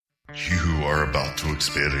You are about to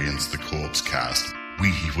experience the Corpse Cast.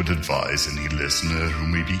 We would advise any listener who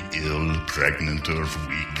may be ill, pregnant, or of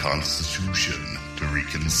weak constitution to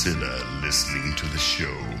reconsider listening to the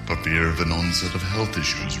show for fear of an onset of health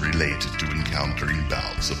issues related to encountering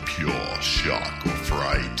bouts of pure shock or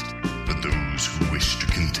fright. For those who wish to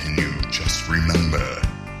continue, just remember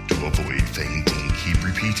to avoid fainting. Keep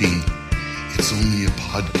repeating, it's only a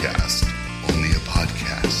podcast. Only a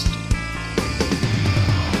podcast.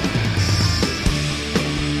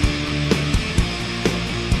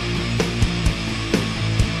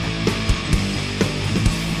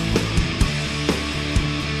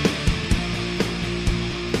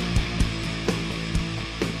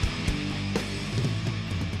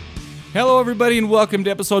 Hello, everybody, and welcome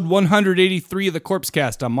to episode 183 of the Corpse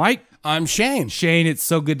Cast. I'm Mike. I'm Shane. Shane, it's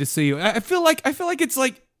so good to see you. I feel like it's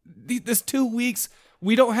like this 2 weeks.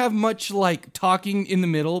 We don't have much like talking in the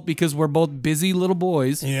middle because we're both busy little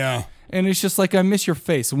boys. Yeah, and it's just like I miss your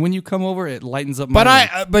face, and when you come over, it lightens up my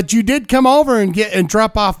room. But you did come over and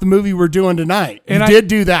drop off the movie we're doing tonight. And you did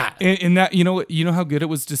do that. And that you know how good it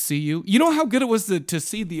was to see you. You know how good it was to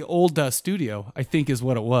see the old studio. I think is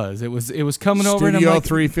what it was. It was coming over and I'm Studio like,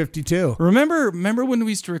 352. Remember when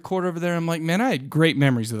we used to record over there? I'm like, man, I had great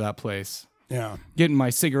memories of that place. Yeah, Getting my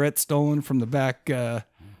cigarette stolen from the back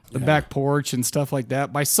back porch and stuff like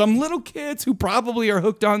that by some little kids who probably are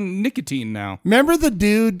hooked on nicotine now. Remember the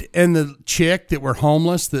dude and the chick that were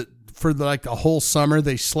homeless that for like the whole summer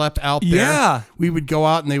they slept out there? Yeah. We would go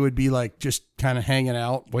out and they would be like just kind of hanging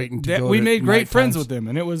out, waiting to go. We to made great night friends times. with them,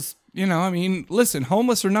 and it was, listen,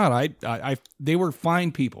 homeless or not, they were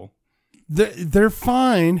fine people. They're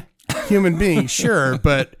fine human beings, sure,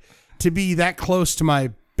 but to be that close to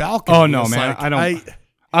my balcony. Oh no, man,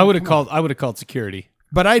 I would have called security.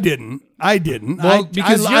 But I didn't. Well,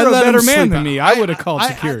 because you're a better man than me. I would have called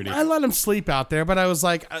security. I let them sleep out there, but I was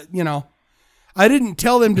like, I didn't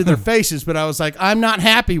tell them to their faces, but I was like, I'm not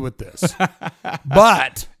happy with this.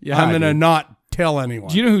 But I'm going to not tell anyone.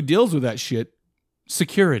 Do you know who deals with that shit?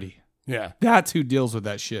 Security. Yeah. That's who deals with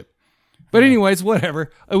that shit. But anyways,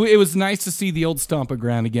 whatever. It was nice to see the old stomping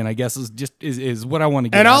ground again, I guess, is what I want to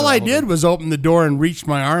get. And out all of I the did was open the door and reach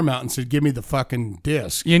my arm out and said, give me the fucking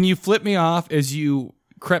disc. And you flipped me off as you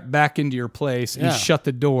crept back into your place and shut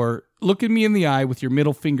the door. Look at me in the eye with your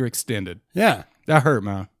middle finger extended. Yeah. That hurt,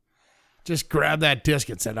 man. Just grabbed that disc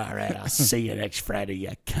and said, all right, I'll see you next Friday,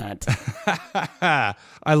 you cunt.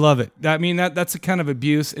 I love it. I mean, that's a kind of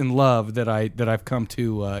abuse and love that I've come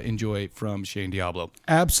to enjoy from Shane Diablo.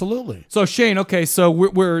 Absolutely. So Shane, okay, so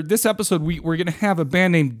we're this episode we're gonna have a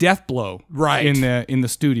band named Deathblow in the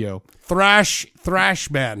studio. Thrash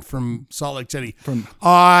band from Salt Lake City.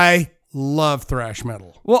 I love thrash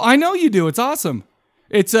metal. Well, I know you do. It's awesome.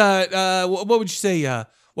 It's what would you say?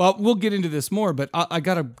 Well, we'll get into this more, but I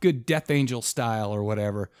got a good Death Angel style or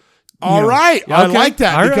whatever. All right. Okay. I like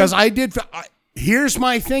that All because right. Here's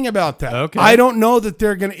my thing about that. Okay. I don't know that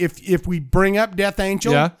they're going to, if we bring up Death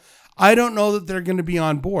Angel, I don't know that they're going to be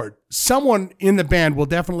on board. Someone in the band will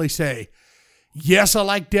definitely say, yes, I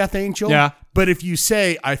like Death Angel. Yeah. But if you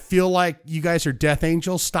say, I feel like you guys are Death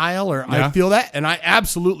Angel style, or I feel that, and I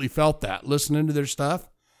absolutely felt that listening to their stuff,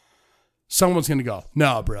 someone's going to go,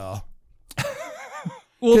 no, bro.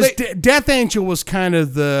 Well, Death Angel was kind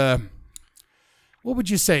of the, what would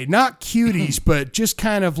you say? Not cuties, but just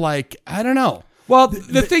kind of like, I don't know. Well,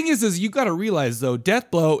 the thing is you got to realize, though,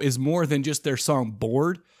 Deathblow is more than just their song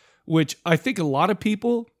Bored, which I think a lot of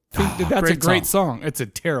people think that's a great song. It's a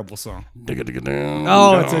terrible song.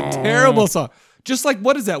 Oh, it's a terrible song. Just like,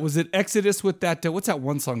 what is that? Was it Exodus with that? What's that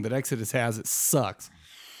one song that Exodus has? It sucks.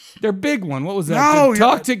 Their big one. What was that? No,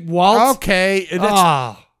 Toxic Waltz? Okay.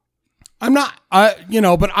 I'm not,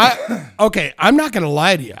 okay, I'm not going to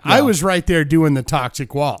lie to you. No. I was right there doing the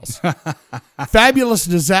Toxic Waltz. Fabulous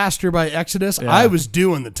Disaster by Exodus. Yeah. I was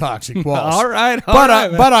doing the Toxic Waltz. All right. But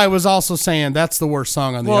I was also saying that's the worst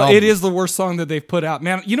song on the album. Well, it is the worst song that they've put out.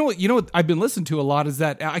 Man, you know what I've been listening to a lot is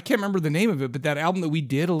that, I can't remember the name of it, but that album that we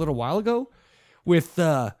did a little while ago with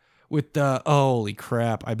holy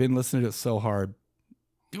crap, I've been listening to it so hard.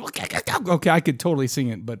 Okay, I could totally sing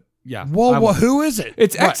it, but yeah. Well, who is it?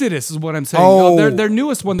 It's Exodus is what I'm saying. Oh, their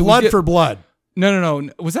newest one. That Blood for Blood. No.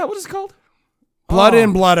 Was that what it's called? Blood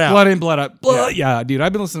in, Blood out. Blood in, Blood out. Yeah, dude.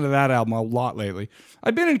 I've been listening to that album a lot lately.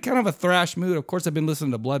 I've been in kind of a thrash mood. Of course, I've been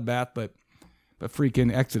listening to Bloodbath, but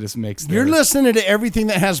freaking Exodus makes You're listening to everything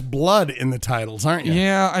that has blood in the titles, aren't you?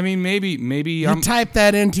 Yeah, I mean, maybe you type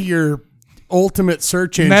that into your ultimate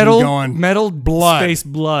search engine metal blood space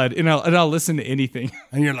blood, and I'll listen to anything.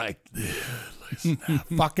 And you're like,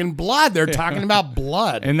 Fucking blood. They're talking about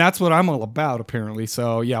blood. And that's what I'm all about, apparently.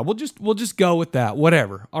 So yeah, we'll just go with that.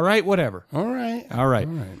 Whatever. All right, whatever. All right.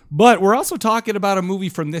 But we're also talking about a movie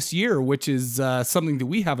from this year, which is something that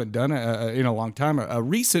we haven't done in a long time. A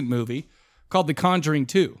recent movie called The Conjuring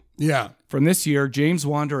 2. Yeah. From this year, James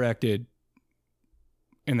Wan directed.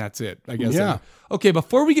 And that's it, I guess. Yeah. Okay,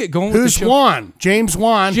 before we get going Who's with the show, Wan? James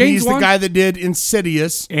Wan. He's the guy that did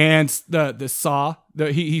Insidious. And the Saw.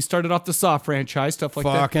 He started off the Saw franchise, stuff like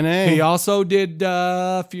Fucking that. A. He also did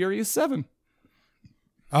Furious 7.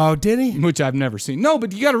 Oh, did he? Which I've never seen. No,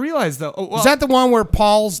 but you got to realize, though. Is that the one where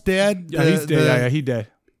Paul's dead? Yeah, he's dead. Yeah, he's dead.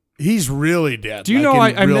 He's really dead. Do you know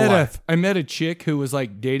I met a chick who was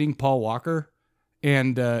like dating Paul Walker?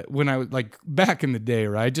 And when I was like back in the day,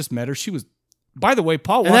 right? I just met her. She was... By the way,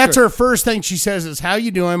 Paul Walker... And that's her first thing she says is, how you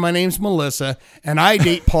doing? My name's Melissa, and I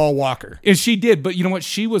date Paul Walker. And she did, but you know what?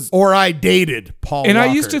 She was... Or I dated Paul Walker. And I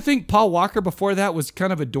used to think Paul Walker before that was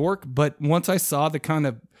kind of a dork, but once I saw the kind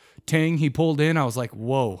of tang he pulled in, I was like,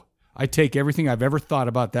 whoa, I take everything I've ever thought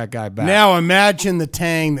about that guy back. Now imagine the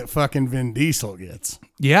tang that fucking Vin Diesel gets.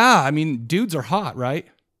 Yeah, I mean, dudes are hot, right?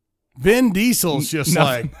 Vin Diesel's just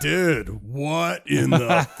like, dude, what in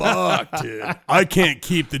the fuck, dude? I can't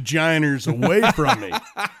keep the giners away from me.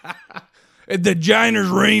 The giners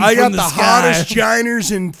rain I from got the sky. hottest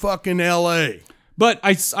giners in fucking L.A. But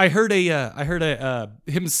I heard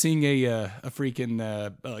him sing a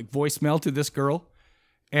freaking like voicemail to this girl,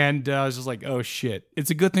 and I was just like, oh shit,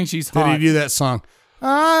 it's a good thing she's hot. Did he do that song?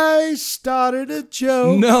 I started a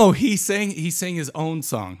joke. No, he sang his own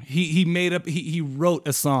song. He wrote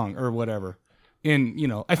a song or whatever. And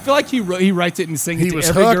I feel like he writes it and sings it to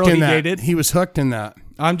every girl he dated. He was hooked in that.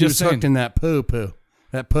 I'm just saying. Hooked in that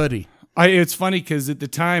that putty. It's funny because at the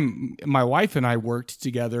time my wife and I worked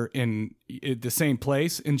together in the same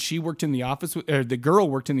place, and she worked in the office. The girl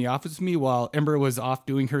worked in the office with me while Ember was off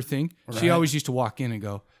doing her thing. Right. She always used to walk in and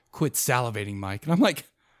go, "Quit salivating, Mike," and I'm like.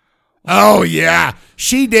 Oh yeah,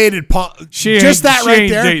 she dated Paul.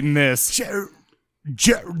 Dating this.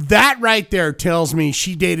 That right there tells me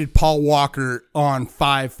she dated Paul Walker on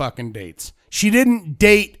 5 fucking dates. She didn't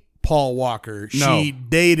date Paul Walker. No. She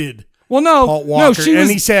dated. Paul Walker, and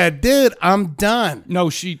he said, "Dude, I'm done.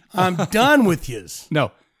 I'm done with yous."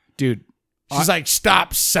 No, dude. She's like,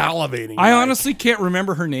 "Stop salivating." I honestly can't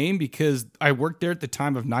remember her name because I worked there at the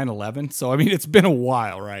time of 9/11. So I mean, it's been a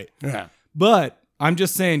while, right? Yeah, but. I'm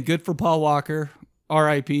just saying, good for Paul Walker.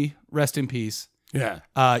 R.I.P. Rest in peace. Yeah.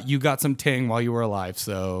 You got some tang while you were alive,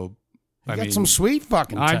 so I mean, some sweet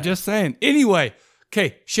fucking tang. I'm just saying. Anyway,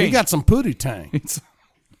 okay, Shane. You got some pooty tang.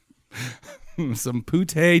 Some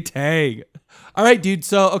pooty tang. All right, dude.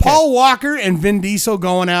 So okay. Paul Walker and Vin Diesel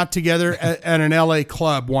going out together at an LA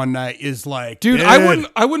club one night is like, dude. I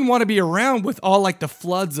wouldn't want to be around with all like the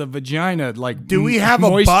floods of vagina. Like, do we have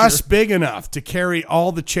a bus big enough to carry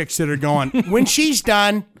all the chicks that are going? When she's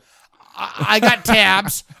done, I got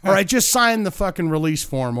tabs, or I just signed the fucking release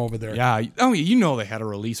form over there. Yeah. Oh, they had a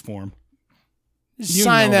release form.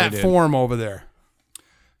 Sign that form over there.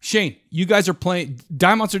 Shane, you guys are playing.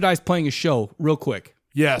 Die Monster Die is playing a show real quick.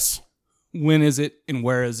 Yes. When is it and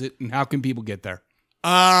where is it and how can people get there?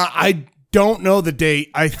 I don't know the date.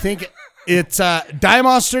 I think it's Die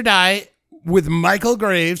Monster Die with Michael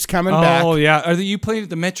Graves coming back. Oh yeah, are you playing at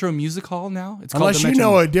the Metro Music Hall now? It's unless you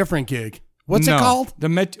know a different gig. What's it called?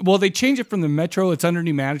 Well, they changed it from the Metro. It's under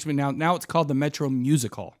new management now. Now it's called the Metro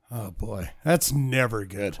Music Hall. Oh boy, that's never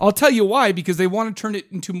good. I'll tell you why. Because they want to turn it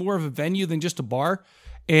into more of a venue than just a bar,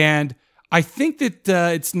 and I think that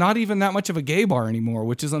it's not even that much of a gay bar anymore,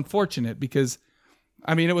 which is unfortunate because,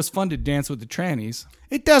 I mean, it was fun to dance with the trannies.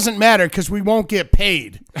 It doesn't matter because we won't get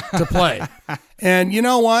paid to play. And you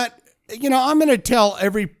know what? I'm going to tell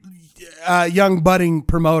every young budding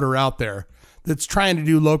promoter out there that's trying to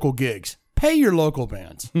do local gigs, pay your local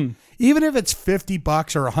bands. Even if it's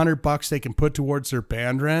 $50 or $100 they can put towards their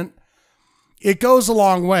band rent, it goes a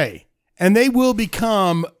long way. And they will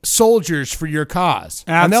become soldiers for your cause.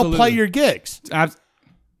 Absolutely. And they'll play your gigs.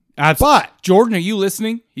 But Jordan, are you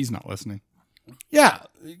listening? He's not listening. Yeah.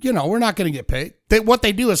 We're not going to get paid. What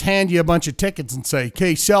they do is hand you a bunch of tickets and say,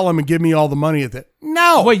 okay, sell them and give me all the money at it.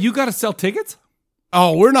 No. Wait, you got to sell tickets?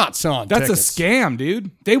 Oh, we're not selling tickets. That's a scam,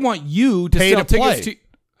 dude. They want you to sell tickets to...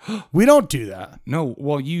 We don't do that. No,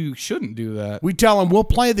 well, you shouldn't do that. We tell them we'll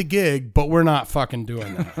play the gig, but we're not fucking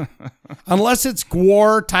doing that. Unless it's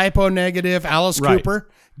Gwar, Typo Negative, Alice Cooper.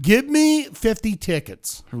 Give me 50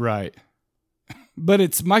 tickets. Right. But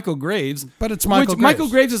it's Michael Graves. Michael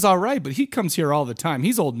Graves is all right, but he comes here all the time.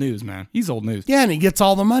 He's old news, man. He's old news. Yeah, and he gets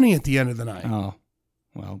all the money at the end of the night. Oh,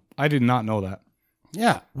 well, I did not know that.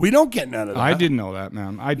 Yeah, we don't get none of that. I didn't know that,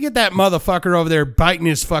 man. You get that motherfucker over there biting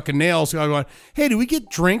his fucking nails going, hey, do we get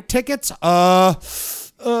drink tickets?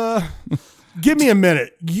 Give me a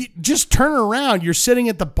minute. Just turn around. You're sitting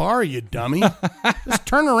at the bar, you dummy. Just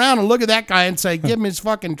turn around and look at that guy and say, give him his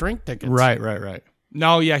fucking drink tickets. Right.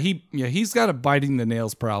 No, he's got a biting the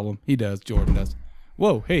nails problem. He does. Jordan does.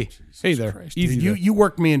 Whoa, hey there. Christ, Easy dude, there. you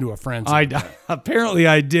worked me into a frenzy. Apparently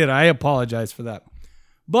I did. I apologize for that.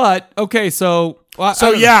 But okay, so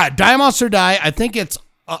Die Monster Die. I think it's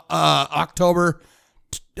October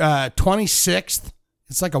 26th.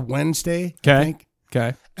 It's like a Wednesday. Okay. I think.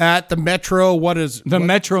 Okay. At the Metro.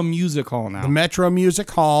 Metro Music Hall now? The Metro Music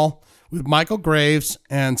Hall with Michael Graves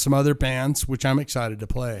and some other bands, which I'm excited to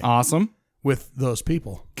play. Awesome. With those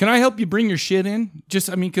people. Can I help you bring your shit in?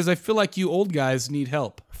 Because I feel like you old guys need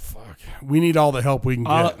help. Fuck. We need all the help we can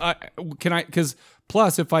get. Because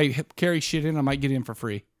plus, if I carry shit in, I might get in for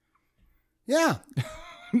free. Yeah.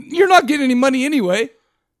 You're not getting any money anyway.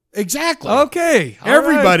 Exactly. Okay.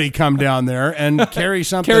 Everybody come down there and carry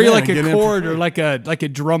something. Carry like a cord or like a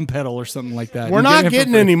drum pedal or something like that. We're not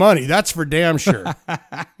getting any money. That's for damn sure.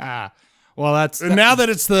 Well, now that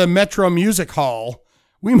it's the Metro Music Hall,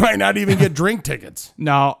 we might not even get drink tickets.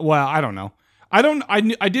 No, well, I don't know. I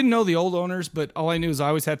didn't know the old owners, but all I knew is I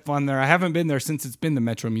always had fun there. I haven't been there since it's been the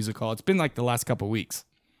Metro Music Hall. It's been like the last couple of weeks.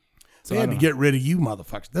 So they had to get rid of you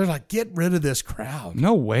motherfuckers. They're like, get rid of this crowd.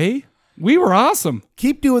 No way. We were awesome.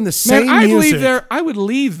 Keep doing the same music. I would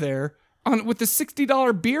leave there with the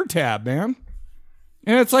 $60 beer tab, man.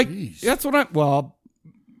 And it's like, that's what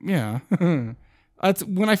yeah. That's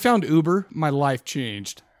when I found Uber, my life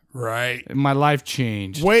changed. Right. My life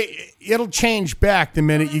changed. Wait, it'll change back the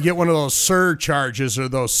minute you get one of those surcharges or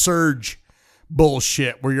those surge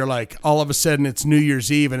bullshit where you're like, all of a sudden it's New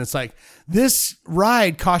Year's Eve and it's like, this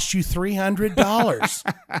ride cost you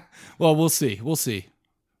 $300. Well, we'll see.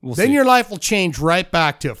 Then your life will change right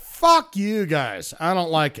back to, fuck you guys. I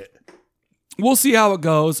don't like it. We'll see how it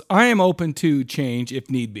goes. I am open to change if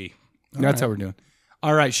need be. That's how we're doing.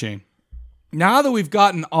 All right, Shane. Now that we've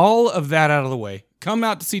gotten all of that out of the way, come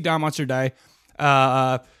out to see Die Monster Die,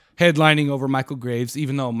 headlining over Michael Graves,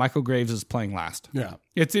 even though Michael Graves is playing last. Yeah.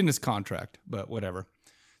 It's in his contract, but whatever.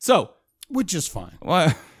 So. Which is fine.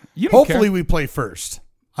 Well, hopefully we play first.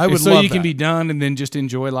 I would love so you that. can be done and then just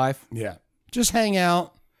enjoy life? Yeah. Just hang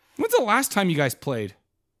out. When's the last time you guys played?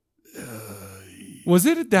 Was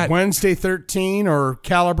it at that Wednesday 13 or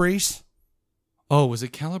Calabrese? Oh, was it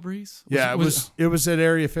Calabrese? It was at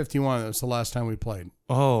Area 51. That was the last time we played.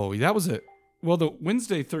 Oh, that was it. Well, the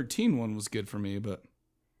Wednesday 13 one was good for me, but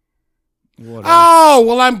whatever. Oh,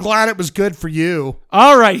 well, I'm glad it was good for you.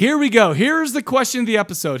 All right, here we go. Here's the question of the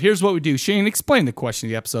episode. Here's what we do. Shane, explain the question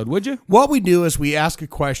of the episode, would you? What we do is we ask a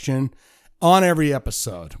question on every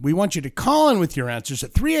episode. We want you to call in with your answers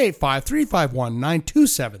at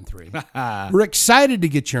 385-351-9273. We're excited to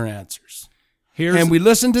get your answers. And we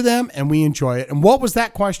listen to them and we enjoy it. And what was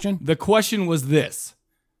that question? The question was this.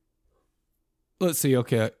 Let's see.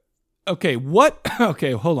 Okay. What?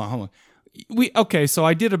 Okay. Hold on. So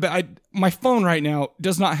I did my phone right now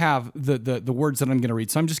does not have the words that I'm going to read.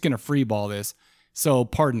 So I'm just going to freeball this. So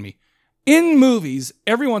pardon me. In movies,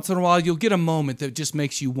 every once in a while, you'll get a moment that just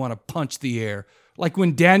makes you want to punch the air. Like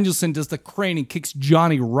when Danielson does the crane and kicks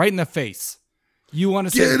Johnny right in the face. You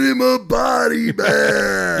want to get him a body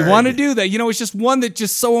bag. You want to do that. You know, it's just one that's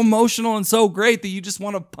just so emotional and so great that you just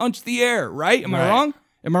want to punch the air, right? Am I wrong?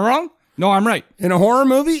 No, I'm right. In a horror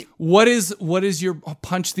movie? What is your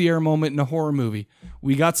punch the air moment in a horror movie?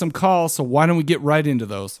 We got some calls, so why don't we get right into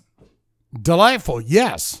those? Delightful,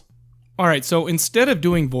 yes. All right, so instead of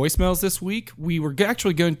doing voicemails this week, we were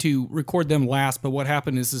actually going to record them last, but what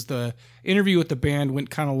happened is the interview with the band went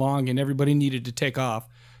kind of long and everybody needed to take off.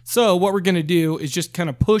 So what we're going to do is just kind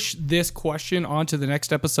of push this question onto the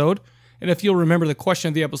next episode. And if you'll remember, the question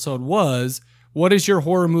of the episode was, what is your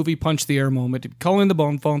horror movie punch the air moment? Call in the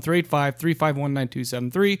bone phone,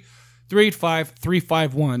 385-351-9273,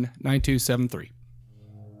 385-351-9273.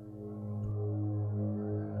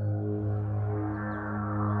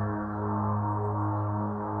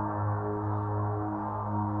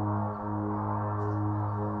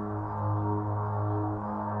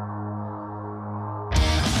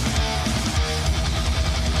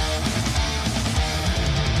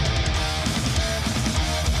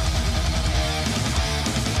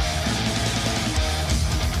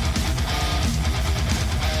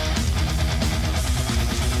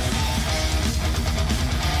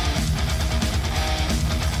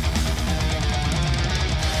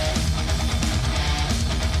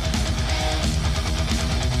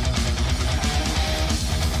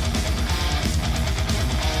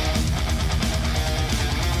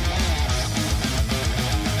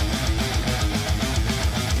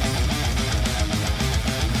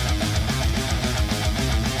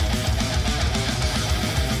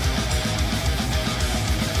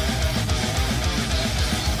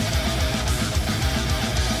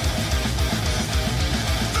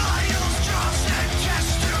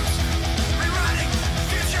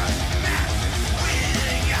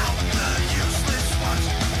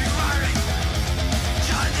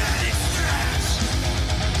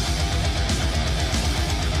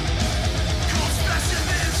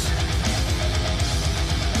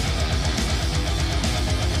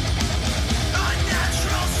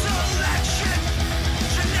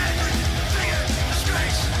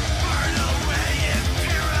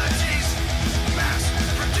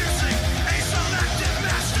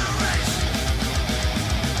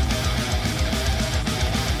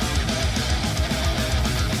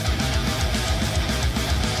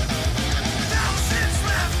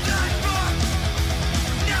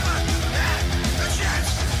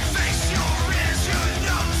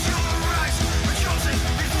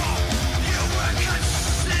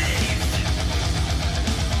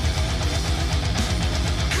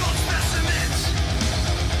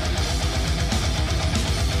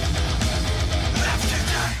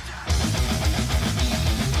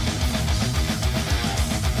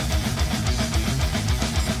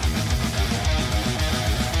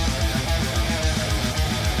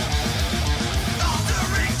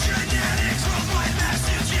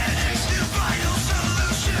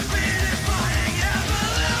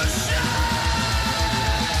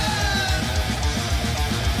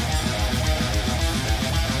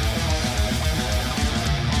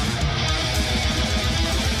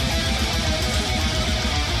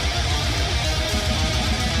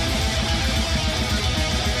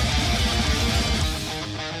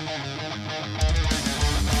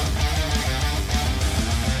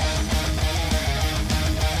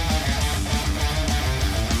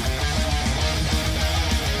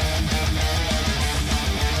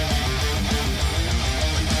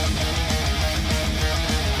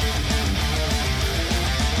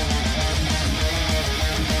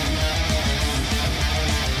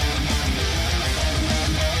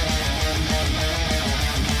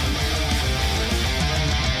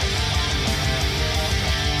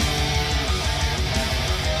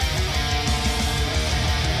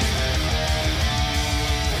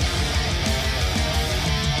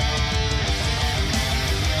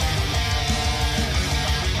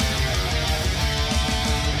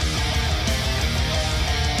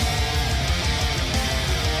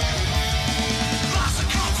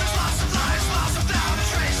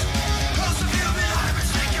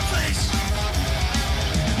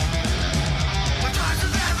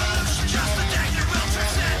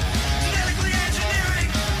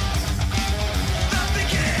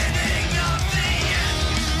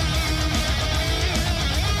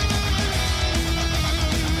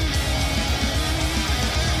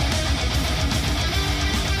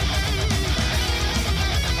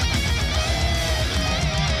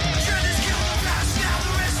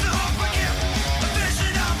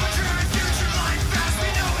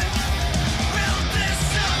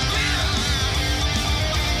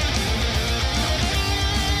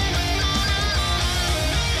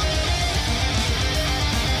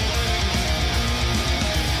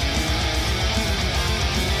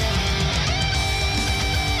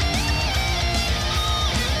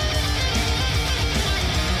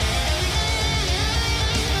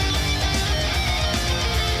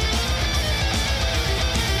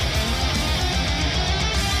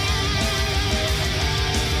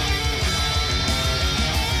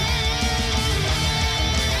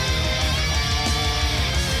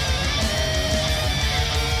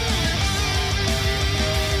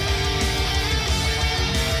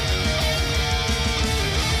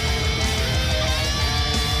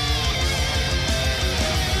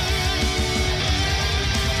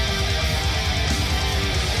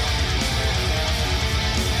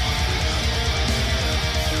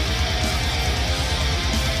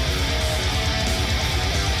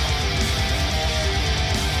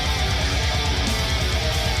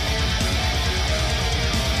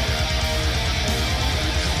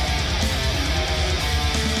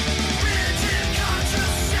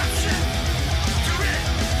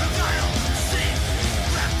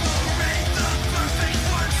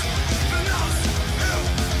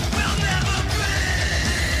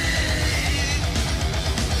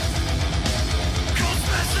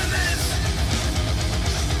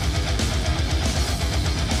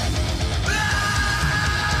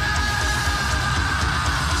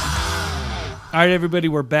 All right, everybody,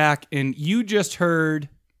 we're back, and you just heard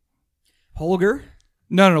Holger?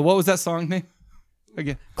 No. What was that song name?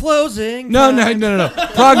 Again. Closing. No.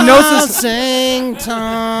 Prognosis. Closing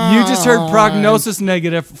time. You just heard Prognosis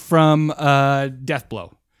Negative from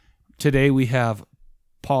Deathblow. Today we have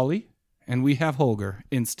Pauly and we have Holger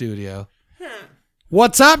in studio.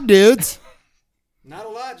 What's up, dudes? Not a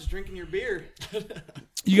lot, just drinking your beer.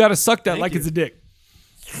 You got to suck that Thank you. it's a dick.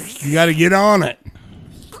 You got to get on it.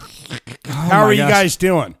 How are you guys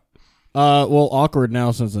doing? Well, awkward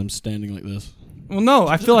now since I'm standing like this. Well, no,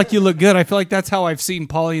 I feel like you look good. I feel like that's how I've seen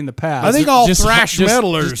Pauly in the past. I think all Just- thrash just-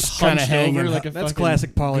 metalers just kind of hunched hang over in. like a That's fucking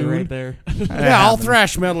classic Polly goon. right there. Yeah, all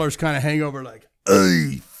thrash metalers kind of hang over like,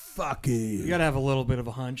 hey, fuck You you. gotta have a little bit of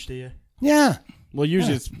a hunch, do you? Yeah. Well,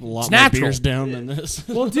 usually it's a lot more natural. beers down than this.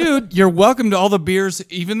 Well, dude, you're welcome to all the beers.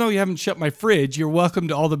 Even though you haven't shut my fridge, you're welcome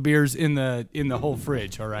to all the beers in the whole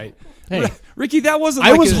fridge. All right. Hey, Ricky, that wasn't.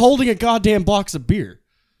 I like was a- holding a goddamn box of beer.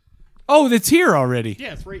 Oh, it's here already.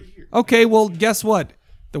 Yeah, it's right here. Okay, well, guess what?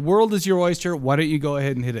 The world is your oyster. Why don't you go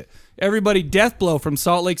ahead and hit it? Everybody, Deathblow from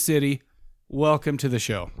Salt Lake City, welcome to the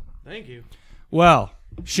show. Thank you. Well,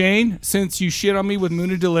 Shane, since you shit on me with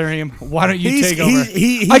Moon and Delirium, why don't you He's- take over?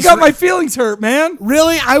 he's I got my feelings hurt, man.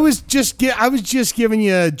 Really? I was just giving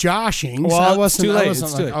you joshings. Well, I it's wasn't, too I late. wasn't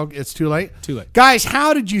It's too like, late. oh, it's too late. Too late. Guys,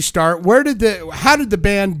 how did you start? How did the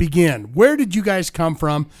band begin? Where did you guys come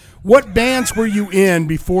from? What bands were you in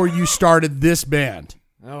before you started this band?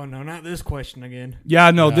 Oh no, not this question again.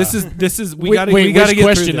 Yeah, no, this is we Wait, got to wait, we got to which get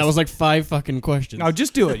question? through That this. was like 5 fucking questions. No,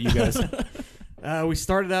 just do it, you guys. We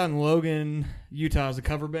started out in Logan, Utah as a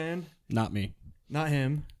cover band. Not me. Not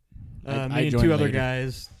him. I Me and joined 2 other later.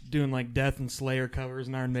 guys doing like Death and Slayer covers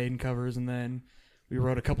and Iron Maiden covers, and then we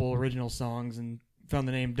wrote a couple original songs and found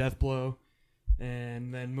the name Deathblow,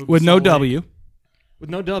 and then moved With to no Salt Lake. W. With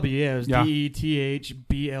no W, yeah, it was Yeah.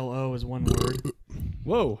 DETHBLO is one word.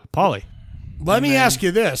 Whoa, Pauly. Let me ask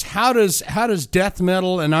you this: How does death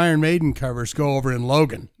metal and Iron Maiden covers go over in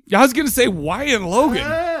Logan? Yeah, I was gonna say why in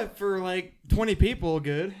Logan. For like 20 people,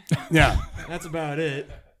 good. Yeah, That's about it.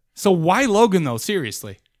 So why Logan though?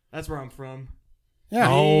 Seriously, That's where I'm from. yeah.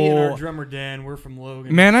 Me and Oh. our drummer Dan, we're from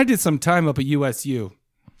Logan. man, I did some time up at USU.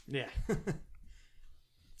 Yeah.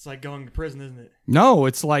 It's like going to prison, isn't it? No,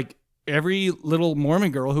 it's like every little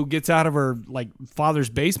Mormon girl who gets out of her like father's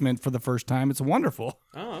basement for the first time. It's wonderful.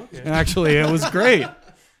 Oh, okay. And actually, it was great.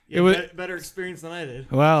 Yeah, was- better experience than I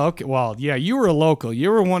did. Well, okay. Well, yeah, you were a local. You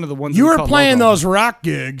were one of the ones. You we were called playing local. those rock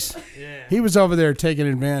gigs. Yeah. He was over there taking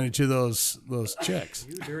advantage of those chicks.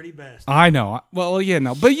 You dirty bastard. I know. Well, yeah,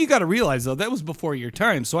 no. But you got to realize though that was before your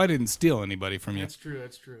time, so I didn't steal anybody from you. That's true.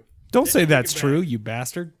 That's true. Don't say Take that's it back. true, you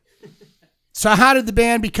bastard. So how did the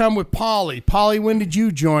band become with Pauly? Pauly, when did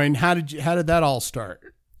you join? How did that all start?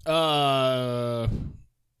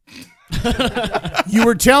 You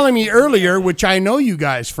were telling me earlier, which I know you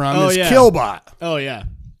guys from, Oh, is yeah. Killbot. Oh yeah,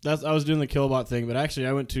 I was doing the Killbot thing, but actually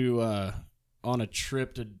I went to on a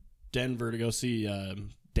trip to Denver to go see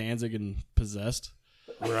Danzig and Possessed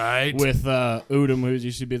Right. with Udom, who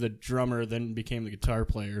used to be the drummer, then became the guitar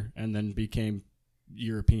player, and then became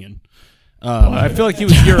European. I feel like he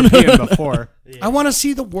was European before. I want to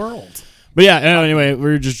see the world. But yeah, anyway, we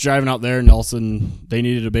were just driving out there, and all of a sudden they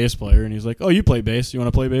needed a bass player, and he's like, "Oh, you play bass? You want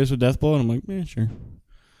to play bass with Deathblow?" And I'm like, "Yeah, sure."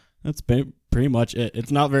 That's pretty much it.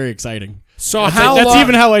 It's not very exciting. So That's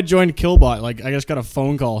even how I joined Killbot. Like, I just got a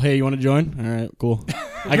phone call. "Hey, you want to join?" All right, cool.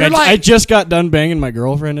 I just got done banging my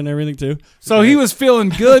girlfriend and everything too. So he was feeling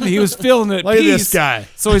good. He was feeling at Look at peace. this guy.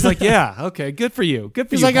 So he's like, "Yeah, okay, good for you. Good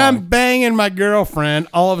for He's you." like, Pauly." I'm banging my girlfriend.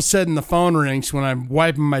 All of a sudden, the phone rings when I'm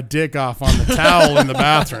wiping my dick off on the towel in the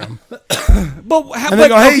bathroom. But And they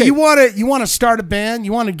go, "Hey, you want to start a band?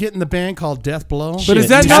 You want to get in the band called Deathblow?" But is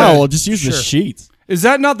that no? not- I'll just use the sheets. Is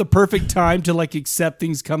that not the perfect time to like accept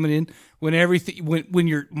things coming in when everything when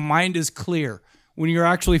your mind is clear, when you're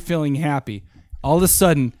actually feeling happy? All of a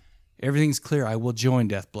sudden, everything's clear. I will join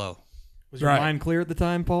Deathblow. Was your mind clear at the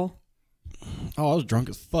time, Paul? Oh, I was drunk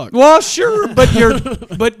as fuck. Well, sure,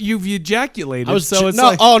 but you've ejaculated. I was so it's no.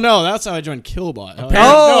 like, Oh no, that's how I joined Killbot. Oh,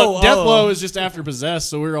 no, oh. Deathblow was just after Possessed,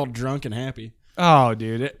 so we were all drunk and happy. oh,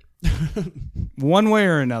 dude, one way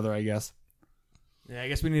or another, I guess. Yeah, I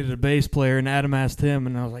guess we needed a bass player, and Adam asked him,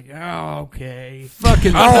 and I was like, "Oh, okay."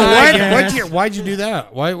 Fucking Why'd you do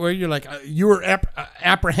that? Why were you like you were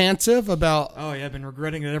apprehensive about Oh yeah, I've been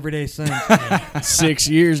regretting it every day since. 6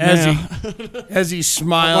 years as now. as he Why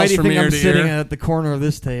smiles do you from think ear I'm to sitting ear? at the corner of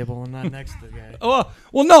this table and not next to the guy? Oh,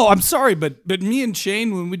 well, no, I'm sorry, but me and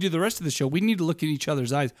Shane, when we do the rest of the show, we need to look in each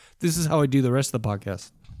other's eyes. This is how I do the rest of the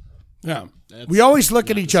podcast. Yeah, we always look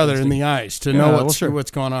at each other in the eyes to know Yeah, well, sure. what's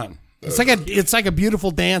going on. It's like a beautiful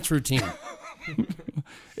dance routine.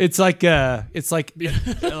 It's like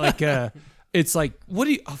what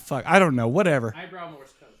do you? Oh fuck, I don't know. Whatever.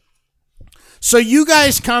 So you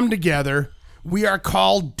guys come together. We are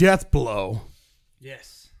called Deathblow.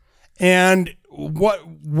 Yes. And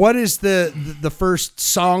what is the first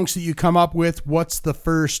songs that you come up with? What's the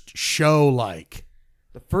first show like?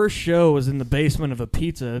 The first show was in the basement of a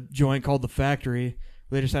pizza joint called The Factory.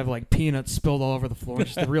 They just have like peanuts spilled all over the floor.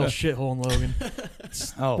 Just a real shithole in Logan.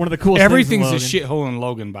 It's one of the coolest Everything's things in a shithole in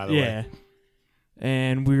Logan, by the way. Yeah.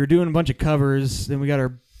 And we were doing a bunch of covers. Then we got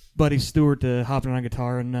our buddy Stuart to hop in on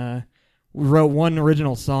guitar, and we wrote one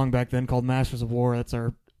original song back then called Masters of War. That's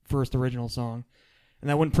our first original song. And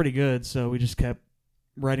that went pretty good, so we just kept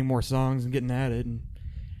writing more songs and getting at it. And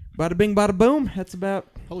bada bing, bada boom. That's about...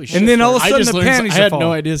 Holy shit. And then all of a I sudden just the learned panties I had fall.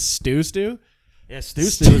 no idea Stew. Yeah, Stu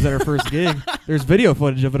was at our first gig. There's video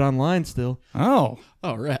footage of it online still. Oh.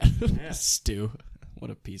 Oh, right. Stew. What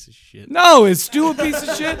a piece of shit. No, is Stu a piece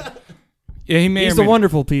of shit? Yeah, he may He's or a may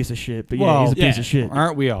wonderful piece of shit, but Well, he's a piece of shit.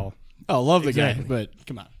 Aren't we all? Oh, love the Exactly. guy, but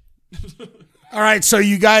come on. All right, so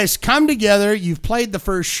you guys come together. You've played the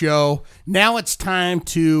first show. Now it's time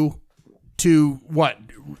to what?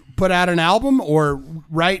 Put out an album or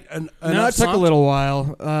write an No, it took a little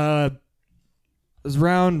while. It was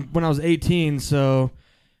around when I was 18, so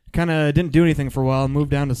kind of didn't do anything for a while.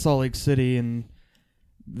 Moved down to Salt Lake City, and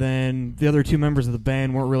then the other two members of the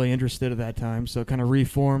band weren't really interested at that time, so kind of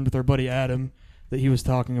reformed with our buddy Adam that he was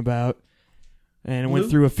talking about, and it went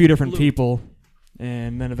through a few different people,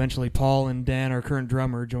 and then eventually Paul and Dan, our current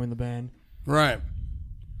drummer, joined the band. Right.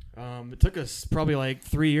 It took us probably like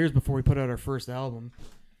 3 years before we put out our first album,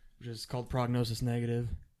 which is called Prognosis Negative.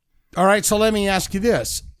 All right, so let me ask you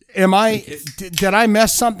this. Did I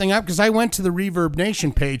mess something up? Because I went to the Reverb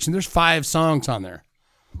Nation page and there's 5 songs on there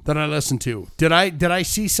that I listened to. Did I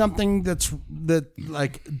see something that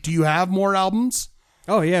do you have more albums?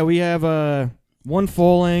 Oh yeah, we have one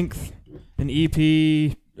full length, an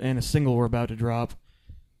EP, and a single we're about to drop.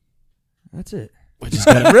 That's it. Which is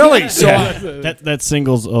got Really? So that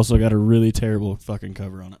single's also got a really terrible fucking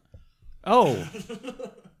cover on it. Oh.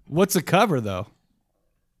 What's a cover, though?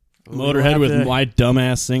 Motorhead with my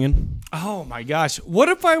dumbass singing. Oh, my gosh. What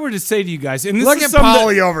if I were to say to you guys, and this look is at something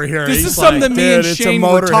Polly over here. This He's is something like, that me and "Dude, it's a Shane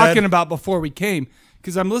were Motorhead." talking about before we came,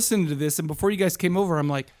 because I'm listening to this, and before you guys came over, I'm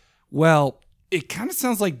like, well, it kind of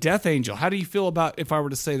sounds like Death Angel. How do you feel about if I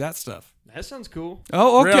were to say that stuff? That sounds cool.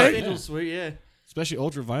 Oh, okay. Really? Angel's sweet, yeah. Especially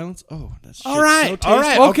Ultraviolence. Oh, that's All right, all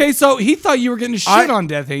right. Okay, so he thought you were getting shit on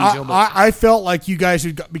Death Angel. but I felt like you guys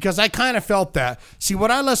would because I kind of felt that. See,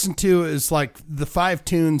 what I listened to is like the 5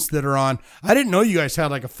 tunes that are on. I didn't know you guys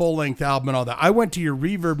had like a full length album and all that. I went to your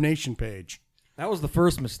Reverb Nation page. That was the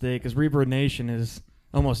first mistake, because Reverb Nation is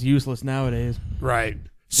almost useless nowadays. Right.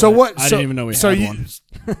 So what? I didn't even know we had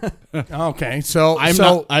one. Okay, so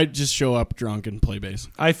I just show up drunk and play bass.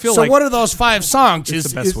 I feel so like what are those 5 songs? it's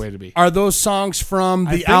the best way to be. Are those songs from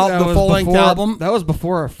I the think that was full length before- album? That was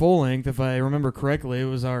before our full length, if I remember correctly. It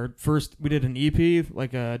was our first. We did an EP,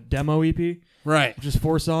 like a demo EP, Right. just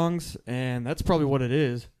 4 songs, and that's probably what it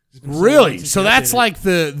is. It's been so long Really? since So we that's updated it. like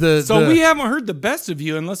the So we haven't heard the best of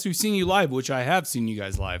you unless we've seen you live, which I have seen you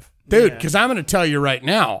guys live. dude, Yeah. because I'm going to tell you right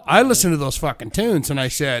now. I listened to those fucking tunes and I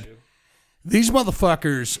said, these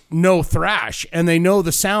motherfuckers know thrash and they know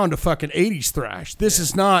the sound of fucking 80s thrash. This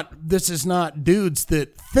is not dudes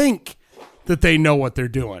that think that they know what they're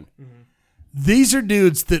doing. Mm-hmm. These are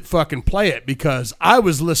dudes that fucking play it, because I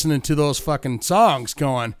was listening to those fucking songs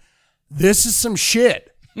going, this is some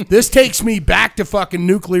shit. This takes me back to fucking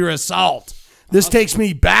Nuclear Assault. This takes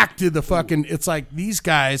me back to the fucking, it's like these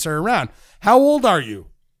guys are around. How old are you?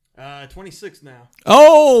 26 now.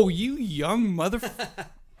 Oh, you young motherfucker.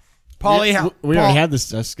 Polly, We already had this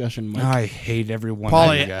discussion, Mike. I hate every one of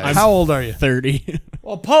Polly, you guys. how old are you? 30.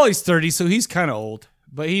 Well, Paulie's 30, so he's kind of old,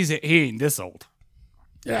 but he ain't this old.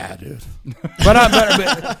 Yeah, dude.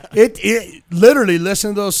 But it literally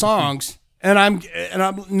listen to those songs, and I'm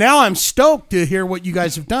now stoked to hear what you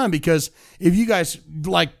guys have done, because if you guys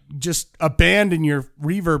like just abandon your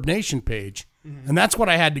Reverb Nation page, and that's what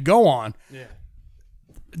I had to go on. Yeah.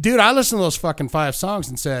 Dude, I listened to those fucking 5 songs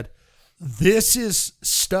and said, this is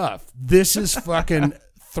stuff. This is fucking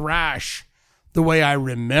thrash the way I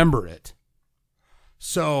remember it.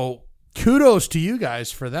 So kudos to you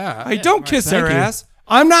guys for that. Hey, don't kiss thank their you. ass.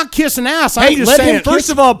 I'm not kissing ass. I'm just let saying. him, first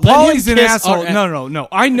of all, let him Paulie's an kiss asshole. our- No.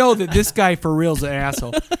 I know that this guy for real's an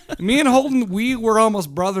asshole. Me and Holden, we were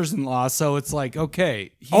almost brothers-in-law, so it's like,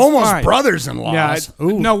 okay, he's Almost fine. brothers-in-law. Yeah,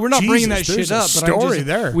 no, we're not bringing that Jesus, shit up. there's a But story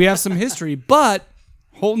there. We have some history, but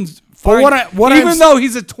Holden's But fine. Even though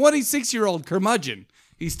he's a 26-year-old curmudgeon,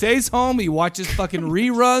 he stays home. He watches fucking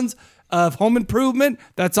reruns of Home Improvement.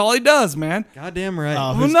 That's all he does, man. Goddamn right.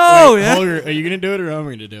 Holger, are you going to do it or am I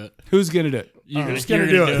going to do it? Who's going to do it? Who's going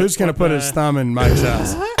to do it? Who's going to put his thumb in Mike's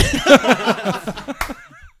ass?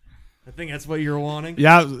 I think that's what you're wanting.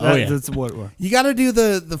 Yeah, that's what we're. You got to do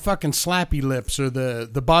the fucking slappy lips or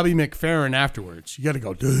the Bobby McFerrin afterwards. You got to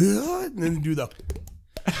go, and then do the.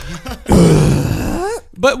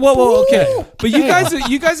 But whoa, okay. But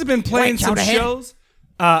you guys have been playing some shows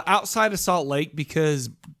outside of Salt Lake because,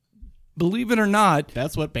 believe it or not,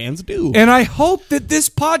 that's what bands do. And I hope that this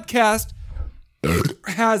podcast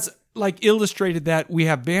has like illustrated that we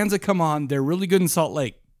have bands that come on. They're really good in Salt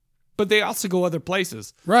Lake, but they also go other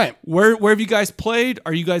places. Right. Where have you guys played?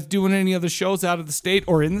 Are you guys doing any other shows out of the state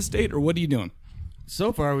or in the state, or what are you doing?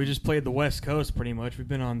 So far, we just played the West Coast pretty much. We've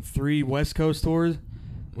been on 3 West Coast tours,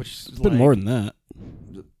 which is been more than that.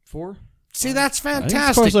 4? See, that's fantastic.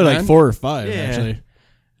 I think it's probably like 4 or 5 Yeah. actually.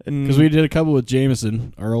 Because we did a couple with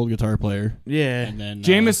Jameson, our old guitar player. Yeah. And then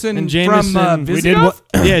Jameson and Jameson from we did Visigoth?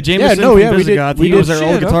 Jameson no, from yeah, we did- Visigoth. we He did was our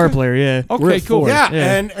old shit, guitar okay. player, yeah. Okay, We're at cool. 4. Yeah,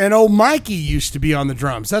 Yeah. and old Mikey used to be on the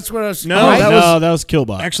drums. That's what I was. No, Mike- that was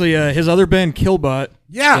Killbot. Actually, his other band, Killbot.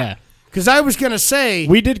 yeah. Because I was gonna say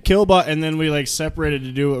We did Killbot, and then we like separated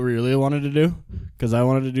to do what we really wanted to do. Because I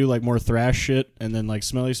wanted to do like more thrash shit, and then like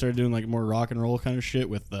Smelly started doing like more rock and roll kind of shit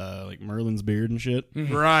with like Merlin's beard and shit.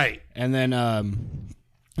 right. And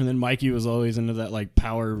then Mikey was always into that like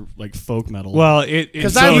power like folk metal. Well,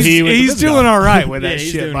 Because he's doing all right with Yeah, that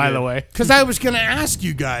he's shit, doing by good. the way. Because I was gonna ask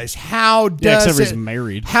you guys how yeah, except does for he's it,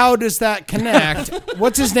 married. how does that connect?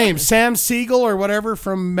 What's his name? Sam Siegel or whatever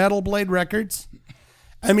from Metal Blade Records.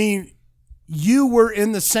 I mean, you were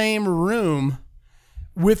in the same room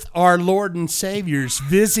with our Lord and Savior's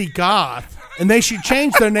Visigoth, and they should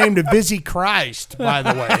change their name to Visi Christ, by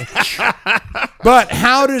the way. But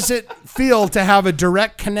how does it feel to have a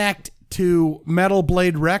direct connect to Metal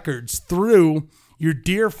Blade Records through your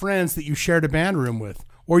dear friends that you shared a band room with,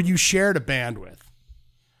 or you shared a band with?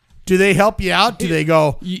 Do they help you out? Do they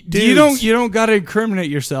go, You "Dudes, don't got to incriminate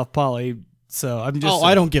yourself, Polly. So I'm just. Oh,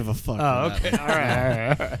 I don't give a fuck. Oh, about okay. that.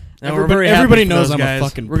 All right. Now, we're very happy everybody for knows those I'm a guys.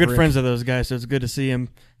 fucking We're good prick. friends with those guys, so it's good to see them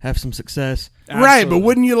have some success. Right, but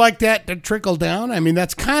wouldn't you like that to trickle down? I mean,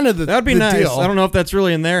 that's kind of the That'd be the nice. deal. I don't know if that's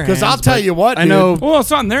really in their hands. Because I'll tell but you what, I know Well,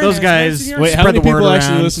 it's not in their those hands, man. guys. It's in yours. Wait, how Spread many the word people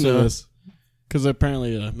actually around, listen to so- this? Because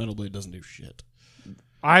apparently Metal Blade doesn't do shit.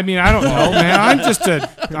 I mean, I don't know, man.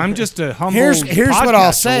 I'm just a humble. here's what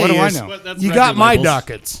I'll podcaster. say What do I is know? you got my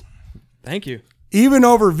ducats. Thank you. Even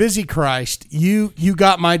over Visi Christ, you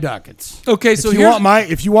got my ducats. Okay, so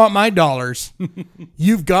if you want my dollars,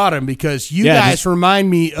 you've got them because you Yeah, guys just- remind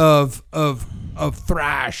me of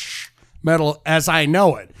thrash metal as I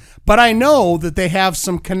know it. But I know that they have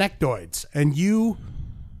some connectoids, and you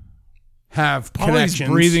have Polly's connections.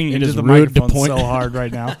 breathing It into is the rude to microphone point. so hard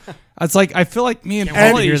right now. It's like I feel like me and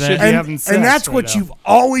And- Polly should be and, having sex. and that's right what now. you've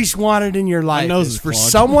always wanted in your life nose is is for clogged.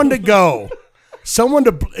 someone to go, someone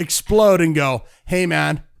to explode and go, hey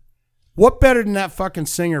man, what better than that fucking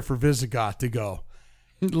singer for Visigoth to go?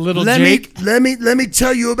 Little Let Jake. me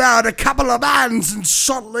tell you about a couple of bands in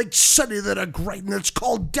Salt Lake City that are great, and it's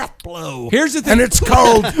called Deathblow. Here's the thing. and it's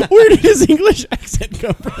called Where did his English accent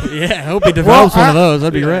come from? Yeah, I hope he develops Well, one of those.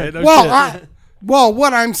 That'd be great. well,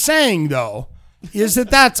 what I'm saying though is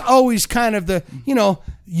that's always kind of the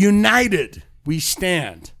united we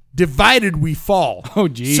stand, divided we fall. Oh,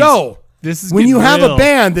 geez. So This is when you getting have real. a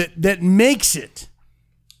band that makes it.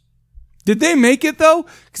 Did they make it though?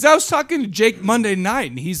 Because I was talking to Jake Monday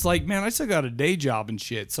night, and he's like, "Man, I still got a day job and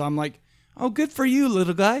shit." So I'm like, "Oh, good for you,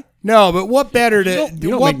 little guy." No, but what better to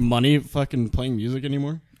You don't what, make money fucking playing music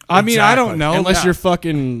anymore. I mean, I Exactly. don't know. Unless Yeah. you're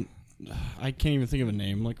fucking. I can't even think of a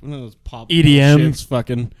name. Like one of those pop EDM. shits,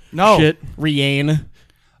 fucking no. Shit. Rihanna.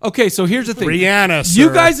 Okay, so here's the thing. Rihanna, sir. You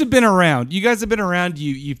guys have been around.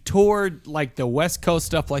 You've toured like the West Coast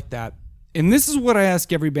stuff like that. And this is what I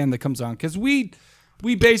ask every band that comes on, because we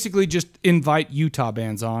basically just invite Utah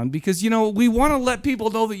bands on because we want to let people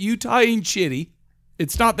know that Utah ain't shitty.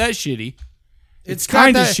 It's not that shitty. It's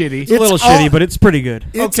kind of shitty. It's a little all- shitty, but it's pretty good.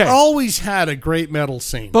 It's Okay. always had a great metal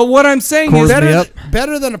scene. But what I'm saying Chords is me up.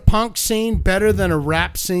 Better than a punk scene, better than a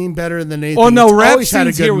rap scene, better than anything. Oh no, It's rap always had a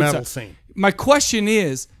scene's here good with metal some- scene. My question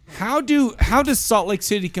is, how does Salt Lake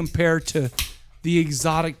City compare to the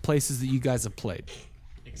exotic places that you guys have played?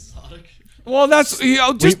 Exotic. Well, that's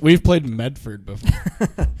just We've played Medford before.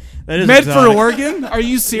 That is Medford, exotic. Oregon. Are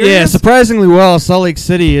you serious? Yeah, surprisingly well. Salt Lake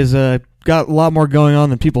City is got a lot more going on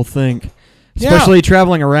than people think. Especially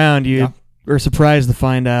traveling around, you are surprised to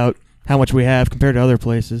find out how much we have compared to other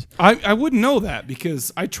places. I wouldn't know that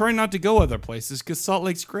because I try not to go other places because Salt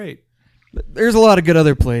Lake's great. There's a lot of good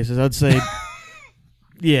other places. I'd say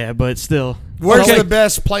Yeah, but still. Where's the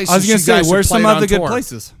best places? I was going to say, where's some other good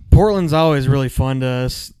places? Portland's always really fun to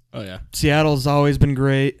us. Oh, yeah. Seattle's always been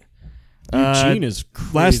great. Eugene is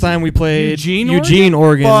crazy. Last time we played Eugene,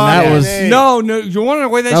 Oregon. And that was no. You want to know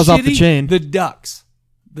why that was shitty? Off the chain. The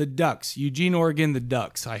Ducks. Eugene, Oregon. The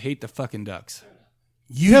Ducks. I hate the fucking Ducks.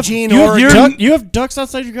 Eugene, Oregon. You have ducks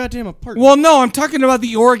outside your goddamn apartment. Well, no, I'm talking about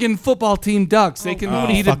the Oregon football team Ducks. They can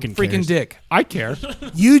eat a freaking cares. dick. I care.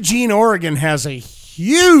 Eugene, Oregon has a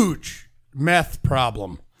huge meth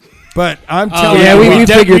problem. But I'm telling you, we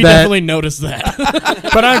figured we that. definitely noticed that.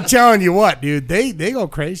 But I'm telling you what, dude, they go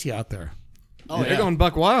crazy out there. Oh, they're going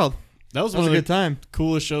buck wild. That was a one of good the time.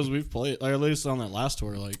 coolest shows we've played, or at least on that last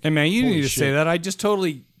tour. Like, Hey man, you holy need to shit. say that. I just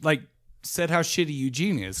totally said how shitty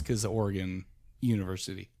Eugene is because of Oregon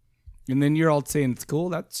University, and then you're all saying it's cool.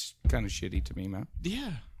 That's kind of shitty to me, man.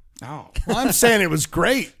 Yeah. Oh, Well, I'm saying it was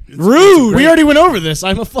great. Rude. We already went over this.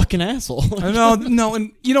 I'm a fucking asshole. no,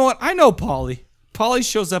 and you know what? I know Paulie. Paulie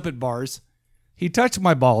shows up at bars. He touched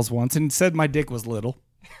my balls once and said my dick was little.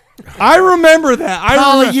 I remember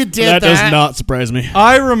that. You did that does not surprise me.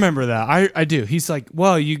 I remember that. I do. He's like,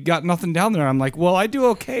 well, you got nothing down there. I'm like, well, I do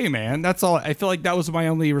okay, man. That's all. I feel like that was my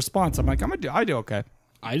only response. I'm like, I do okay.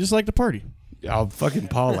 I just like to party. Oh, fucking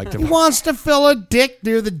Paul liked He him. wants to fill a dick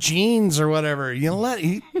near the jeans or whatever. You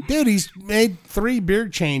know, dude, he's made 3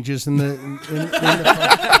 beard changes in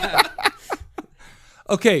the.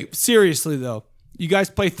 Okay, seriously though, you guys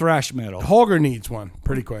play thrash metal. Holger needs one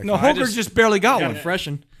pretty quick. No, Holger just barely got one.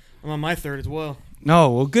 Freshen. I'm on my third as well.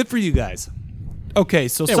 No, well, good for you guys. Okay,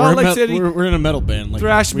 so Yeah, Salt Lake City. We're in a metal band. Like,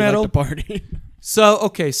 Thrash we metal. like to party.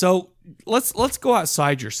 So let's go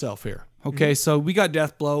outside yourself here. Okay, so we got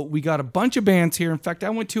Deathblow. We got a bunch of bands here. In fact, I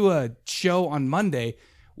went to a show on Monday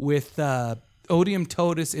with Odium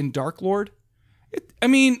Totus and Dark Lord.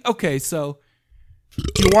 Okay, so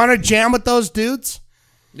Do you want to jam with those dudes?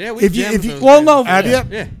 Yeah, we Have you?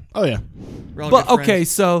 Yeah. Oh, yeah. but okay,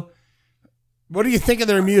 so What do you think of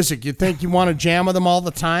their music? You think you want to jam with them all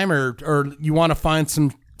the time, or you want to find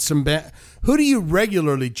some band? Who do you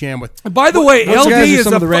regularly jam with? by the way, Those LD guys are is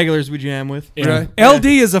some a of the regulars we jam with. Yeah. LD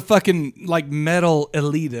is a fucking metal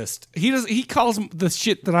elitist. He calls the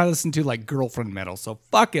shit that I listen to like girlfriend metal. So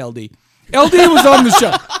fuck LD. LD was on the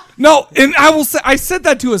show. No, and I said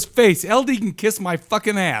that to his face. LD can kiss my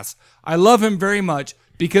fucking ass. I love him very much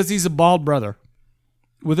because he's a bald brother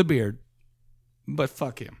with a beard. But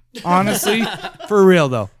fuck him. Honestly, for real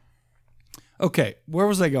though. Okay, where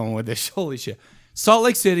was I going with this? Holy shit. Salt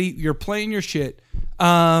Lake City, you're playing your shit.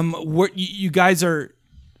 You guys are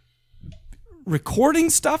recording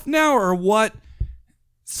stuff now or what?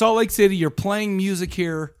 Salt Lake City, you're playing music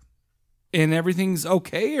here and everything's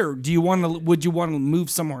okay, or would you want to move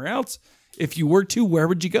somewhere else? If you were to, where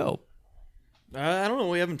would you go? I don't know.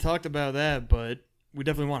 We haven't talked about that, but we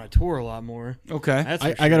definitely want to tour a lot more. Okay. That's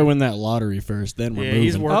I got to win that lottery first, then we're moving.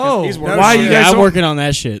 he's working. Oh, he's working. why you guys I'm don't- working on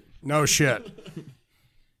that shit. No shit.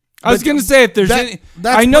 I was going to say, if there's that- any,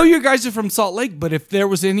 that's I know you guys are from Salt Lake, but if there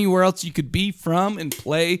was anywhere else you could be from and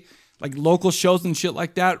play like local shows and shit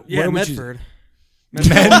like that, Yeah, where would Medford.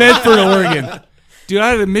 Medford, Oregon. Dude,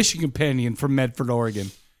 I had a Michigan companion from Medford,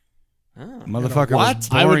 Oregon. Motherfucker was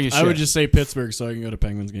I boring as would shit. just say Pittsburgh so I can go to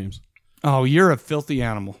Penguins games. Oh, you're a filthy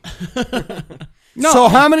animal. No. So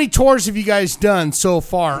how many tours have you guys done so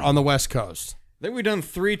far on the West Coast? I think we've done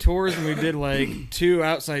 3 tours and we did like 2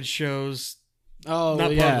 outside shows. Oh,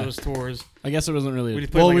 Not yeah. part of those tours. I guess it wasn't really. We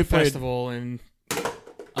just played like a festival and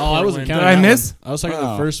Oh, I wasn't Portland. counting. Did I that miss? one. I was talking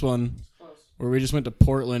Oh. the first one where we just went to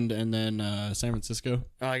Portland and then San Francisco.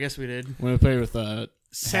 I guess we did. When we played with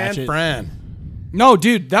San Hatchet. Fran. No,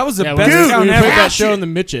 dude, that was the Yeah, best we town played ever. that show in the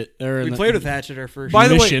Midget. We played with Hatchet our first By show.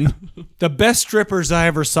 the way, Mission. the best strippers I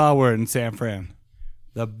ever saw were in San Fran.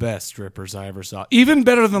 The best strippers I ever saw. Even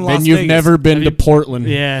better than Las Then you've Vegas. never been to Portland.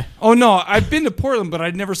 Yeah. Oh, no, I've been to Portland, but I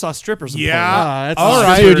never saw strippers in Portland. That's all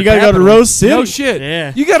right. Dude, you gotta go to Rose City. No shit.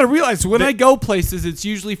 Yeah. You got to realize when I go places, it's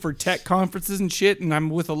usually for tech conferences and shit, and I'm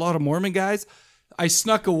with a lot of Mormon guys. I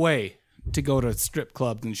snuck away to go to strip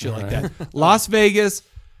clubs and shit like that. Las Vegas,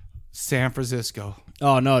 San Francisco.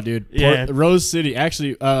 Oh no, dude. Yeah. Rose City.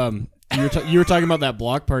 Actually, you were talking about that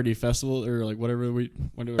block party festival or like whatever Oh,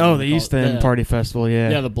 the call it. East End Yeah. Party Festival, yeah.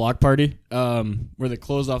 Yeah, the block party. Where they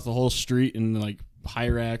closed off the whole street in like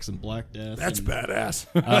Hyrax and Black Death. That's and,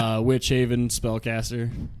 badass. Witch Haven,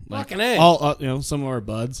 Spellcaster. Like Fucking A. all some of our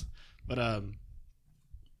buds. But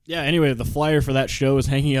yeah, anyway, the flyer for that show is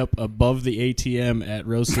hanging up above the ATM at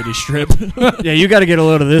Rose City Strip. Yeah, you got to get a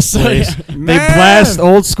load of this place. They blast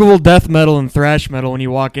old school death metal and thrash metal when you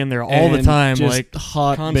walk in there all the And time, just like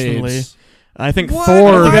hot constantly. babes. I think What?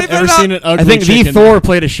 Thor. I've ever seen an ugly I think chicken. the Thor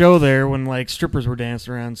played a show there when like strippers were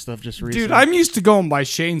dancing around and stuff just recently. Dude, I'm used to going by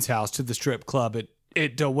Shane's house to the strip club at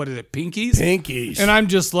what is it, Pinky's? Pinkies. And I'm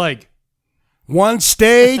just like, one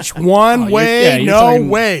stage, one way, no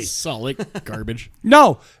way. Solid garbage.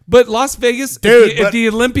 no. But Las Vegas, Dude, if the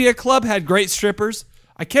Olympia Club had great strippers,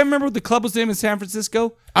 I can't remember what the club was named in San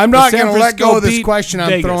Francisco. I'm but not San going to let Francisco go of this beat question I'm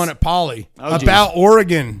Vegas. throwing at Polly Oh, geez. about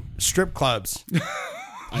Oregon strip clubs.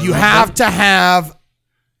 You have to have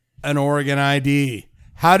an Oregon ID.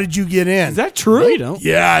 How did you get in? Is that true? No, you don't.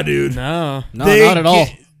 Yeah, dude. no. No, They not at all.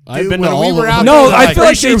 get- I've dude, been to when we all were of out them. No, They're I like, feel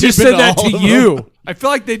like they pretty sure just we've said been to that to all of you. I feel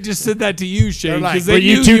like they just said that to you, Shane, They're like, because they were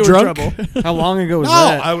you knew too you drunk? were in trouble. How long ago was No,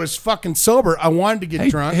 that? I was fucking sober. I wanted to get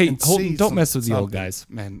drunk Hey, and Holton, see don't mess with the old something. guys,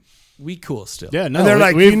 man. We cool still. Yeah, no. And they're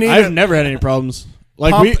like, we've- you need I've to- never had any problems.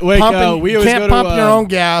 Like Pump- we pumping- we you always can't go pump to your own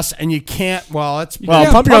gas, and you can't. Well, it's Well,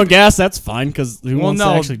 Yeah, pump your pump- own gas. That's fine because who Well, wants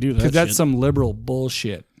no, to actually do that? because that's shit? some liberal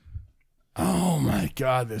bullshit. Oh my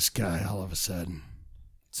god, this guy! All of a sudden.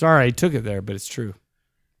 Sorry, I took it there, but it's true.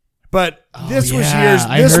 But this was yeah, years.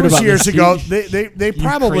 I This heard was about years this. ago. You- They You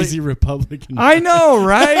probably crazy Republican. I know,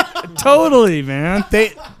 right? Totally, man.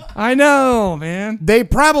 they I know, man. they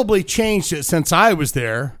probably changed it since I was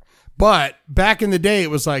there. But back in the day, it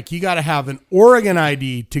was like you got to have an Oregon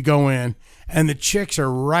ID to go in, and the chicks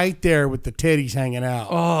are right there with the titties hanging out.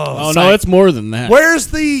 Oh no, it's more than that. Where's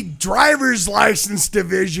the driver's license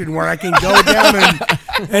division where I can go down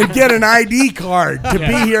and get an ID card to be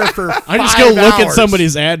here for 5 I just go look at hours?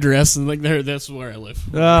 somebody's address and like, there, that's where I live.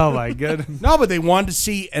 Oh my goodness. No, but they wanted to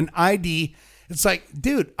see an ID. It's like,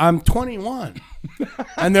 dude, I'm 21.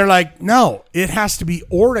 And they're like, no, it has to be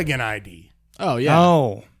Oregon ID. Oh yeah.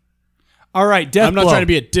 Oh. All right, Deathblow. I'm not trying to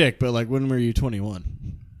be a dick, but like, when were you 21?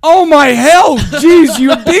 Oh my hell! Jeez,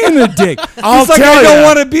 you're being a dick. I'll He's like, tell I don't ya.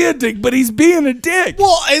 want to be a dick, but he's being a dick.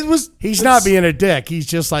 Well, it was. He's not being a dick. He's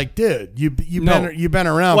just like, dude, you've been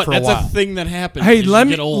around What? for a That's while. a thing that happens. Hey, as you let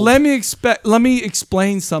me get old. let me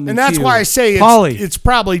explain something. And that's to you. why I say Pauly, it's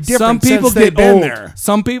probably some different people since they've get been old. there.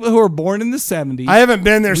 Some people who are born in the 70s. I haven't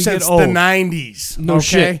been there We since get the old. 90s. No okay?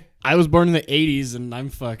 shit. I was born in the 80s, and I'm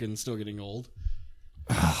fucking still getting old.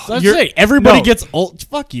 So I'm You're- saying everybody no. gets old.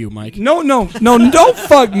 Fuck you, Mike. No, don't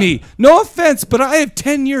fuck me. No offense, but I have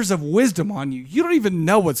 10 years of wisdom on you. You don't even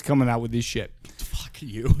know what's coming out with this shit. Fuck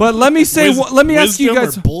you. But let me say, let me ask you Wisdom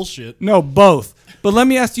guys. or bullshit. No, both. But let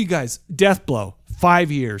me ask you guys. Deathblow,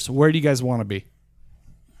 5 years. Where do you guys want to be?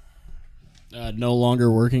 No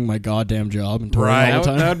longer working my goddamn job and touring Right. all the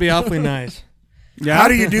time. That would be awfully nice. Yeah. How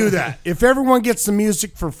do you do that? If everyone gets the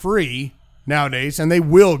music for free nowadays, and they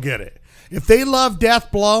will get it. If they love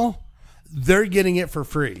Deathblow, they're getting it for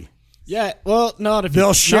free. Yeah, well, not if They'll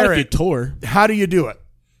you, share not if you it. tour. How do you do it?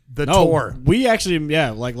 The No, tour. we actually,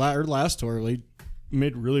 like our last tour, we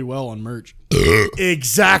made really well on merch.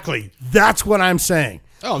 Exactly. That's what I'm saying.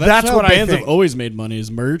 Oh, that's how what I bands think. have always made money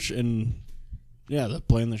is merch and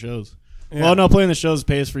playing the shows. Well, no, playing the shows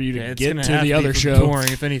pays for you to It's get gonna to have the be other for show,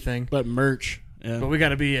 touring, if anything. but merch. Yeah. But we got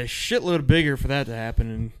to be a shitload bigger for that to happen,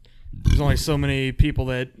 and there's only so many people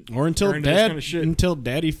that Or until are into this kind of shit. until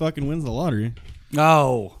Daddy fucking wins the lottery.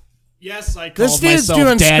 Oh. Yes, I call This dude's myself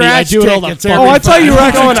doing Daddy. I scratch do it all the tickets. fucking Oh, I thought you were I'm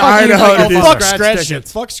actually going to talking Idaho about to do fuck scratch scratch tickets.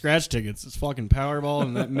 tickets. Fuck scratch tickets. It's fucking Powerball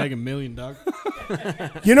and that Mega Million, dog.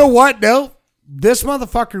 You know what? No, this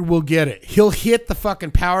motherfucker will get it. He'll hit the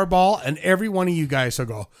fucking Powerball, and every one of you guys will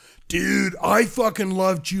go, dude, I fucking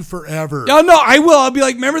loved you forever. No, I will. I'll be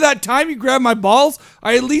like, remember that time you grabbed my balls?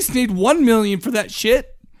 I at least need 1 million for that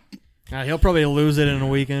shit. he'll probably lose it in a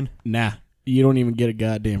weekend. Nah, you don't even get a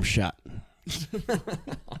goddamn shot.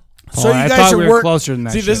 So you I guys thought are we were work. closer than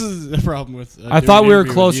that. See, shit. this is the problem with. I doing thought an we were interview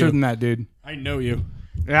with closer you. than that, dude. I know you.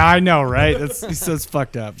 Yeah, I know, right? That's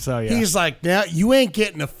fucked up. So yeah. He's like, now you ain't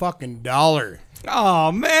getting a fucking dollar.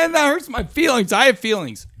 Oh man, that hurts my feelings. I have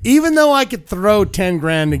feelings. Even though I could throw 10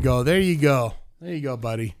 grand to go, there you go,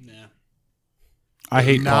 buddy. I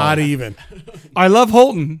hate Not Pauly. even. I love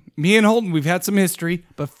Holton. Me and Holton, we've had some history,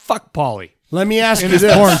 but fuck Pauly. Let me ask In you his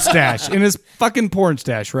this: porn stash. In his fucking porn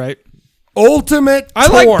stash, right? ultimate I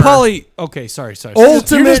tour. like Pauly. Okay, sorry.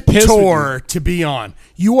 Ultimate pissed with tour to be on.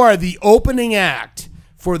 You are the opening act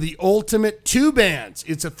for the ultimate 2 bands.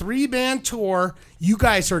 It's a 3-band tour. You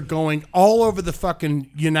guys are going all over the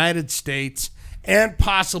fucking United States and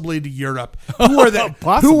possibly to Europe. Who are the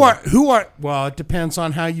who are well, it depends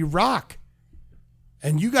on how you rock.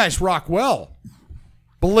 And you guys rock well.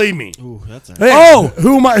 Believe me. Ooh, that's a Hey,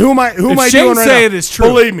 who am I If Shane doing right say now? it is true.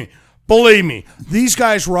 Believe me. These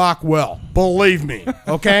guys rock well. Believe me.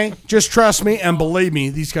 Okay? Just trust me and believe me.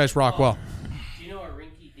 These guys rock well. Do you know a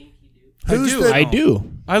rinky dinky dude? Who's the- I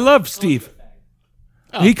do. I love Steve.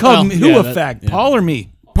 He called me who yeah, a that- fag? yeah. Paul or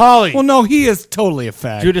me? Polly. Well, no, he is totally a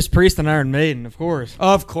fag. Judas Priest and Iron Maiden, of course.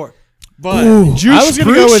 Of course. But I was going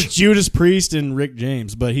to go with Judas Priest and Rick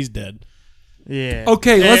James, but he's dead. yeah.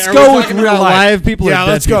 Okay, let's are go we with talking real about life. live people. Yeah, or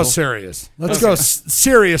dead let's go people? serious. Let's go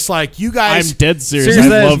serious. Like you guys, I'm dead serious.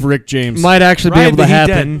 Serious I as- love Rick James. Might actually be Right, able to but he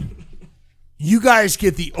happen. you guys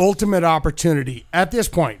get the ultimate opportunity at this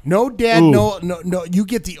point. No dad, Ooh. no. You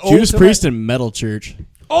get the Judas ultimate. Priest and Metal Church.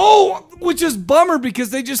 Oh, which is bummer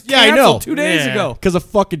because they just Yeah, I canceled know. 2 days Yeah. ago. Because of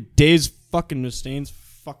fucking Dave's fucking Mustaine's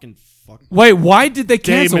fucking fuck. Wait, why did they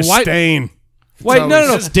Dave cancel? Why? Mustaine. Wait,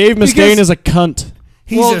 no. Dave Mustaine Because- is a cunt.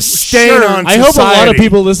 He's Well, a stain sure. on I hope a lot of society.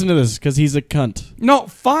 people listen to this because he's a cunt. No,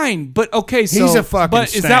 fine, but okay. So, He's a fucking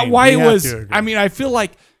But is that stain. why We it have was? to agree. I mean, I feel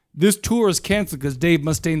like this tour is canceled because Dave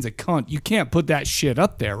Mustaine's a cunt. You can't put that shit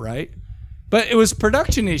up there, right? But it was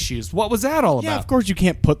production issues. What was that all Yeah, about? of course you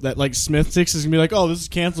can't put that. Like Smith Six is gonna be like, oh, this is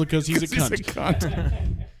canceled because he's a cunt. He's a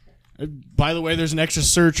cunt. By the way, there's an extra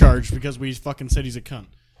surcharge because we fucking said he's a cunt.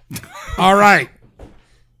 All right.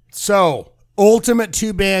 So, ultimate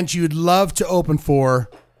two bands you'd love to open for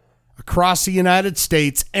across the United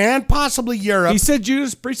States and possibly Europe. He said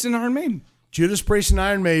Judas Priest and Iron Maiden. Judas Priest and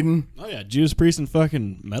Iron Maiden Oh yeah, Judas Priest and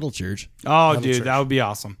fucking Metal Church. Oh, dude, that would be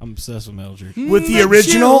awesome. I'm obsessed with Metal Church. with the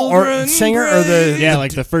original or children singer or the Yeah,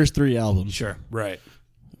 like the first 3 albums. Sure. right.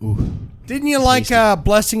 Ooh. Didn't you like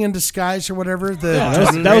Blessing in Disguise or whatever? That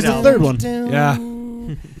was the third one. Yeah.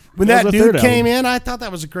 When That that was the dude third came in, I thought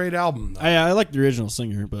that was a great album. though. I like the original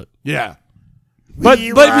singer, but Yeah. But We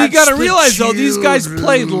you watched got to the realize though, these guys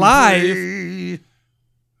played children live. play.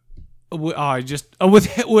 I just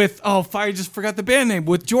I just forgot the band name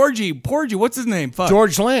with Porgy. What's his name? Fuck.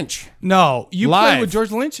 George Lynch. No, you Live. played with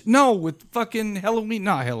George Lynch. No, with fucking Halloween.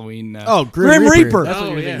 Not Halloween. Grim Reaper. Reaper. That's what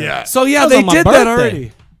you're thinking. Yeah. So yeah, That was they on my did that birthday.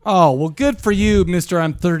 already. Oh well, good for you, Mister.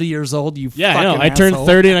 I'm 30 years old. You yeah, I fucking know. I turned asshole.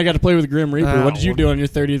 30 and I got to play with Grim Reaper. Oh, What did you do on your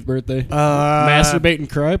 30th birthday? Uh, Masturbate and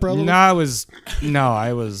cry, probably. No, I was.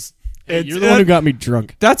 You're the one who got me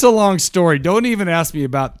drunk. That's a long story. Don't even ask me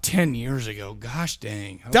about 10 years ago. Gosh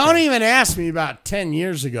dang. Okay. Don't even ask me about 10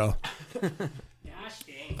 years ago.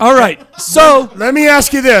 All right. So Let me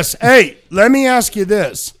ask you this. Hey, let me ask you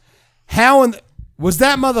this. Was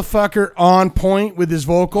that motherfucker on point with his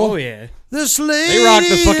vocal? Oh yeah. This lady rocked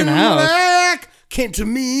the fucking in house. black came to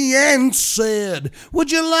me and said, "Would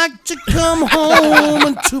you like to come home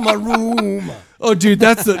into my room?" oh, dude,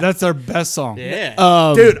 that's our best song.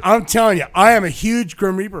 Yeah. Dude, I'm telling you, I am a huge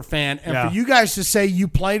Grim Reaper fan, and Yeah. for you guys to say you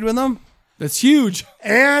played with them That's huge.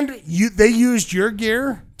 and they used your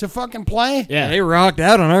gear to fucking play. Yeah. They rocked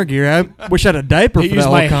out on our gear. I wish I had a diaper They for used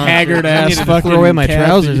that my whole concert. haggard I ass needed to fucking throw away my cat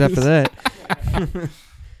trousers to after use. that.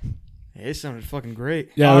 It sounded fucking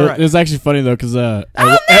great. Yeah, All right. it was actually funny though because Never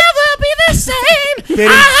be the same. They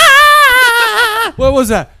didn't- What was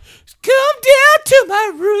that? Come down to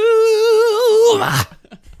my room.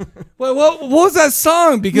 Wait, what was that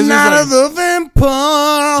song? Because Not there's of the vampire.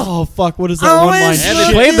 oh fuck, what is that one line? Always Yeah, they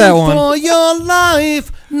Shit. played that looking one. for your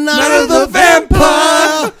life. Not Not of of the the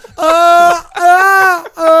vampire.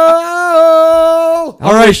 Oh.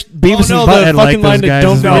 All right, Beavis Oh, no, and Butthead the like fucking those line that guys.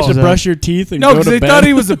 don't is forget what to was brush your teeth and no, go because to they bed. thought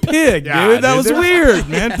he was a pig, Yeah, dude. That dude, was there- weird,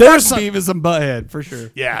 man. There's Beavis and Butthead for sure.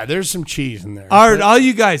 Yeah, there's some cheese in there. All right, all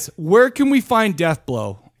you guys, where can we find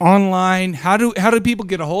Deathblow? Online? How do people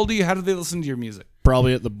get a hold of you? How do they listen to your music?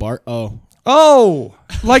 Probably at the bar. Oh,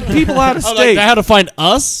 like people out of Oh, like state. how to find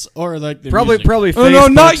us or like the Probably music? Facebook. Oh no,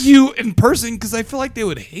 not you in person, because I feel like they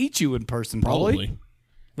would hate you in person. Probably.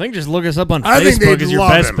 I think just look us up on I think Facebook they'd as your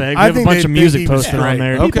love best him. bag. We I have a think bunch they'd of music think he was posted on great.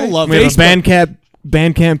 there. Okay. People love We have Facebook. a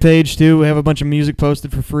Bandcamp page too. We have a bunch of music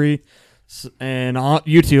posted for free, and on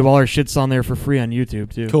YouTube, all our shit's on there for free on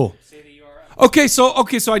YouTube too. Cool. Okay, so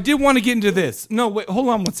I did want to get into this. No, wait, hold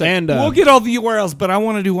on one second. And, We'll get all the URLs, but I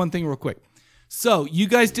want to do one thing real quick. So you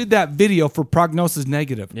guys did that video for Prognosis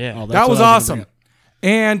Negative. Yeah. Oh, that's that was what I was awesome. gonna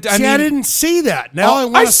And I See, mean, I didn't see that. Now I I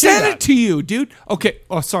want to see sent that. it to you, dude. Okay.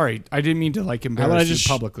 Oh, sorry. I didn't mean to like How about I embarrass you just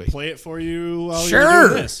publicly. play it for you while Sure. you're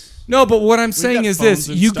doing this? No, but what I'm saying got is this: phones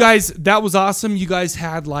and you stuff. guys, that was awesome. You guys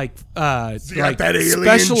had like got that alien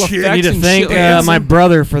special shit. effects I need to and thank shit like my that.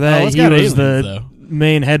 brother for Oh, that. it's He got was aliens, the though.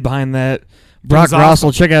 main head behind that. Brock was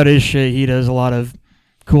awesome. Grossel, check out his shit. He does a lot of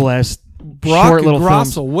cool ass Brock short little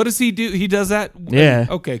films. Grossel. What does he do? He does that. Yeah.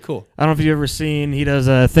 Okay. Cool. I don't know if you've ever seen. He does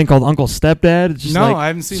a thing called Uncle Stepdad. It's just No, like, I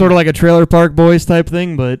haven't seen Sort that. of like a Trailer Park Boys type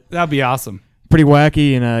thing, but That'd be awesome. pretty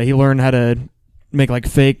wacky. And he learned how to make like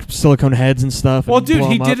fake silicone heads and stuff. Well, and dude, blow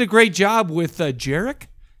he 'em did up. a great job with Jarek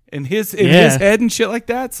and his Yeah. head and shit like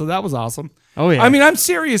that. So that was awesome. Oh yeah. I mean, I'm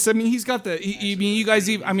serious. I mean, he's got the. I mean, you guys.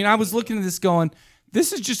 I mean, I was looking at this going,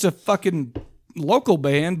 this is just a fucking local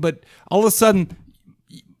band, but all of a sudden,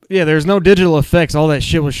 Yeah, there's no digital effects. All that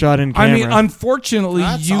shit was shot in camera. I mean, unfortunately,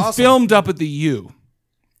 That's you awesome. filmed up at the U,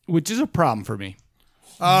 which is a problem for me.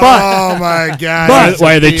 Oh my god! Why,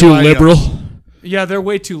 why are they too liberal? Yeah, they're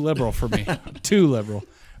way too liberal for me. Too liberal.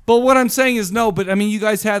 But what I'm saying is no, but I mean, you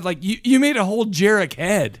guys had like, you made a whole Jarek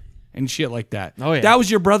head and shit like that. Oh, yeah. That was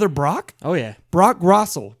your brother Brock? oh yeah. Brock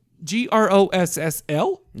Grossel.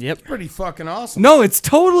 Grossl? Yep. Pretty fucking awesome. No, it's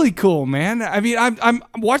totally cool, man. I mean, I'm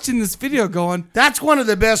watching this video going, That's one of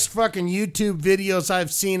the best fucking YouTube videos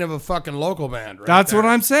I've seen of a fucking local band. Right that's there. what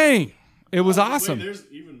I'm saying. It was awesome. There's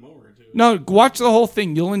even more too. No, watch the whole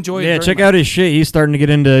thing. You'll enjoy it. Yeah, very check much. out his shit. He's starting to get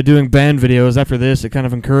into doing band videos after this. It kind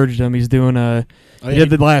of encouraged him. He's doing he did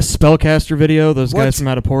the last Spellcaster video, those guys What's- from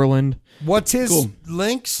out of Portland. What's his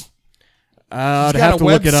links? I'd He's have got to a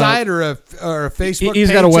look it up. website or a Facebook.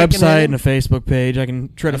 He's got a page they can website hit and a him? Facebook page. I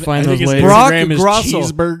can try to find I those think his later. Brock Instagram is Grossel.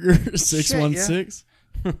 cheeseburger 616.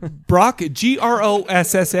 Brock,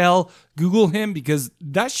 Grossl. Google him because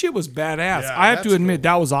that shit was badass. Yeah, I have to that's admit,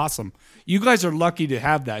 that was awesome. You guys are lucky to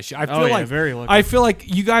have that shit. I feel yeah, like very lucky. I feel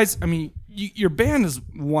like you guys. I mean, your band is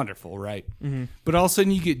wonderful, right? Mm-hmm. But all of a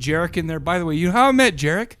sudden, you get Jarek in there. By the way, you know how I met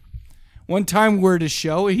Jarek? One time we're at a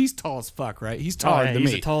show. He's tall as fuck, right? He's taller than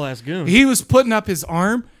he's me. a tall ass goon. He was putting up his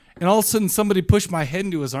arm, and all of a sudden, somebody pushed my head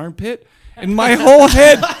into his armpit, and my whole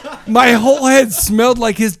head smelled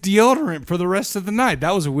like his deodorant for the rest of the night.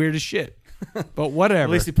 That was weird as shit. But whatever. At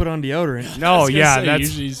least he put on deodorant. No, yeah, that's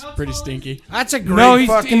usually he's pretty stinky. That's a great No, he's-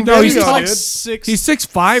 fucking no, he's video, like dude. He's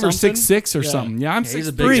 6'5" or Something? 6'6" or Yeah. something. Yeah, I'm he's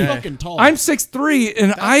a 6'3". big guy. Fucking tall. I'm 6'3",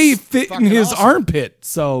 and I fit in fucking his awesome. armpit.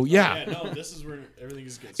 So yeah. no, this is where everything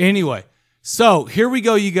is good. Anyway, so here we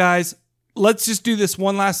go, you guys. Let's just do this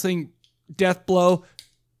one last thing. Deathblow.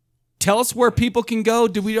 Tell us where people can go.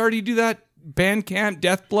 Did we already do that? Bandcamp,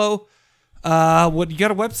 Deathblow. What, you got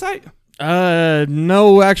a website?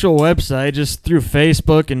 No actual website, just through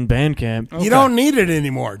Facebook and Bandcamp. You don't need it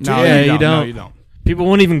anymore. Do No, you? Yeah, you you don't. No, don't. you don't. People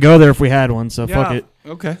wouldn't even go there if we had one, so fuck Yeah. it.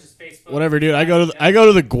 Okay. Whatever, dude. I go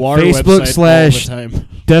to the Guar Facebook website all the time.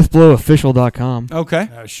 Deathblowofficial.com. Okay.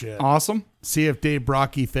 Oh shit. Awesome. See if Dave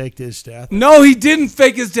Brocky faked his death. No, he didn't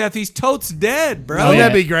fake his death. He's totes dead, bro. Wouldn't yeah.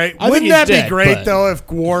 that be great? I think Wouldn't he's that be dead, great but- though if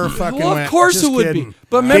Gwar fucking Well, of went? course Just it would kidding. be.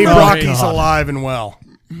 But Dave remember, Brocky's God. alive and well.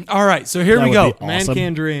 all right, so here That we would go. be Man awesome.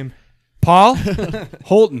 can dream. Paul,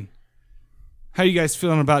 Holton, how you guys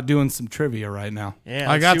feeling about doing some trivia right now? Yeah,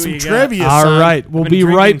 I let's got see some what you trivia. All son. right, we'll Been be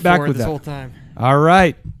drinking right back for it with this that. whole time. All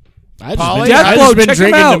right. I Polly? just Deathblow, been check him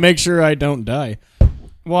drinking to out. make sure I don't die.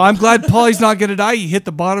 Well, I'm glad Paulie's not going to die. He hit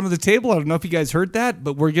the bottom of the table. I don't know if you guys heard that,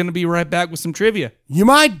 but we're going to be right back with some trivia. You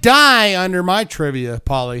might die under my trivia,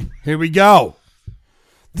 Polly. Here we go.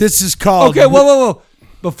 This is called. Okay, whoa.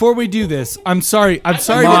 Before we do this, I'm sorry. My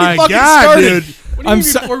fucking God, started. dude. I'm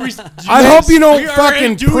so- I hope you don't We are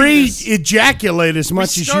fucking doing this. pre-ejaculate as much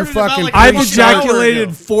as you started about fucking. like I've fucking ejaculated hour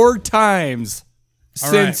ago. 4 times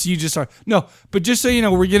since you just started. No, but just so you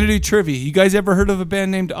know, we're going to do trivia. You guys ever heard of a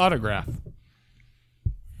band named Autograph?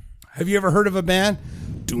 Have you ever heard of a band?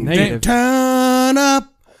 Negative. Turn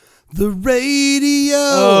up the radio.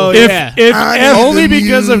 Oh, If- yeah. if- Only the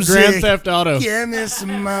because of music. Grand Theft Auto. Give me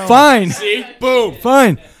some more. Fine. See? Boom.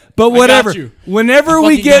 Fine. But whatever. you. Whenever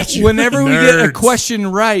we fucking got you. we get a Nerds. question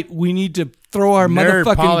right, we need to throw our Nerd,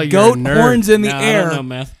 motherfucking Polly, goat you're a nerd. horns in the No, I air don't know,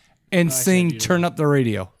 math. and sing "Turn Up the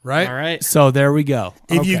Radio." Right? All right. So there we go.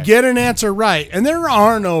 If you Okay. get an answer right, and there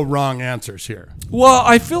are no wrong answers here. well,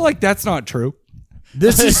 I feel like that's not true.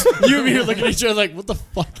 This is You and me are looking at each other like, what the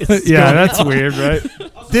fuck is this? Yeah, that's weird, right?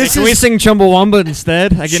 this Can we is. sing Chumbawamba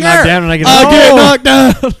instead? I get Sure. knocked down and I get I'll get knocked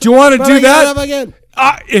down. Do you want to do that? Again.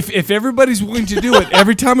 If everybody's willing to do it,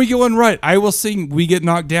 every time we get one right, I will sing "We Get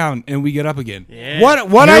Knocked Down" and we get up again. What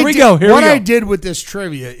Here I we did, go, here what we I go. did with this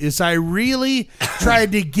trivia is I really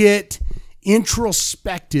tried to get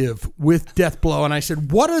introspective with Deathblow, and I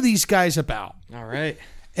said, "What are these guys about?" All right.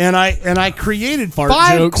 And I created Fart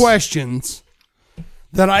 5 jokes. questions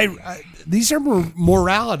that these are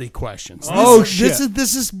morality questions. Oh, This shit.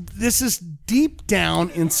 this is deep down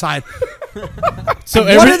inside. So,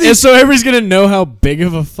 What are these- so everybody's going to know how big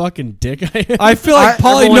of a fucking dick I am? I feel like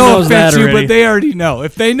Polly, everyone no knows offense that you, but already. they already know.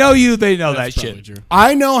 If they know you, they know That's that probably shit. true.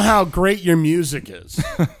 I know how great your music is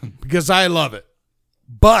because I love it.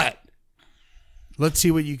 But let's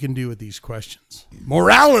see what you can do with these questions.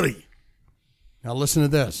 Morality. Now listen to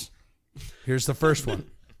this. Here's the first one.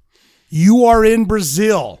 You are in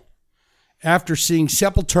Brazil after seeing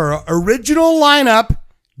Sepultura original lineup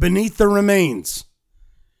Beneath the Remains.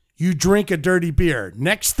 You drink a dirty beer.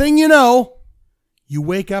 Next thing you know, you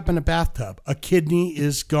wake up in a bathtub. A kidney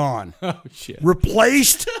is gone. Oh shit!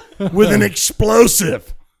 Replaced with an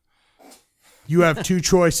explosive. You have 2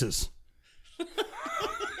 choices.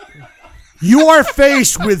 You are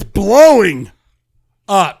faced with blowing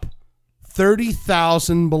up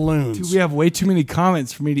 30,000 balloons. Dude, we have way too many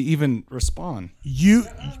comments for me to even respond.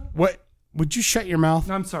 What? Would you shut your mouth?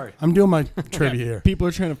 No, I'm sorry. I'm doing my trivia here. People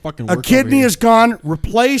are trying to fucking A work kidney over here. is gone,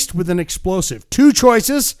 replaced with an explosive. 2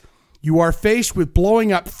 choices. You are faced with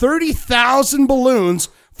blowing up 30,000 balloons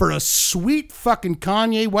for a sweet fucking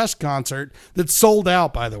Kanye West concert that sold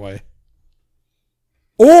out, by the way.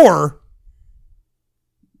 Or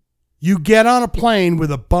you get on a plane with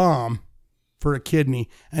a bomb for a kidney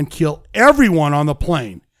and kill everyone on the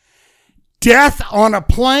plane. Death on a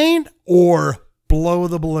plane or blow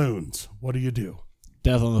the balloons. What do you do?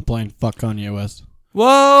 Death on the plane. Fuck Kanye West.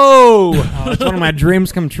 Whoa! It's one of my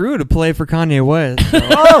dreams come true to play for Kanye West.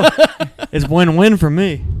 So it's win-win for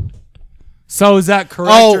me. So is that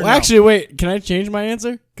correct? Oh, or no? actually, wait. Can I change my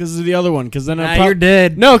answer? Because of the other one. Because then You're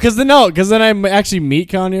dead. No, because then I actually meet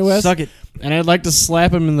Kanye West. Suck it. And I'd like to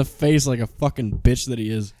slap him in the face like a fucking bitch that he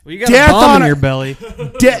is. Well, you got Death a bomb on in a- your belly.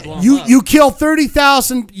 You kill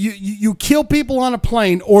 30,000. You kill people on a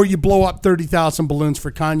plane, or you blow up 30,000 balloons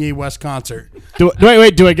for Kanye West concert.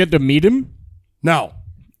 Wait. Do I get to meet him? No.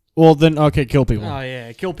 Well, then okay, kill people. Oh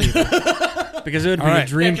yeah, kill people. Because it would be All a right.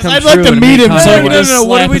 dream Yeah, 'cause come I'd true. like to meet him, Kanye so I No, can West. just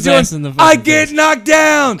what are slap we his doing? ass in the I fucking get face. knocked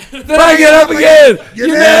down, then I get up again. You're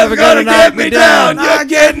never gonna knock me down. You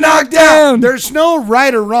get knocked down. There's no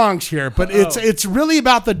right or wrongs here, but it's really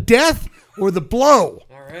about the death or the blow.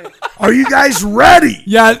 All right. Are you guys ready?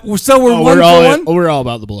 Yeah, so we're one for one. We're all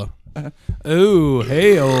about the blow. Ooh,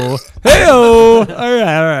 hey-oh. Hey-oh. All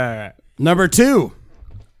right. Number 2.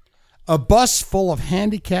 A bus full of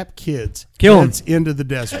handicapped kids Kill 'em. heads into the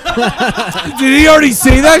desert. Did he already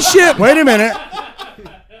say that shit? Wait a minute.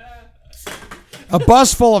 A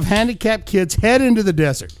bus full of handicapped kids head into the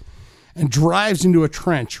desert and drives into a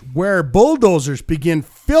trench where bulldozers begin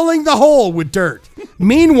filling the hole with dirt.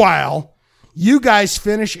 Meanwhile, you guys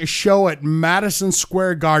finish a show at Madison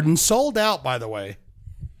Square Garden, sold out, by the way.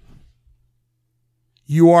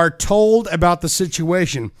 You are told about the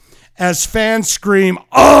situation as fans scream,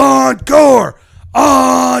 "Encore!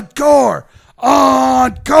 Encore!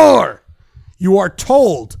 Encore!" You are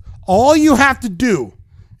told all you have to do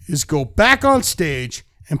is go back on stage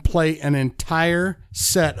and play an entire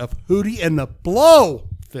set of Hootie and the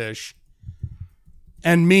Blowfish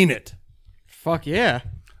and mean it. Fuck yeah.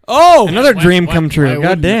 Oh, Another dream come true. Why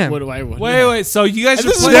God damn. wait. So you guys are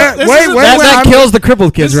This is playing. that- Wait, That kills the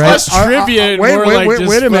crippled kids, right? Less trivia and more like just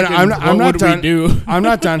wait a minute. fucking I'm what not would done. we do? I'm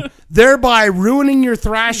not done. Thereby ruining your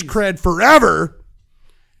thrash cred forever.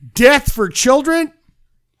 Death for children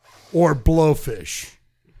or Blowfish?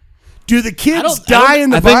 Do the kids die in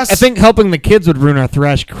the bus? I think helping the kids would ruin our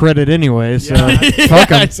thrash credit anyway. So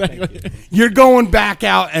fuck 'em. Exactly. You're going back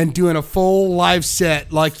out and doing a full live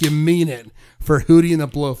set like you mean it for Hootie and the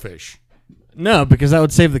Blowfish. No, because that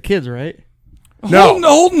would save the kids, right? No.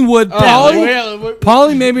 Holden would.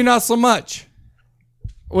 Polly, maybe not so much.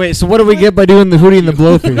 Wait, so what do we get by doing the Hootie and the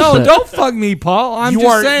Blowfish? No, set? don't fuck me, Paul. I'm You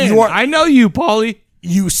just are- saying. you are- I know you, Polly.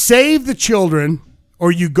 You save the children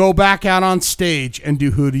or you go back out on stage and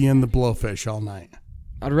do Hootie and the Blowfish all night.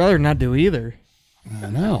 I'd rather not do either. I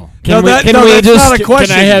know. Can that's we not just a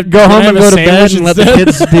question. go home and have a go to bed sandwich and let the instead?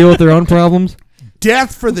 kids deal with their own problems?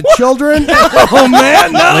 Death for the children Oh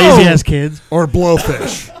man, no. Lazy ass kids. or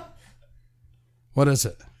Blowfish? What is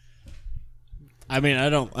it? I mean, I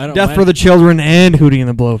don't. Death mind. for the children and Hootie and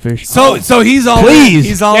the Blowfish. So he's all Please. in.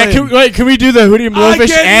 He's all Yeah, in. can we do the Hootie and Blowfish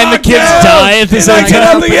get and the knocked kids down, die at the and same I get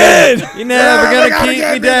time? up again. You're never gonna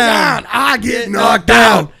keep me down. I get knocked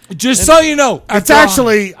out. Just so you know, It's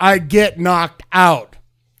actually I get knocked out,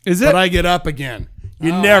 is it? but I get up again.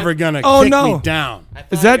 You're never gonna Oh, kick no. me down.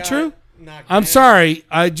 Is that true? I'm sorry.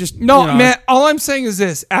 I just No, you know, man. All I'm saying is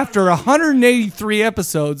this: after 183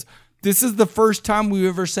 episodes, this is the first time we've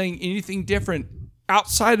ever saying anything different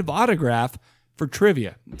outside of autograph for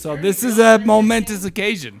trivia. So this is a momentous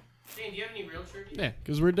occasion. Shane, do you have any real trivia? Yeah,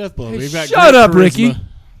 because we're Deathblow. We've got Shut great up, charisma. Ricky.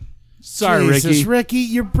 Sorry, Jesus, Ricky,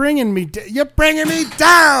 you're bringing me down.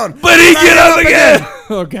 But he get up again.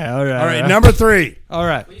 Okay, all right. All right, number 3. All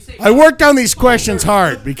right. I worked on these questions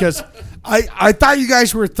hard because I thought you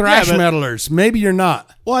guys were thrash Yeah, but- metalers. Maybe you're not.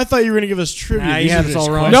 Well, I thought you were going to give us trivia. Nah, you These had are us just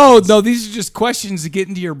all wrong. questions. No, these are just questions to get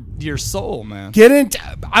into your soul, man. Get into.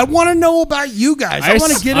 I want to know about you guys. I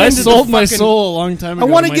want to get I into. sold the my fucking, soul a long time ago. I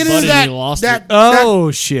want to my get buddy into and he lost that. it.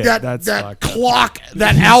 Oh shit, That that's that fucked up. clock.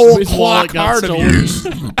 That owl His clock wallet got heart of stolen. yours.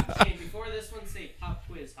 Shane, before this one, say pop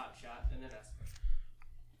quiz hot shot, and then ask.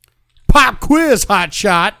 Pop quiz, hot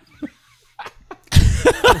shot.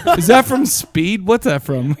 Is that from Speed? What's that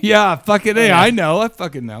from? Yeah, fucking A. I know. I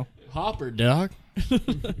fucking know. Hopper, dog.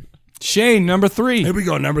 Shane, number 3. Here we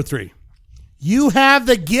go. Number 3. You have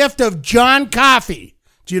the gift of John Coffey.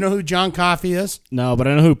 Do you know who John Coffey is? No, but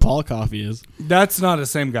I know who Paul Coffey is. That's not the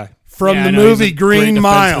same guy. From Yeah, the I know, he's movie a Green great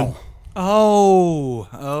Mile. Oh,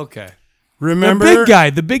 okay. Remember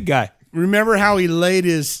The big guy. Remember how he laid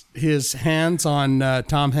his hands on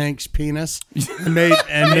Tom Hanks' penis and made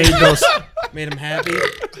those Made him happy.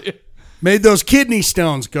 made those kidney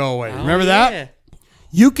stones go away. Remember that?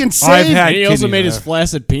 You can I've save. had He also kidney made his there.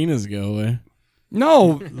 flaccid penis go away.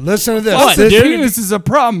 No, Listen to this. What, This- dude? penis is a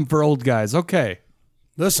problem for old guys. Okay,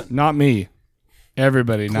 Listen. not me.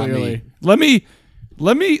 Everybody, not Clearly. me. Let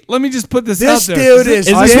me just put this, This out there. dude is.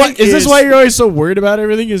 Is this why you're always so worried about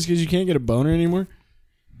everything? Is because you can't get a boner anymore?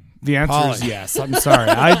 The answer is Polly. yes. I'm sorry.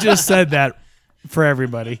 I just said that for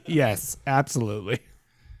everybody. Yes, absolutely.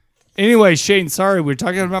 Anyway, Shane, sorry, we're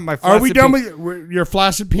talking about my. Are we flaccid done pe- with your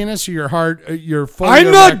flaccid penis or your hard? Your fully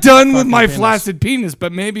I'm not erect done with fucking my penis? flaccid penis,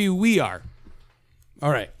 but maybe we are. All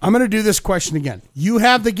right, I'm going to do this question again. You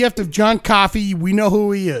have the gift of John Coffey. We know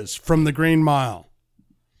who he is from the Green Mile.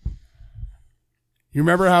 You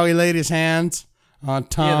remember how he laid his hands on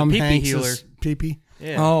Tom pee-pee Hanks' healer. pee-pee?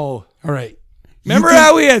 Yeah. Oh, All right. remember You can-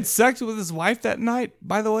 how he had sex with his wife that night?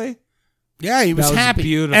 By the way, Yeah, he was, That was happy.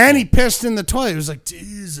 beautiful. And he pissed in the toilet. He was like,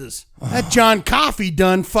 Jesus, that John Coffey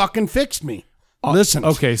done fucking fixed me. Listen.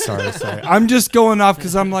 okay, sorry. I'm just going off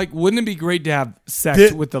because I'm like, wouldn't it be great to have sex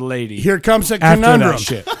Did- with the lady? Here comes a After that conundrum.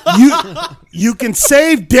 shit. You can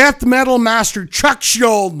save death metal master Chuck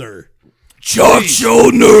Schuldiner. Chuck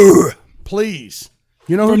Schuldiner Please.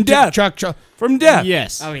 You know From who death. Chuck from death.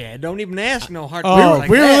 Yes. Oh yeah, don't even ask no hard Oh,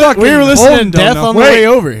 questions like we that. were listening to Bolton Death don't on know. the Wait. way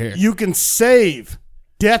over here. You can save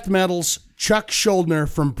death metal's Chuck Schuldiner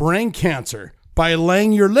from brain cancer by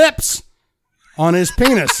laying your lips on his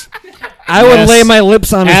penis. I would Yes. lay my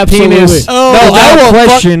lips on his Absolutely. penis. Oh, without I will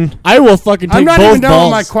question. I will fucking take I'm not both even done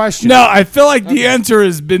balls. with my question. No, I feel like the answer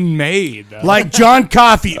has been made. Like John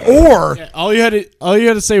Coffey or All you had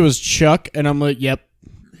to say was Chuck, and I'm like, yep,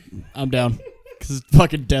 I'm down. Because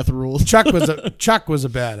fucking death rules. Chuck was a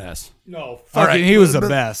badass. No, fucking, All right, he was the but-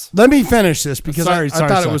 best. Let me finish this because I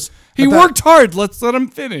thought it was. He I thought- worked hard. Let's let him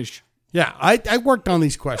finish. Yeah, I worked on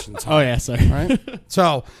these questions. Oh yeah, sorry. Right?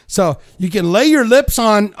 So you can lay your lips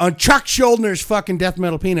on Chuck Schuldiner's fucking death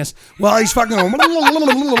metal penis while he's fucking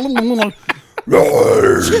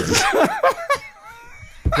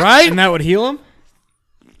right? And that would heal him?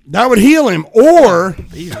 That would heal him.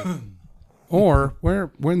 Or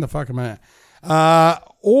where in the fuck am I at?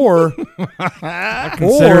 Or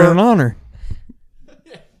Consider it an honor.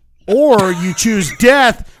 or you choose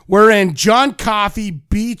death, wherein John Coffey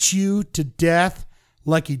beats you to death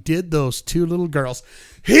like he did those two little girls.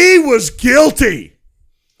 He was guilty.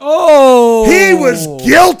 Oh, He was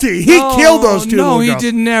guilty. He killed those two No, little he girls.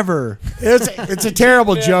 did never. It's a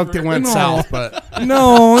terrible joke that went south, but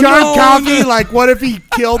No, John no, Coffey, like, what if he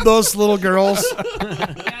killed those little girls? Yeah, I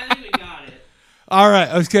think we got it. All right.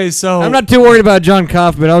 Okay. So I'm not too worried about John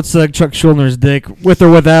Coffey, but I would suck Chuck Schuldner's dick with or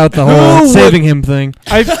without the whole would- saving him thing.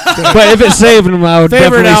 I, But if it saved him, I would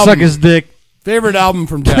Favorite definitely suck album. his dick Favorite album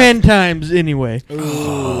from Death? 10 times anyway.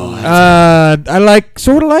 I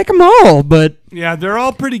sort of like them all, but yeah, they're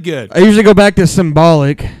all pretty good. I usually go back to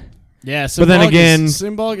Symbolic. Yeah, But then again,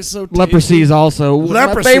 Symbolic is so tasty. Leprosy is also one of my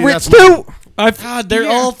Leprosy, favorites that's too. God, they're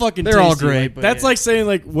all fucking. They're all tasty. great, Like, but that's yeah. like saying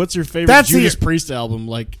like, what's your favorite That's Judas the- Priest album?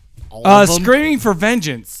 Like, all of them? Screaming for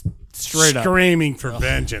Vengeance. Straight up. Screaming for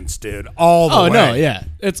vengeance, dude. All the Oh way. no, yeah,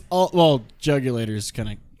 it's all. Well, Jugulator's kind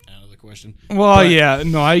of out of the question. Well, yeah,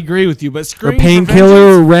 no, I agree with you, but Or Screaming for Painkiller,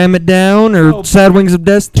 or Vengeance- Ram It Down, or Oh, Sad Wings of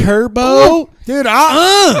Death. Turbo? Dude,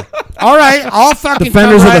 all right, I'll fucking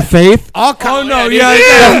Defenders come of right, the Faith. I'll come. Oh no, dude, yeah, yeah,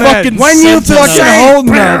 yeah, fucking When you feel Fucking safe,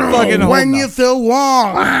 holding that, fucking when holding you that. feel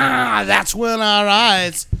warm, that's when our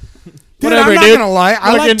eyes. Dude, Whatever, I'm not dude. gonna lie.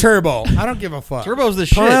 I like Fucking- Turbo. I don't give a fuck. Turbo's the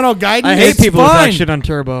shit. Parental guidance. I hate It's people who fine. talk shit on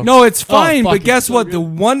Turbo. No, it's fine, but fuck, guess it's so what? good. The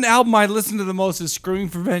one album I listen to the most is Screaming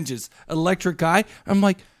for Vengeance. Electric Eye. I'm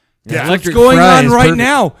like, that's Electric what's going Fry on is right perfect.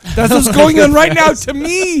 now. That's what's going on right now to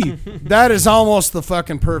me. That is almost the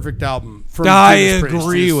fucking perfect album. From I Judas Priest.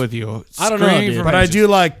 agree It's- with you. I don't know, Screaming dude. for But I Vengeance. do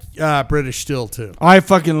like British Steel too. I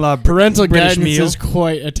fucking love Parental British Guidance meal. is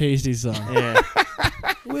quite a tasty song. Yeah.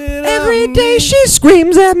 Every day she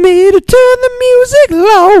screams at me to turn the music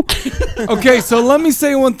low. Okay, so let me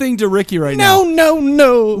say one thing to Ricky right now.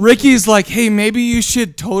 no. Ricky's like, hey, maybe you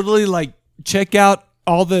should totally like check out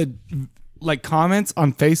all the like comments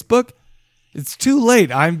on Facebook. It's too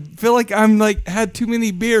late. I feel like I'm like had too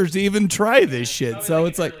many beers to even try this shit. So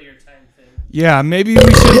it's like, Earlier time thing. yeah, maybe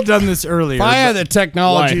we should have done this earlier. If I had but- the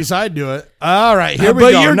technologies, I'd do it. All right, here we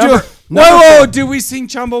but go. you're Number- doing. Whoa, do we sing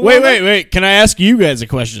Chumbawamba? Wait. Can I ask you guys a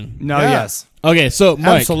question? No, Yeah. yes. Okay, so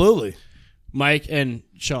Mike, Absolutely. Mike and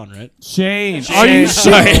Sean, right? Shane. Are you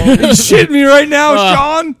shitting me right now,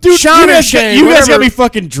 Sean? Dude, Sean and you Shane, guys got whatever. me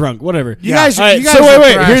fucking drunk. Whatever. You guys All right, are so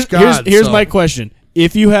wait. thrash gods, Here's so. my question.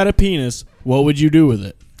 If you had a penis, what would you do with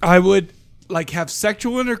it? I would have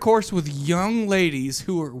sexual intercourse with young ladies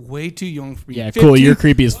who are way too young for me. Yeah, cool. You're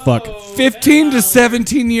creepy as fuck. 15 to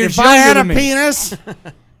 17 years If younger I had a than me. penis,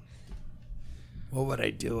 what would I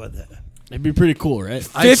do with it? It'd be pretty cool, right?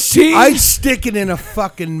 15? I'd stick it in a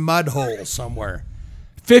fucking mud hole somewhere.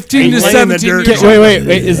 15 to lay in the 17 dirt. years Wait.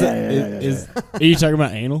 younger. Is are you talking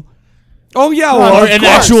about anal? Oh, yeah. Or Well, an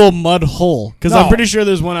actual mud hole? Because No. I'm pretty sure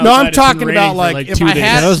there's one outside. No, I'm it's been talking raining about, for like, if 2 I days.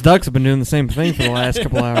 had- Yeah, those ducks have been doing the same thing for the last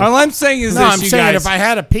couple hours. all I'm saying is No, this, I'm you saying guys. if I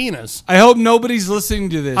had a penis, I hope nobody's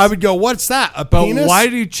listening to this. I would go, what's that? A but penis? why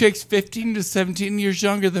do chicks 15 to 17 years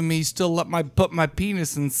younger than me still let put my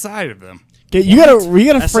penis inside of them? Okay, you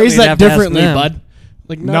gotta That's phrase something you'd that have to ask differently, them. bud.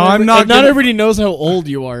 Like, No, I'm not Not gonna- everybody knows how old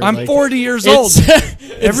you are. I'm like, 40 years old. it sounds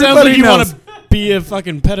Everybody like you want knows. to be a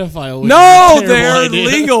fucking pedophile. which No, is a terrible they're idea.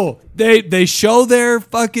 legal. They show their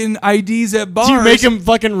fucking IDs at bars. Do you make them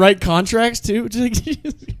fucking write contracts too?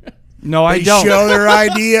 No, I They don't. show their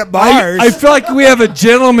ID at bars. I feel like we have a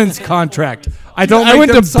gentleman's contract. I don't. I make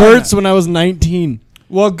went them to sign Burt's that. when I was 19.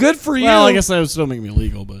 Well, good for you. Well, I guess that would still make me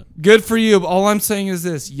legal, but Good for you. All I'm saying is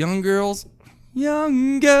this: young girls,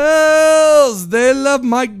 they love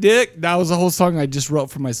Mike Dick. That was a whole song I just wrote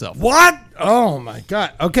for myself. What? Oh my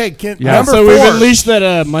god. Okay, Yeah. number so 4. we've unleashed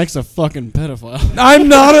that Mike's a fucking pedophile. I'm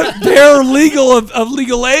not. They're legal of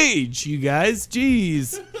legal age. You guys,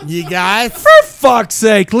 jeez. You guys, For fuck's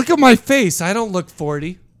sake, look at my face. I don't look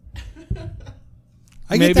 40.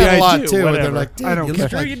 I get Maybe that a I lot do, too. Where whatever. th're like, dude, I don't you care.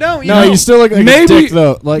 look like you don't. No, you still look like Maybe- a dick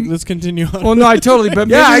though. Like, let's continue on. Well, no, I totally. But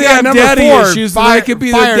maybe Yeah, I they got have number daddy 4. issues. Fire- They could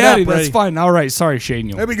be fired their up, daddy. That's ready. fine. All right. Sorry, Shane.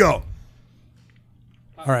 There we go.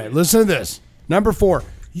 All right, listen to this. Number 4.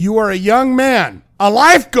 You are a young man, a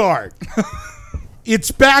lifeguard.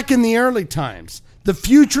 It's back in the early times. The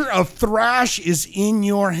future of thrash is in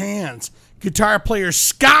your hands. Guitar player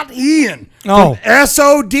Scott Ian Oh. from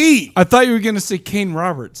SOD. I thought you were going to say Kane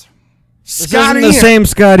Roberts. This Scott isn't Ian. the same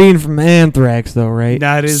Scott Ian from Anthrax, though, right?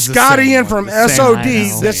 That is the Scott same Ian one, from the same SOD,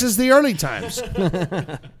 one. this is the early times,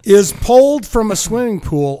 is pulled from a swimming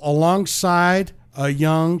pool alongside a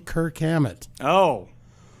young Kirk Hammett, Oh.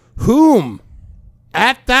 whom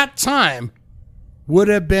at that time would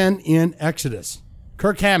have been in Exodus.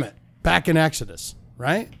 Kirk Hammett, back in Exodus,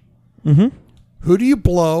 right? Mm-hmm. Who do you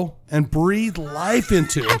blow and breathe life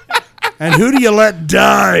into? And who do you let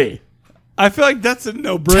die? I feel like that's a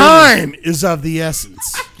no-brainer. Time is of the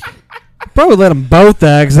essence. Probably let them both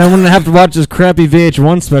die, because I wouldn't have to watch this crappy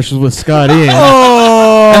VH1 specials with Scott Ian.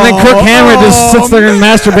 Oh. And then Kirk Hammett just sits there and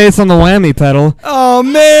masturbates on the whammy pedal. Oh,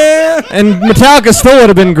 man. And Metallica still would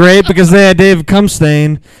have been great because they had Dave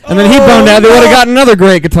Cumstein. And then he boned out. They would have gotten another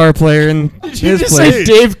great guitar player in You his just place. say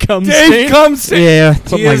Dave comes. Dave comes in. Yeah,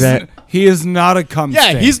 something like that. He is not a cum Yeah,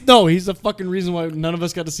 stain. he's the fucking reason why none of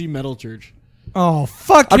us got to see Metal Church. Oh,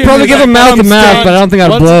 fuck I'd him. probably He's give a him mouth cum to mouth, stain. but I don't think I'd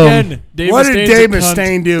Once blow him. again, Dave What did Mustaine's Dave a cunt.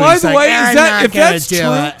 Mustaine do? By He's the like, way, "I'm if not gonna that's do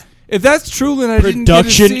true, it." if that's true, then I didn't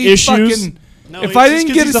Production get to see issues? fucking. No, If it's I just didn't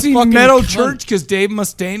 'cause get he's to a see fucking Metal cunt. Church because Dave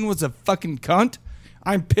Mustaine was a fucking cunt,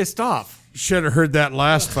 I'm pissed off. Should have heard that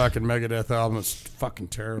last fucking Megadeth album. It's fucking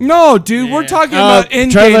terrible. No, dude, we're talking about in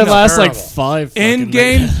Try game. that last like terrible. 5 fucking In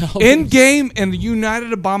game, Megadeth albums. in game, and the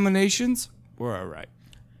United Abominations. We're all right.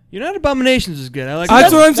 United Abominations is good. I like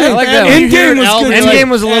That's that. what I'm saying. I like that In one. game was good. Endgame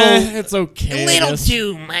was a little- It's okay. I guess.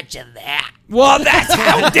 too much of that. Well, that's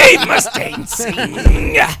how Dave Mustaine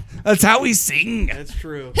sing. That's how we sing. That's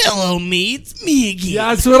true. Hello, me. It's me again. Yeah,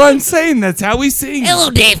 that's what I'm saying. That's how we sing. Hello,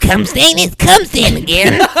 Dave Cumstain. It's Cumstain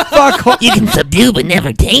again. Fuck You can subdue but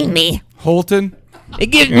never tame me. Holton. It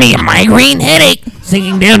gives me a migraine headache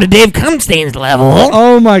sinking down to Dave Cumstain's level.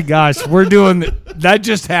 Oh my gosh, we're doing that.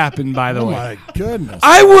 Just happened, by the Oh way. my goodness.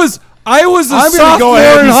 I was a I'm going to sophomore go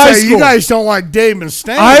ahead in and high say school. you guys don't like Dave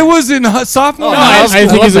Mustaine. I was in sophomore in high I school.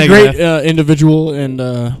 think he's a Megadeth. great individual, and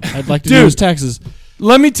I'd like to do Dude. his taxes.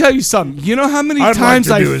 Let me tell you something. You know how many I'd like times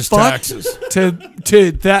to I do his fucked taxes.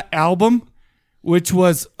 to that album, which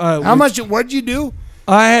was How much? What'd you do?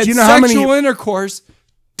 I had Do you know how sexual many- intercourse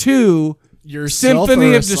to Yourself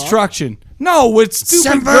Symphony or of a song? Destruction. No, with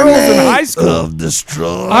stupid girls in high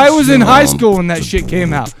school. I was in high school when that shit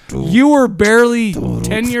came out. You were barely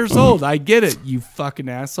 10 years old. I get it, you fucking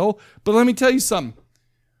asshole. But let me tell you something.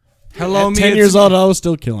 Hello, At me. 10 it's- years old, I was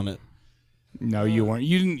still killing it. No, you weren't.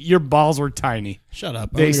 You didn't. Your balls were tiny. Shut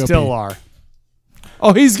up. They still are.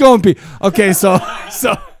 Oh, he's going pee. Okay, so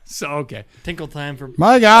okay. Tinkle time for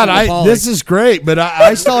My God, Uncle Paulie. this is great, but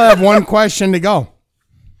I still have one question to go.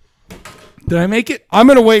 Did I make it? I'm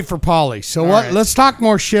gonna wait for Polly. So what? right. Let's talk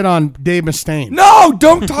more shit on Dave Mustaine. No,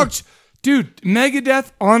 don't talk. Dude,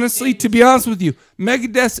 Megadeth, honestly, to be honest with you,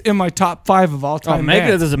 Megadeth's in my top 5 of all Oh, time. Megadeth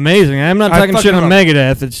bands. is amazing. I'm not I talking shit fucking on love it.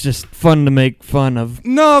 Megadeth. It's just fun to make fun of.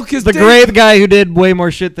 No, because The great guy who did way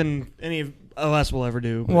more shit than any of us will ever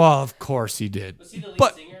do. Well, of course he did. Was he the lead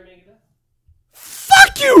But singer of Megadeth?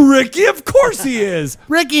 fuck you, Ricky. Of course he is.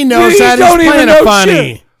 Ricky knows You that. don't He's even playing a know funny.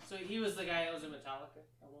 shit. So he was the guy that was in Metallica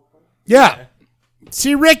at one point? Yeah.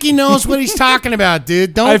 See, Ricky knows what he's talking about,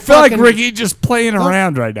 dude. Don't. I feel like fucking- Ricky just playing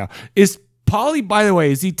around right now. Is Polly, by the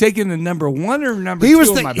way, is he taking the number 1 or number 2 He was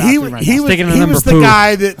in the my he, bathroom right he now? was Taking a he number was the poo.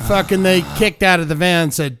 guy that fucking they kicked out of the van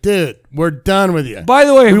and said, "Dude, we're done with you. By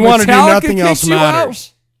the way, we want to do Metallica nothing kicks else you out?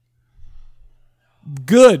 matters."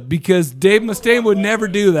 Good, because Dave Mustaine would never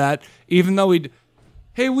do that, even though he'd.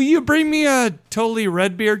 Hey, will you bring me a totally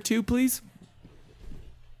red beer too, please?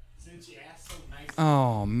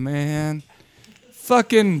 Oh man,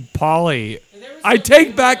 fucking Polly! I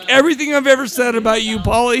take back everything I've ever said about you,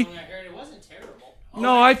 Polly. I heard it wasn't terrible.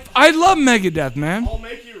 No, I love Megadeth, man. I'll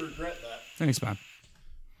make you regret that. Thanks, man.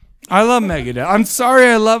 I love Megadeth. I'm sorry,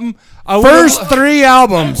 I love them. First 3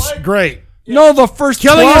 albums, great. no, the first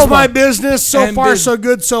Killing 12 is my business. So And far, biz- so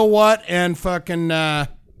good. So what? And fucking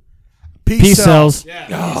Peace Peace Cells.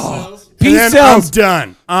 Peace I'm Cells.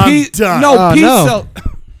 done. I'm done. No, Oh, Peace no. Cells.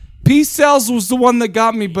 Peace Cells was the one that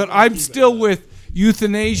got me, but I'm still with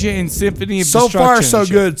Euthanasia and Symphony of So Destruction. far, so and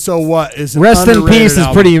shit. good. So what? Is an Rest in underrated Peace is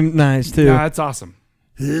album. pretty nice too. Yeah, that's awesome.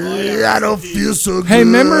 I don't feel so good. Hey,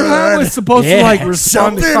 remember how I was supposed to like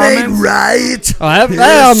respond to Something ain't comments? right. Oh,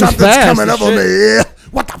 that album's Something's fast coming as up on shit. me.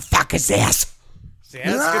 What the fuck is this?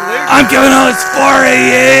 I'm coming home. It's 4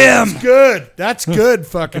 a.m. Good. That's good.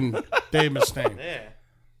 Fucking Dave Mustaine.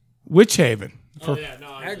 Witch Haven.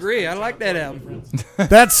 I agree. I like that album.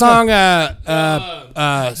 That song,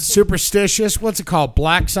 Superstitious. What's it called?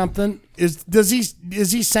 Black something. Is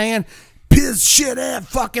he saying piss shit at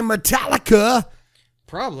fucking Metallica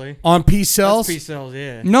Probably. on Peace Cells? Peace Cells,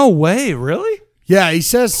 yeah. No way, really? Yeah, he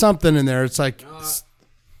says something in there. It's like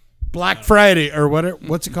Black Friday or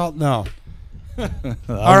what's it called? No.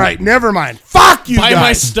 All right, never mind. Fuck you Buy my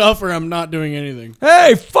guys. stuff or I'm not doing anything.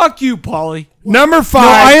 Hey, fuck you, Polly. Number 5. No,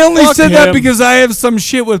 I only fuck said that him. because I have some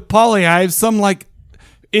shit with Polly. I have some like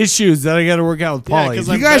issues that I got to work out with Polly. 'cause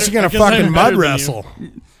you I'm guys better- are gonna because I'm fucking better mud than you. wrestle.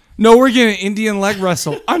 No, we're getting Indian leg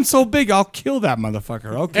wrestle. I'm so big, I'll kill that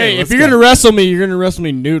motherfucker. Okay. Hey, if let's you're go. gonna wrestle me, you're gonna wrestle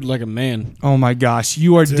me nude like a man. Oh my gosh,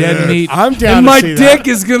 you are dead meat. I'm down And to my see dick that.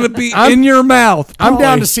 is gonna be I'm- in your mouth. I'm down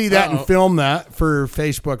Polly. to see that and film that for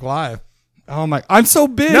Facebook Live. Oh my! I'm so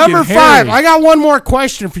big. Number and 5. hairy. I got one more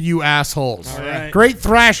question for you assholes. right. Great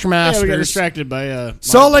Thrash Yeah, Masters. we got distracted by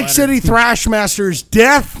Salt Lake City Thrash Masters.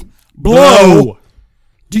 Death blow.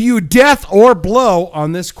 Do you death or blow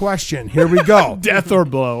on this question? Here we go. Death or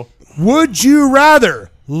blow. Would you rather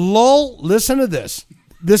lull? Listen to this.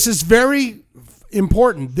 This is very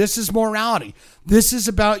important. This is morality. This is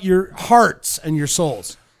about your hearts and your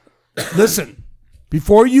souls. Listen,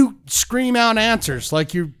 before you scream out answers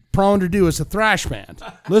like you're prone to do as a thrash band,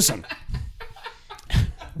 listen.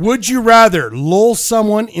 Would you rather lull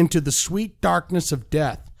someone into the sweet darkness of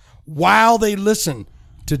death while they listen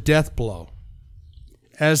to Deathblow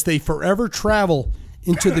as they forever travel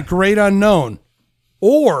into the great unknown,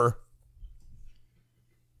 or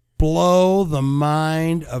blow the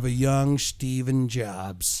mind of a young Stephen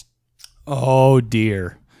Jobs? Oh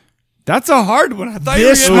dear, that's a hard one. I thought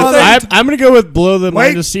This you were gonna mother- say- I'm gonna go with blow the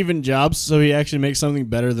mind Wait. of Steven Jobs, so he actually makes something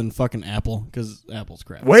better than fucking Apple, because Apple's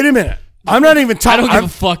crap. Wait a minute. I'm not even I talking. don't give a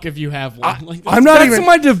fuck if you have one. Like, I'm not That's even.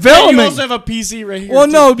 my Hey, you development. also have a PC right here. Well,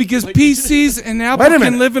 too. no, because PCs and Apple Wait a can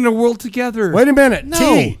minute. live in a world together. Wait a minute.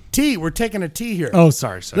 No. T. We're taking a T here. Oh,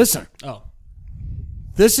 sorry. Listen. Oh,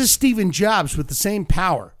 This is Stephen Jobs with the same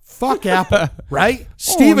power. Fuck Apple, right?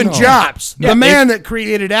 Stephen no. Jobs, the man that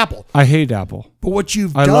created Apple. I hate Apple. But what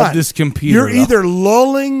you've I done, love this computer, You're though. either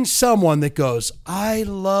lulling someone that goes, "I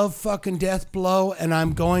love fucking Deathblow, and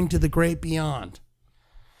I'm going to the great beyond,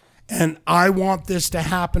 and I want this to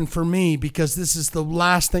happen for me because this is the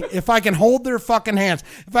last thing. If I can hold their fucking hands,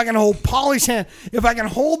 if I can hold Polly's hand, if I can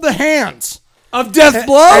hold the hands Of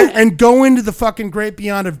Deathblow? and go into the fucking great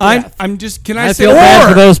beyond of death, I'm just. Can I, I say? feel bad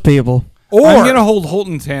for those people. I'm gonna hold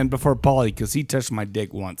Holton's hand before Polly because he touched my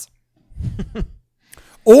dick once.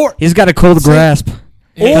 or He's got a cold grasp.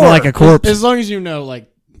 Kind of like a corpse. as long as you know,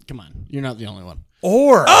 like, come on, you're not the only one.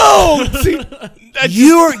 Oh, see,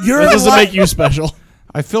 you're It doesn't like, make you special.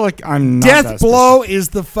 I feel like I'm not that Deathblow is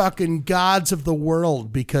the fucking gods of the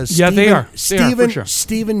world because Yeah, they are. They are, Stephen, for sure.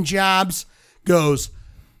 Stephen Jobs goes,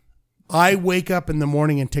 I wake up in the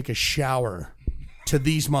morning and take a shower to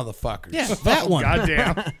these motherfuckers. Yeah, that one.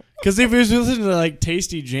 Goddamn. Because if he was listening to like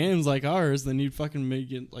tasty jams like ours, then you'd fucking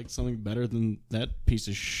make it like something better than that piece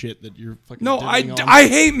of shit that you're fucking. No, diddling on. I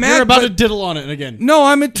hate Mac. You're about but- to diddle on it again. No,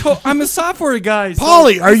 I'm a software guy. So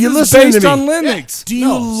Paulie, are you this is listening to based me? on Linux? Do you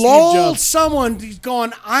No, Steve lull Jobs. someone who's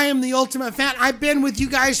going, I am the ultimate fan. I've been with you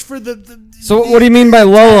guys for the So what do you mean by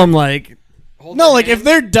lull? I'm like, No, like if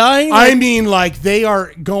they're dying, I like, mean, like they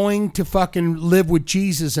are going to fucking live with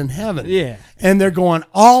Jesus in heaven. yeah. And they're going,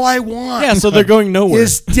 all I want yeah, so they're going nowhere.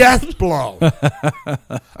 is Deathblow.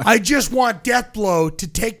 I just want Deathblow to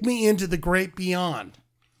take me into the great beyond.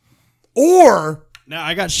 Or Now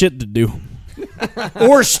I got shit to do.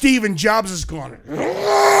 Stephen Jobs is going,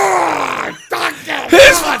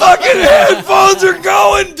 His fucking headphones are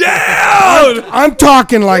going down. I'm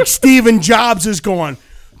talking like Stephen Jobs is going,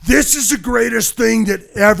 this is the greatest thing that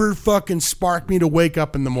ever fucking sparked me to wake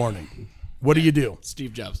up in the morning. What do you do?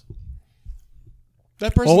 Steve Jobs.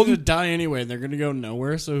 That person's gonna die anyway. They're gonna go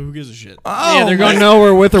nowhere. So who gives a shit? Yeah, they're going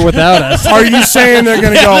nowhere with or without us. Are you saying they're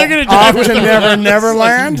going to go they're gonna die off with to the Never rest.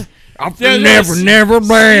 Neverland? never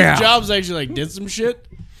Steve Jobs actually like did some shit,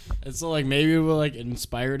 and so like maybe it will like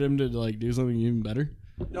inspired him to like do something even better.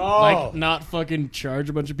 Like not fucking charge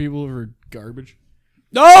a bunch of people for garbage.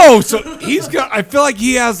 No, so he's got. I feel like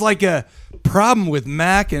he has like a problem with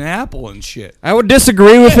Mac and Apple and shit. I would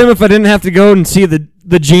disagree with him if I didn't have to go and see the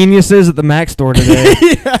geniuses at the Mac store today.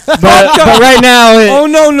 but right now, Oh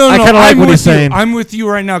no, I kinda like I'm what with he's saying. You. I'm with you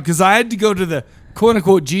right now because I had to go to the quote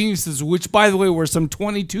unquote geniuses, which by the way were some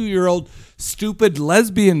 22-year-old stupid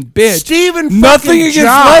lesbian bitch. Stephen Nothing fucking against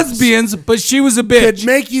Jobs lesbians, but she was a bitch. could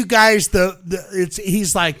make you guys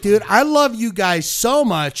he's like, dude, I love you guys so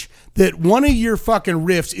much that one of your fucking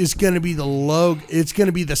riffs is going to be it's going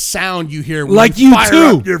to be the sound you hear when Like you you fire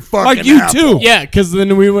too. up your fucking Like you Apple. too. Yeah, because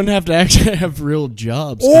then we wouldn't have to actually have real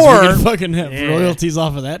jobs. 'Cause Or- we could fucking have royalties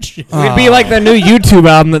off of that shit. it'd be like that new YouTube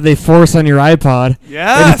album that they force on your iPod.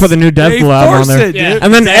 Yes, They just put the new they Deathblow album on force there. it, Yeah. dude.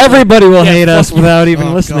 And then everybody will hate us fuck without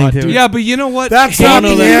even listening God, to dude. it. Yeah, but you know what? That's not the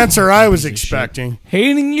Hating- answer I was expecting.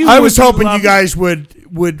 Hating you. I was would hoping love- you guys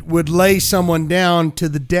would lay someone down to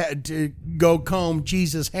to go comb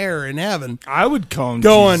Jesus' hair in heaven. I would cone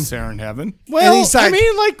Going- Jesus there in heaven. And he's like, I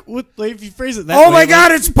mean, like if you phrase it that way. oh my like-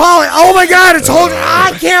 God, it's Polly. Oh my God, it's holding.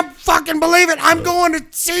 I can't fucking believe it. I'm going to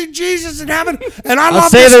see Jesus in heaven, and I I'll love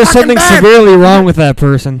say this there's fucking something band. severely wrong with that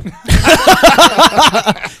person.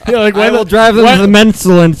 Yeah, like I will drive them to the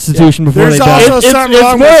mental institution before There's they die. also something it's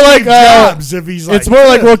wrong more with like, Steve Jobs if he's like, It's more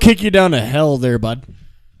like we'll kick you down to hell, there, bud.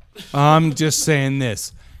 I'm just saying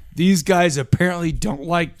this. These guys apparently don't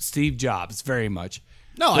like Steve Jobs very much.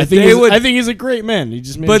 No, But they would- I think he's a great man. He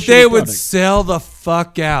just made a But shitty they would product. sell the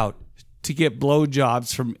fuck out to get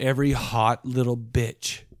blowjobs from every hot little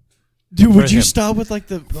bitch. Dude, would you him. stop with like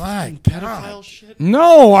the My pedophile shit?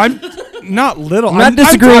 No, I'm not little. I'm not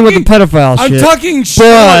disagreeing with the pedophile I'm shit. talking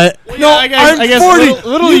shit. but No, I guess, I'm 40.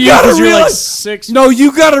 Little you you gotta because you're like realize. 6. No,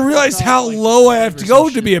 you gotta realize how like low I have 5 to or go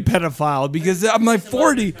some to be a pedophile because I'm like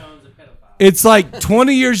 40. It's like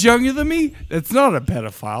 20 years younger than me. That's not a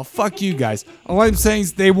pedophile. Fuck you guys. All I'm saying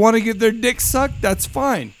is they want to get their dick sucked. That's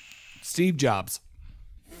fine. Steve Jobs.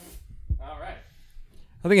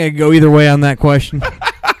 I think I could go either way on that question.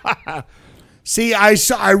 see, I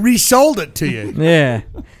resold it to you. Yeah.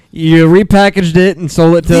 You repackaged it and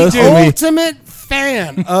sold it to us. The and we- ultimate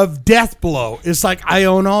fan of Deathblow is like, I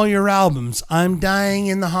own all your albums. I'm dying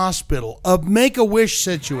in the hospital. A Make-A-Wish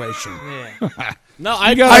situation. No,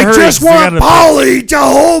 I gotta I hurry, just 'cause I want gotta- Polly to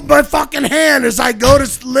hold my fucking hand as I go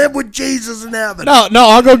to live with Jesus in heaven. No,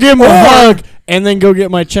 I'll go give him a hug and then go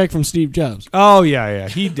get my check from Steve Jobs. Oh, yeah.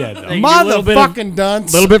 He dead, though. little bit of- Motherfucking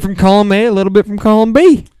dunce. A little bit from column A, a little bit from column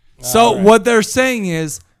B. So what they're saying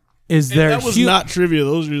is there That was not trivia.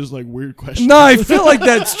 Those are just like weird questions. No, I feel like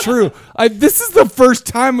that's true. This is the first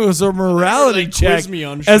time it was a morality Like, check, quiz me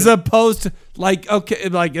on as shit. opposed to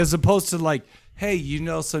as opposed to like, hey, you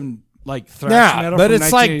know some like thrash Yeah, metal. but from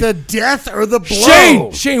it's like 1980. the death or the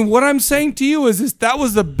blow. Shane. What I'm saying to you is that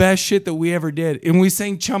was the best shit that we ever did, and we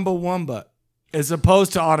sang Chumbawamba as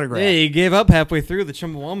opposed to Autograph. Yeah, you gave up halfway through the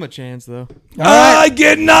Chumbawamba chance, though. I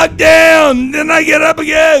get knocked down, then I get up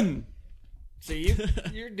again. See,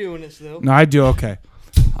 you're doing it still. No, I do okay.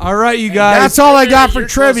 All right, you guys. That's all I got for You're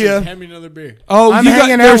closer. trivia. Hand me another beer. Oh, I'm you got,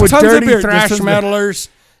 hanging there's out with tons of dirty beer. thrash There's tons of beer. metalers.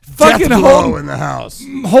 Fucking Deathblow Holden. in the house.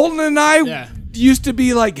 Holden and I Yeah. used to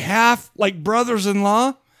be like half like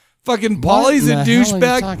brothers-in-law. Fucking Paulie's a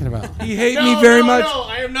douchebag. talking about? He hate me very much. No,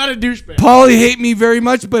 I am not a douchebag. Paulie hate me very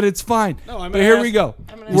much, but it's fine. No, I'm but an here ass- we go.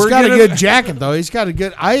 He's got a good jacket though. He's got a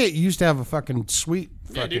good. I used to have a fucking sweet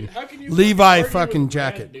fucking How can you Levi argue with fucking Brad,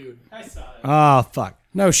 jacket. dude? Oh fuck.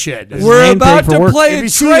 No shit. We're about to play Have a you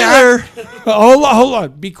seen trailer. Hold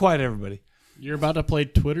on. Be quiet, everybody. You're about to play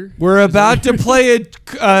Twitter? We're about to play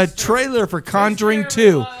a trailer for Conjuring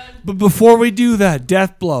 2. But before we do that,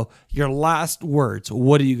 Deathblow, your last words.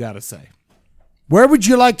 What do you got to say? Where would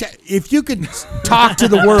you like to, if you could talk to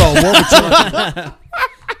the world, what would you like to do?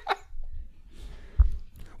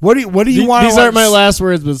 What do you want? These aren't my last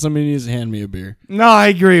words, but somebody needs to hand me a beer. No, I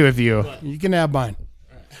agree with you. You can have mine.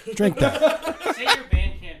 Drink that. Say your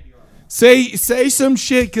Bandcamp URL. Say some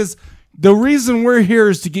shit, because the reason we're here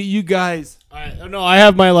is to get you guys. No, I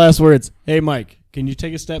have my last words. Hey, Mike, can you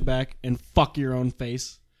take a step back and fuck your own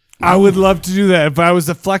face? I would love to do that if I was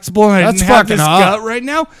a flexible and I That's didn't have fucking this hot. gut right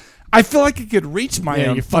now. I feel like I could reach my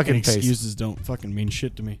own your fucking face. excuses don't fucking mean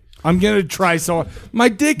shit to me. I'm gonna try so. My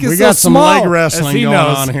dick is We so got some small, leg wrestling as he going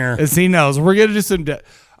knows, on here. As he knows, we're gonna do some.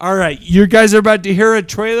 All right, you guys are about to hear a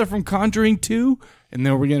trailer from Conjuring 2, and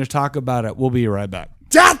then we're gonna talk about it. We'll be right back.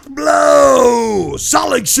 Deathblow!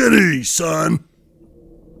 Salt Lake City, son.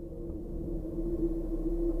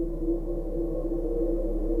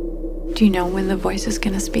 Do you know when the voice is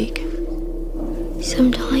gonna speak?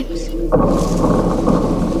 Sometimes.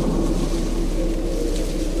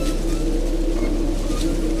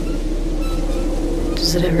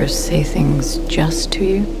 Does it ever say things just to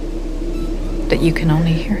you that you can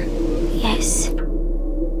only hear? Yes.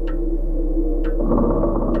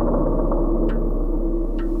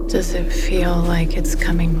 Does it feel like it's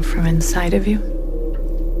coming from inside of you?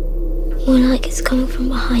 More like it's coming from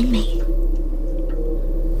behind me.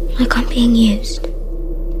 Like I'm being used.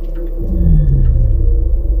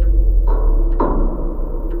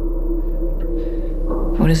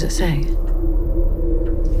 What does it say?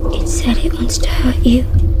 It said it wants to hurt you.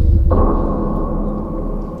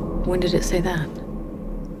 When did it say that?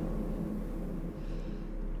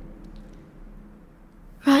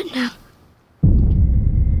 Right now.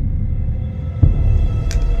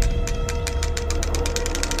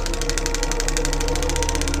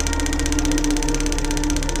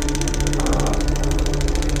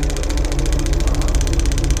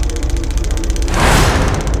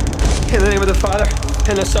 In the name of the Father,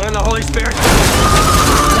 and the Son, and the Holy Spirit.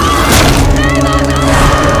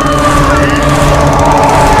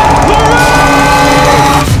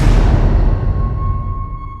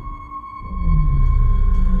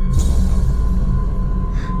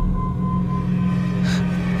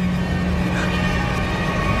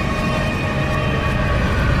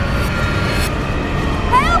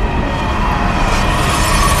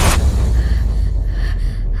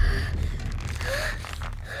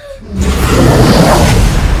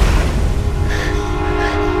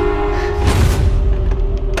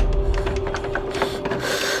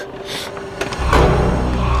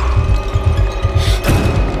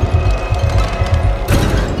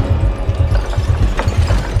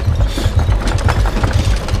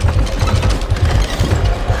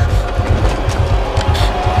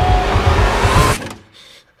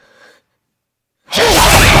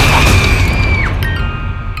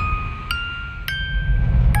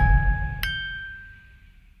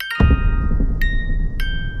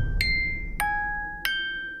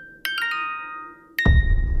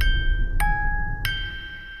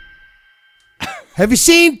 Have you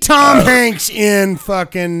seen Tom Hanks in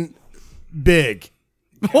fucking Big?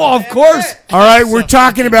 Oh, of course. All right, we're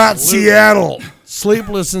talking about Seattle.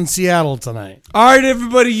 Sleepless in Seattle tonight. All right,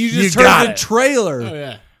 everybody, you just You got heard the it.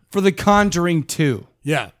 trailer for The Conjuring 2,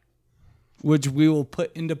 Yeah. which we will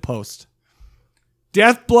put into post.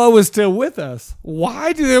 Deathblow is still with us.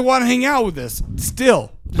 Why do they want to hang out with us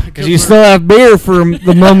still? Because you still have beer for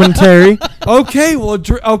the momentary. Okay,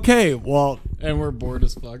 well, And we're bored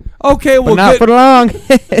as fuck. okay, well, Not for good, long.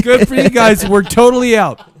 good for you guys. We're totally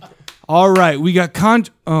out. All right, we got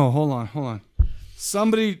hold on.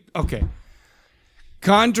 Okay.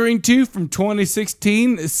 Conjuring 2 from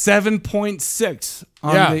 2016 is 7.6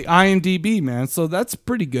 on the IMDb, man. So that's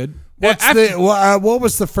pretty good. What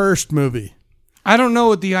was the first movie? I don't know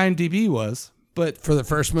what the IMDb was, but For the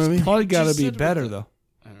first movie? probably got to be better, though.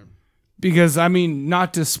 Because, I mean,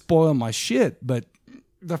 not to spoil my shit, but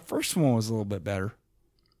the first one was a little bit better.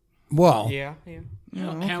 Well, Yeah.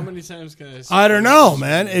 How many times can I say I don't know,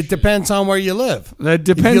 man. It depends on where you live. That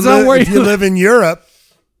depends on where if you you live. live in Europe,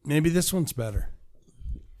 maybe this one's better.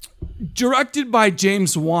 Directed by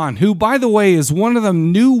James Wan, who, by the way, is one of the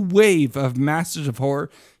new wave of masters of horror.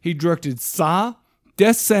 He directed Saw,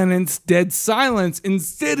 Death Sentence, Dead Silence,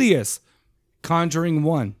 Insidious, Conjuring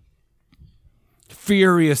 1,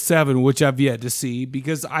 Furious 7, which I've yet to see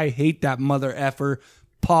because I hate that mother effer,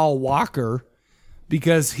 Paul Walker,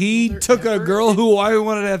 because he took a girl who I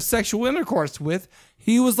wanted to have sexual intercourse with.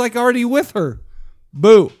 He was like already with her.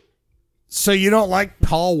 Boo. So you don't like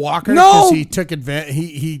Paul Walker No. because he took advantage?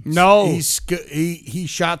 He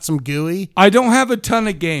shot some gooey. I don't have a ton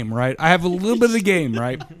of game, right? I have a little bit of game,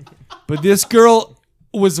 right? But this girl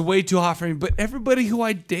was way too hot for me. But everybody who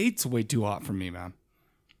I date's way too hot for me, man.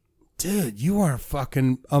 Dude, you are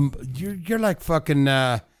fucking. You're like fucking.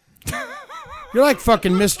 You're like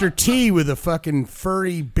fucking Mr. T with a fucking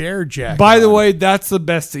furry bear jacket. By the way, that's the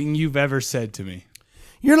best thing you've ever said to me.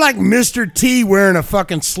 You're like Mr. T wearing a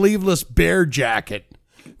fucking sleeveless bear jacket,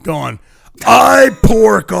 going, I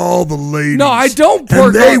pork all the ladies. No, I don't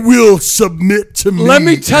pork. And they will submit to me. Let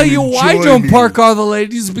me tell you why I enjoy don't me. park all the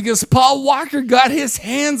ladies, because Paul Walker got his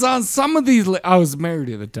hands on some of these. I was married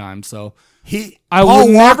at the time, so I Paul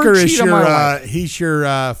would Walker never is cheat on my your wife. he's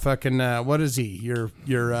your fucking what is he?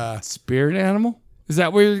 Your spirit animal? Is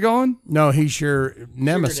that where you're going? No, he's your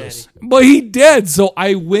nemesis. But he dead, so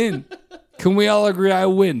I win. Can we all agree I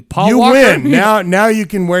win? Paul You Walker, win. Now you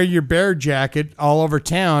can wear your bear jacket all over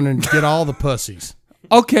town and get all the pussies.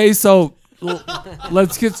 Okay, so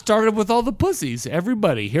let's get started with all the pussies.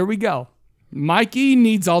 Everybody, here we go. Mikey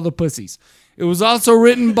needs all the pussies. It was also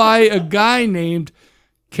written by a guy named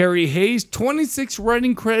Carrie Hayes. 26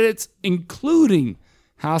 writing credits, including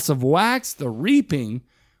House of Wax, The Reaping,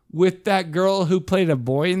 with that girl who played a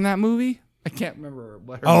boy in that movie. I can't remember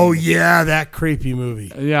what her name was. Yeah, that creepy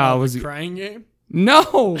movie. Yeah, was it Crying Game? No.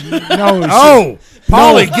 Oh,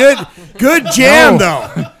 Paulie, good jam though.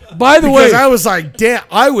 By the way, Because I was like, damn,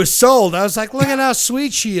 I was sold. I was like, look at how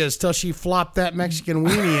sweet she is till she flopped that Mexican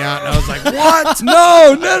weenie out. And I was like, what?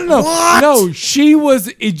 No. What? No, she was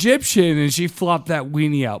Egyptian and she flopped that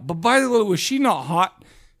weenie out. But by the way, was she not hot?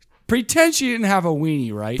 Pretend she didn't have a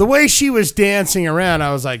weenie, right? The way she was dancing around,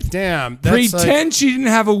 I was like, damn. That's Pretend she didn't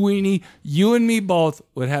have a weenie. You and me both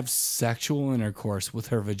would have sexual intercourse with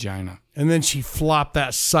her vagina. And then she flopped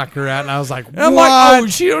that sucker out, and I was like, And I'm what? like, oh,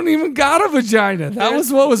 she don't even got a vagina. That was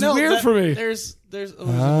what was weird for me. There's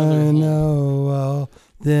I know all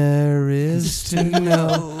there is to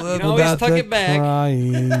know can always about tuck the it back.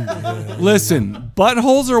 crying. Listen,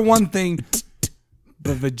 buttholes are one thing,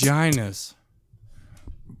 but vaginas.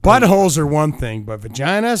 Buttholes are one thing, but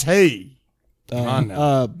vaginas, hey. Come on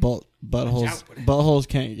now. Buttholes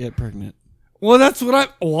can't get pregnant. Well, that's what I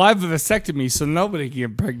have a vasectomy, so nobody can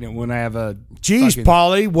get pregnant when I have a. Jeez, fucking-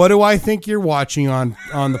 Paulie, what do I think you're watching on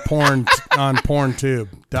the porn on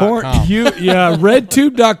PornTube.com?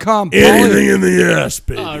 RedTube.com. Anything in the ass,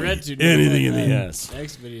 baby. RedTube. Anything in the ass.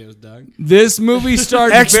 X videos, dog. This movie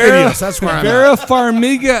starred X Vera, videos, that's where I'm Vera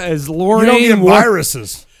Farmiga as You Lorraine. don't get Warren.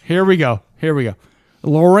 viruses. Here we go.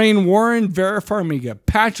 Lorraine Warren, Vera Farmiga.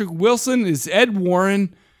 Patrick Wilson is Ed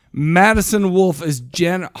Warren. Madison Wolfe is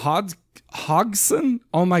Jen Hodgson.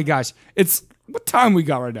 Oh my gosh. It's what time we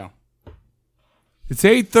got right now? It's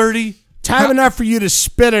 8:30. Time enough for you to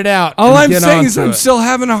spit it out. All and I'm get saying is onto I'm it. still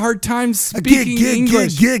having a hard time speaking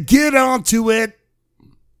English. Get onto it.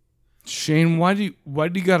 Shane, why do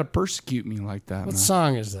you gotta persecute me like that? What man?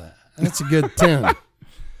 song is that? That's a good tune.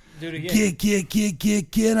 Do it again.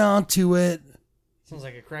 Get onto it. Sounds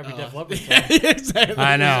like a crappy Def Leppard song. Exactly.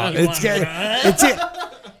 I know. It's it.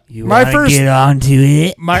 You My wanna first- get onto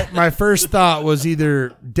it? My first thought was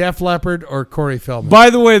either Def Leppard or Corey Feldman. By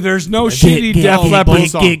the way, there's no shitty Def Leppard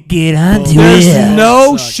song. Get onto There's it.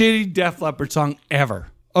 no shitty Def Leppard song ever.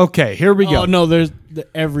 Okay, here we go. Oh no, there's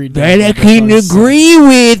every But day. I can agree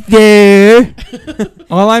with there.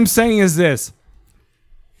 All I'm saying is this.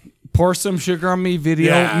 Pour Some Sugar on Me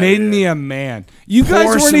video Yeah, made me a man. You guys Pour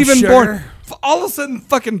weren't Some even Sugar. born. All of a sudden,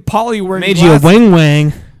 fucking Polly wearing Made you a glasses. wing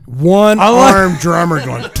wang. One arm drummer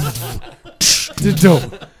going.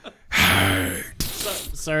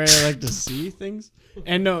 Sorry, I like to see things.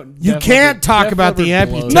 And no, You Def can't Leppard- talk Def about the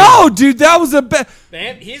Leppard amputee. blows. No, dude, that was a best.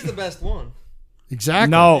 He's the best one.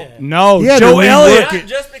 Exactly. No, Yeah, Joe to rework Elliott. it.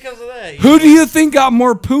 Just because of that. Who do you think got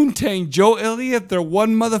more poontang? Joe Elliott, their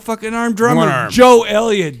one motherfucking arm drummer? One arm. Joe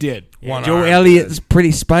Elliott did. One Joe arm. Elliott's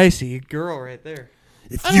pretty spicy. Girl right there.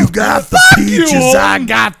 If you got the peaches, you, I Owen.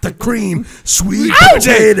 got the cream. Sweet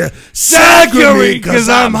potato, Zachary, Zachary, cause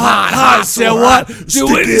I'm hot. Said what? Do Stick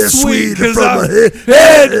it it sweet, sweet 'cause from I'm my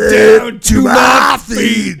head down to my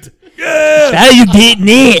feet. How you getting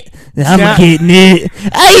it? I'm getting it.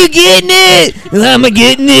 How you getting it? I'm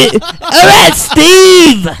getting it. All right,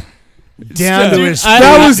 Steve. Down to his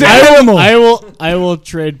That was animal. I will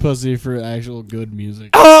trade pussy for actual good music.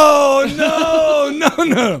 Oh,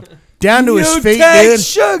 no. down to his You feet, take dude.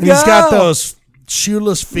 sugar. And he's got those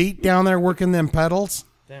shoeless feet down there working them pedals.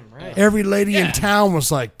 Damn right. Every lady in town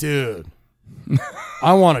was like, dude,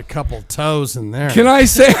 I want a couple toes in there. Can I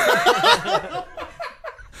say?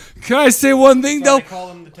 Can I say one thing though?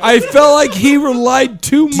 Call him the I felt like he relied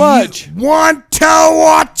too much. Want to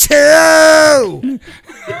watch you?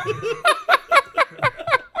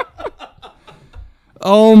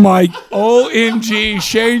 Oh my, OMG,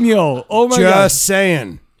 Shane Yo. Oh my God. Just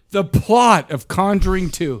saying. The plot of Conjuring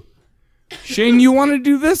 2. Shane, you want to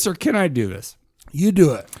do this or can I do this? You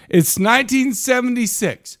do it. It's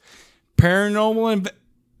 1976.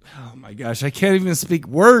 Oh my gosh, I can't even speak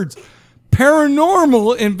words.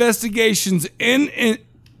 Paranormal investigations in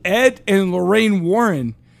Ed and Lorraine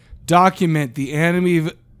Warren document the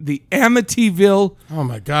Amityville. Oh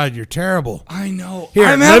my God, you're terrible. I know. Here,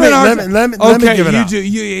 I'm let having me give it up.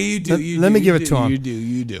 You do. Let me give it to him.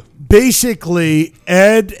 You do. Basically,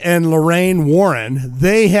 Ed and Lorraine Warren,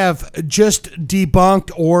 they have just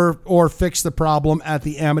debunked or fixed the problem at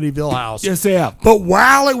the Amityville house. Yes, they have. But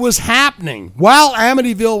while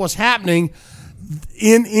Amityville was happening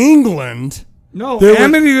in England. No,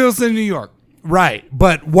 Amityville's in New York. Right.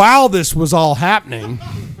 But while this was all happening,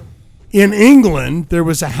 in England, there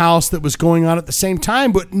was a house that was going on at the same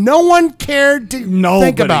time, but no one cared to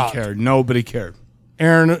think about. Nobody cared.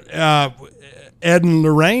 Ed and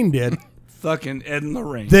Lorraine did. Fucking Ed and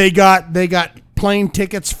Lorraine. They got plane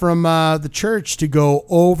tickets from the church to go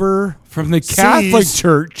over from the Catholic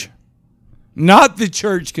Church, not the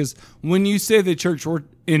church. Because when you say the church, we're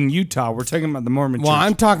in Utah. We're talking about the Mormon church. Well,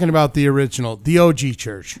 I'm talking about the original, the OG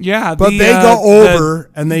church. Yeah, but they go over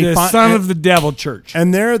and they the Son of the Devil Church,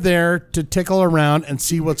 and they're there to tickle around and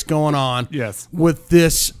see what's going on. Yes, with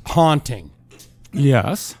this haunting.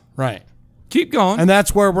 Yes, right. Keep going. And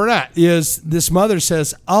that's where we're at, is this mother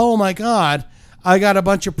says, oh, my God, I got a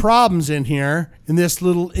bunch of problems in here in this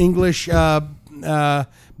little English bordello.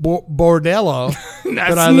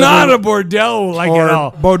 That's not a bordello like at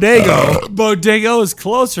all. Bodego. Bodego is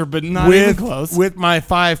closer, but not even close. With my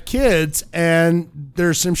 5 kids, and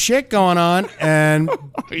there's some shit going on. And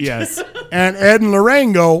yes. And Ed and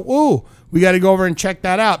Lorraine go, ooh, we got to go over and check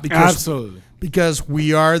that out. Absolutely. Because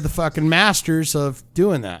we are the fucking masters of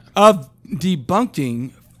doing that. Of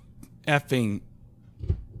debunking effing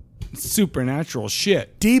supernatural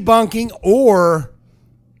shit. Debunking or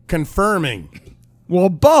confirming. Well,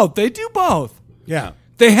 both. They do both. Yeah.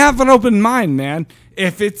 They have an open mind, man.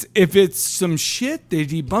 If it's some shit, they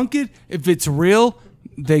debunk it. If it's real,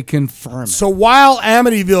 they confirm it. So while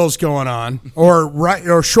Amityville's going on,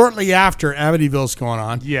 or shortly after Amityville's going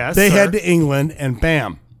on, yes, they head to England and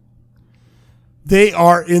bam. They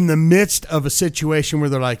are in the midst of a situation where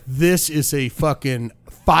they're like, this is a fucking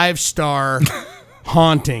 5-star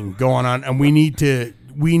haunting going on, and we need to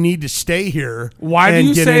stay here. Why do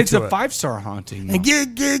you say it's a 5-star haunting? And get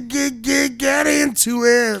into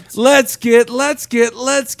it. Let's get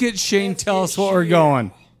Shane. Tell us what we're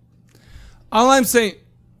going. All I'm saying.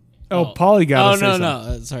 Oh, Paulie got.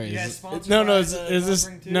 No. Sorry. Is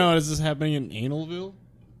this happening in Analville?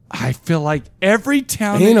 I feel like every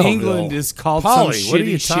town in England is called Polly, some shitty what are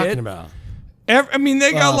you shit. talking about?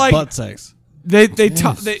 They got like butt sex.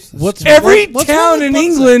 Every town in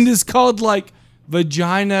England is called like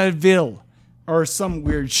Vaginaville or some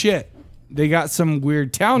weird shit. They got some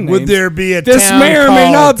weird town names. Would there be a this town may or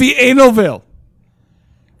may not be Analville.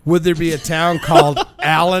 Would there be a town called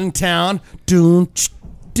Allentown?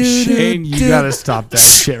 Shane, you gotta stop that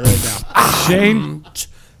shit right now. Shane.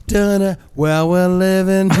 Well, we're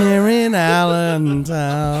living here in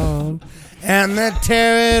Allentown, and they're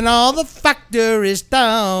tearing all the factories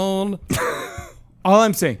down. All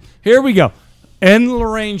I'm saying, here we go. Ed and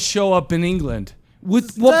Lorraine show up in England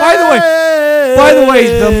with. Well, by the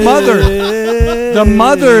way, the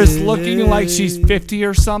mother is looking like she's 50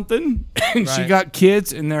 or something, and she got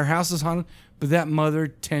kids, and their house is haunted. But that mother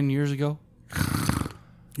 10 years ago.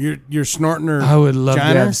 You're snorting her. I would love to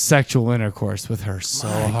have sexual intercourse with her so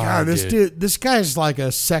hard. God, this guy's like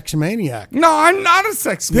a sex maniac. No, I'm not a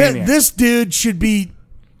sex maniac. This dude should be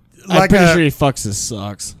I'm pretty sure he fucks his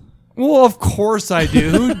socks. Well, of course I do.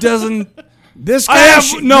 Who doesn't? This guy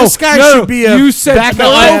should be a you said backup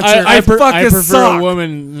dancer. I prefer sock. a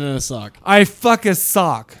woman than a sock. I fuck a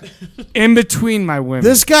sock in between my women.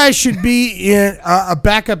 This guy should be a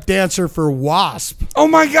backup dancer for Wasp. Oh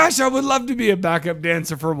my gosh, I would love to be a backup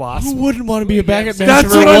dancer for Wasp. Who wouldn't want to be a backup That's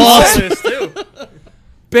dancer for what Wasp? I'm saying.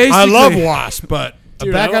 Basically, I love Wasp, but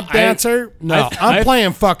a backup dancer? No, I'm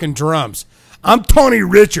playing fucking drums. I'm Tony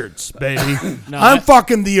Richards, baby. I'm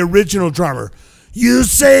fucking the original drummer. You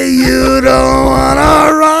say you don't want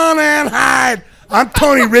to run and hide. I'm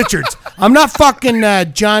Tony Richards. I'm not fucking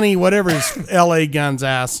Johnny, whatever his L.A. Guns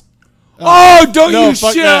ass. Oh, don't you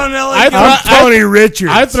shit on L.A. Guns. I'm Tony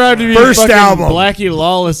Richards. I thought to be first fucking album. Blackie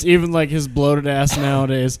Lawless, even like his bloated ass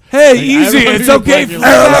nowadays. Hey, Like, easy. It's okay for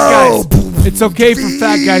that, guys. It's okay for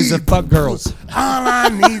fat guys to fuck girls. All I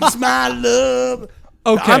need's my love.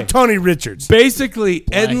 Okay. I'm Tony Richards. Basically,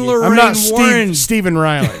 Ed and Lorraine I'm not Warren. Stephen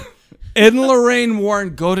Riley. Ed and Lorraine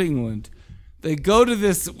Warren go to England. They go to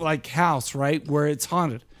this like house, right, where it's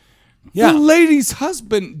haunted. Yeah. The lady's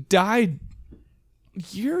husband died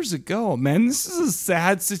years ago, man. This is a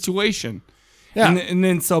sad situation. Yeah. And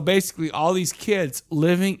then so basically all these kids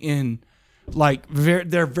living in like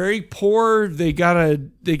they're very poor. They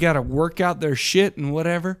gotta work out their shit and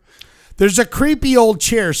whatever. There's a creepy old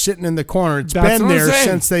chair sitting in the corner. It's been there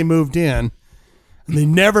since they moved in. And they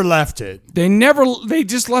never left it. They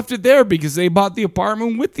just left it there because they bought the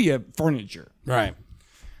apartment with the furniture. Right.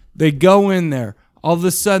 They go in there. All of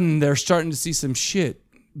a sudden, they're starting to see some shit.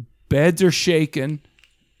 Beds are shaking.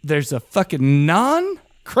 There's a fucking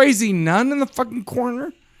crazy nun in the fucking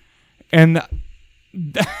corner. And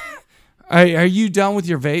are you done with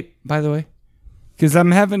your vape, by the way? Because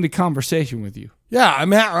I'm having a conversation with you. Yeah,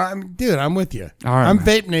 dude, I'm with you. All right, I'm man.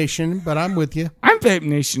 Vape Nation, but I'm with you. I'm Vape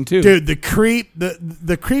Nation too. Dude, the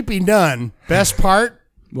creepy nun, best part?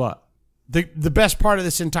 What? The best part of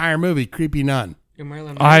this entire movie, creepy nun.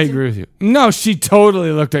 I agree with you. No, she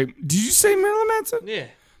totally looked like. Did you say Marilyn Manson? Yeah.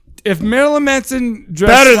 If Marilyn Manson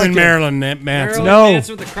dressed Better like than Marilyn Manson. Marilyn No.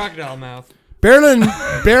 Manson with the crocodile mouth.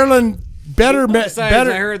 Besides,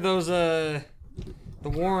 I heard those the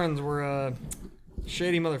Warrens were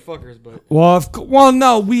shady motherfuckers, but Well,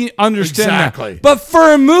 no, we understand Exactly. that. But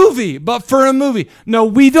for a movie, no,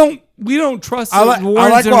 we don't trust I the like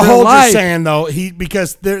Warrens in what real Holger's life. saying though.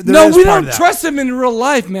 Because there No, is we part don't of that. trust them in real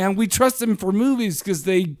life, man. We trust them for movies because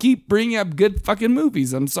they keep bringing up good fucking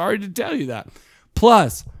movies. I'm sorry to tell you that.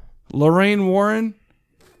 Plus, Lorraine Warren,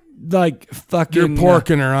 like fucking You're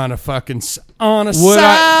porking her on a Would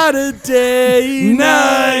Saturday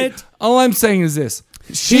night. All I'm saying is this.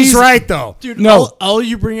 She's right though. Dude, No. all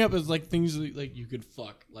you bring up is like things like you could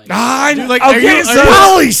fuck. Like, I dude, like, okay, so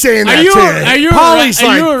Polly's saying that too.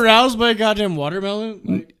 Are you aroused by a goddamn watermelon?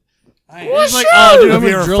 Like, he's like, oh, dude, I'm Have you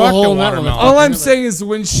gonna ever drill a fucked hole a in that watermelon? all I'm motherfucker. saying is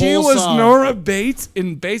when she Whole was song. Nora Bates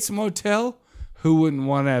in Bates Motel, who wouldn't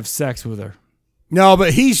want to have sex with her? No,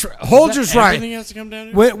 but Holger's Everything right. has to come down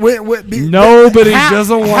to Nobody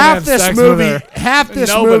doesn't want to half have this sex movie. with her. Half this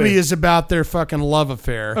Nobody. movie is about their fucking love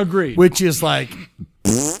affair. Agreed. Which is like,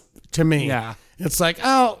 to me, Yeah. it's like,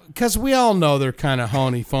 because we all know they're kind of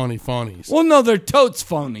phonies. Well, no, they're totes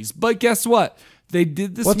phonies. But guess what? They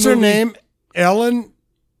did this. What's her movie- name? Ellen,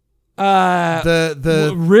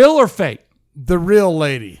 the real or fake? the real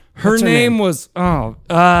lady. Her What's name was She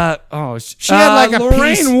had like a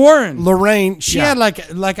Lorraine piece, Warren. Lorraine. She Yeah. had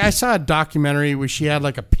like I saw a documentary where she had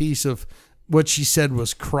like a piece of what she said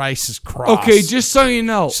was Christ's cross. Okay, just so you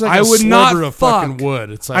know, It's like I a would not sliver of fuck. fucking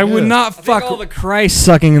wood. It's like I would ugh. not I think fuck. all the Christ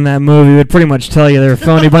sucking in that movie would pretty much tell you they're a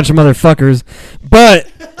phony bunch of motherfuckers.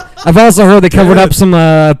 But I've also heard they covered up some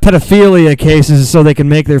pedophilia cases so they can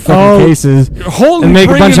make their fucking cases Holden and make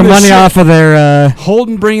a bunch of money off of their.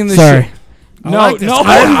 Holden bringing the Sorry. shit. I No, like this. no,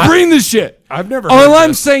 I- Holden bring the shit. I've never. All heard I'm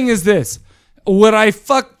this. saying is this: would I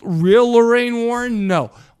fuck real Lorraine Warren?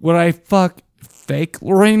 No. Would I fuck fake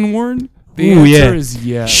Lorraine Warren? The Ooh, answer yeah. is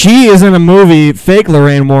yes. She is in a movie. Fake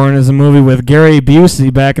Lorraine Warren is a movie with Gary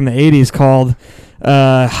Busey back in the '80s called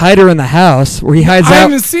 "Hide Her in the House," where he hides I out.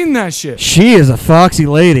 haven't seen that shit. She is a foxy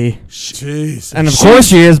lady, Jeez. and of course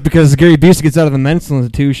she is because Gary Busey gets out of the mental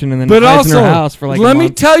institution and then But hides in also, her house for like a let me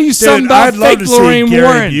month. tell you something Dude, about I'd love fake to Lorraine see Gary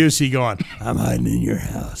Warren. Busey going, I'm hiding in your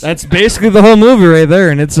house. That's basically the whole movie right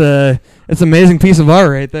there, and it's an amazing piece of art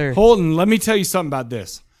right there. Holden, let me tell you something about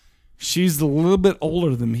this. She's a little bit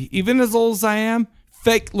older than me. Even as old as I am,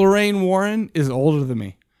 fake Lorraine Warren is older than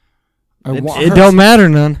me. It don't matter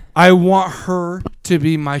none. I want her to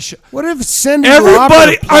be my What if Cindy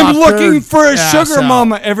Everybody, Lauper I'm plopped looking her for a ass sugar out?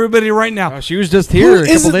 mama. Everybody right now. She was just here Who a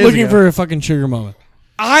couple isn't days looking ago. for a fucking sugar mama?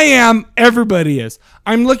 I am. Everybody is.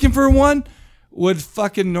 I'm looking for one. Would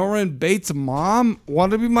fucking Norman Bates' mom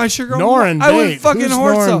want to be my sugar Norman mama? I would Bates. fucking Who's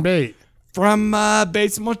horse Norman her. Bates? From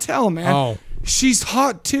Bates Motel, man. Oh. She's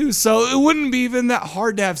hot too, so it wouldn't be even that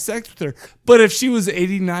hard to have sex with her. But if she was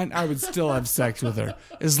 89, I would still have sex with her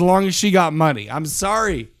as long as she got money. I'm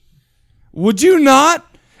sorry. Would you not?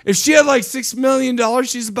 If she had like $6 million,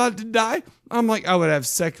 she's about to die. I'm like, I would have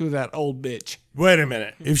sex with that old bitch. Wait a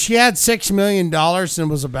minute. If she had $6 million and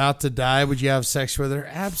was about to die, would you have sex with her?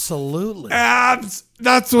 Absolutely. That's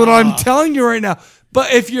what I'm telling you right now.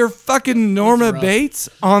 But if you're fucking Norma Bates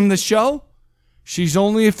on the show, she's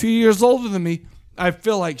only a few years older than me. I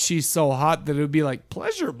feel like she's so hot that it would be like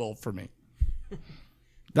pleasurable for me.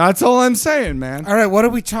 That's all I'm saying, man. All right, what are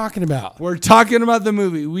we talking about? We're talking about the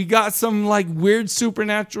movie. We got some like weird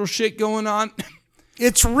supernatural shit going on.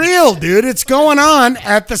 It's real, dude. It's going on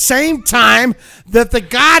at the same time that the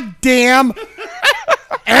goddamn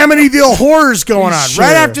Amityville horror's going on. Sure.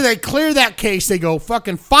 Right after they clear that case, they go,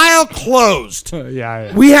 fucking file closed.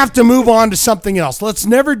 Yeah. We have to move on to something else. Let's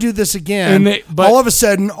never do this again. But all of a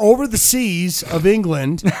sudden, over the seas of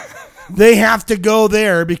England, they have to go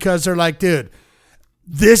there because they're like, dude,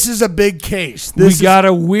 this is a big case. We got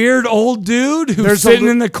a weird old dude who's sitting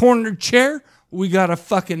in the corner chair. We got a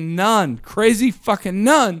fucking nun, crazy fucking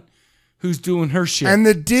nun, who's doing her shit. And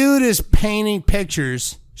the dude is painting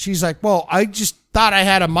pictures. She's like, well, I just thought I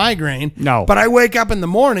had a migraine. No. But I wake up in the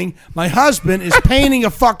morning, my husband is painting a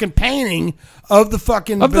fucking painting of the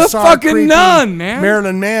fucking Of the bizarre, fucking creepy nun, man.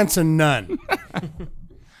 Marilyn Manson nun.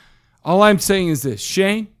 All I'm saying is this,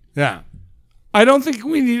 Shane, Yeah. I don't think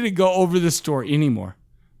we need to go over this story anymore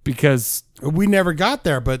because We never got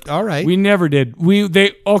there, but all right. we never did.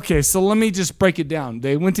 Okay, so let me just break it down.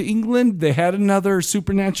 They went to England, they had another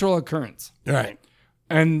supernatural occurrence, all right.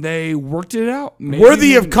 and they worked it out. Maybe,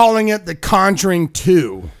 Worthy of calling it The Conjuring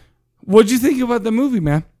 2. What'd you think about the movie,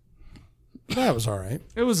 man? That was all right.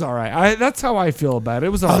 It was all right. That's how I feel about it. It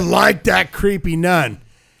was all I right. like that creepy nun.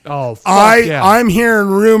 Oh, fuck yeah. I'm hearing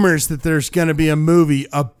rumors that there's going to be a movie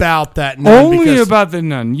about that nun. Only because about the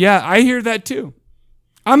nun. Yeah, I hear that too.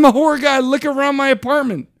 I'm a horror guy. Look around my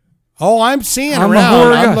apartment. Oh, I'm seeing I'm a around.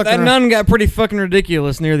 horror I'm guy. looking That around. nun got pretty fucking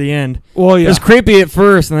ridiculous near the end. Well, It yeah. was creepy at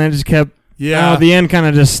first, and then it just kept. Yeah. The end kind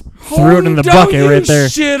of just threw it in the Don't bucket you right there.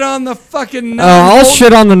 Shit on the fucking nun. I'll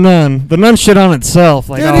shit on the nun. The nun shit on itself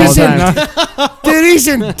like Dude, all the he's in, time. dude, he's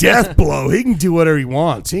in Deathblow. He can do whatever he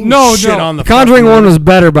wants. He can No, shit no. on the Conjuring fucking 1 was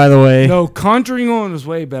better, by the way. No, Conjuring 1 was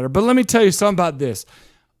way better. But let me tell you something about this.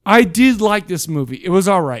 I did like this movie. It was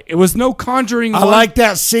all right. It was no Conjuring 1. I like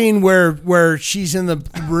that scene where she's in the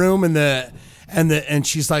room and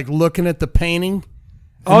she's like looking at the painting.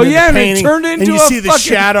 Oh, then yeah, the and it painting, turned into and you a see the fucking-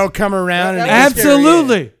 shadow come around. And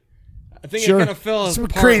Absolutely. I think Sure. it kind of fell Some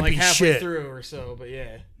apart creepy like halfway shit. through or so, but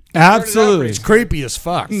yeah. Absolutely. It's creepy as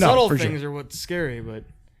fuck. No, Subtle for sure. things are what's scary, but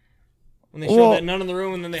when they show Well, that nun in the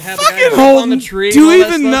room and then they have the Fucking guy up on Holden. the tree. Do you and all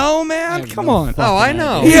that even stuff. know, man? Come on. Oh, I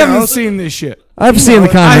know. You haven't seen this shit. I've seen the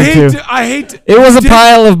Conjuring 2. I hate to. It was a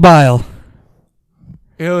pile of bile.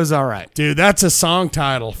 It was all right. Dude, that's a song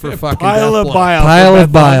title for fucking Pile of Deathblow. bile. Pile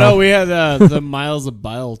of bile. No, we had the Miles of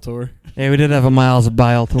Bile tour. Yeah, we did have a Miles of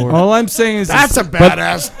Bile tour. All I'm saying is That's a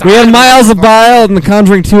badass. We had Miles of Bile, and the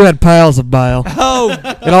Conjuring 2 had piles of bile. Oh,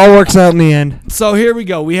 It all works out in the end. so here we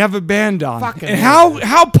go. We have a band on. Fucking And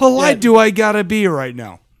how polite do I gotta be right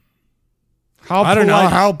now? How I don't know.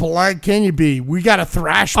 polite- How polite can you be? We got a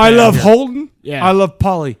thrash I band love here. Holden. Yeah. I love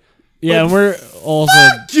Polly. Yeah, and we're also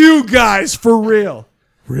Fuck you guys for real.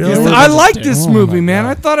 Really? I like this movie, man.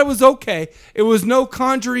 I thought it was okay. It was no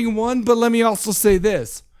Conjuring 1, but let me also say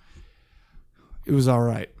this. It was all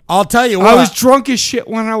right. I'll tell you what. I was drunk as shit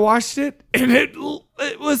when I watched it, and it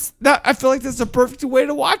was not. I feel like that's a perfect way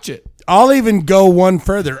to watch it. I'll even go one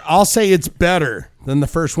further. I'll say it's better than the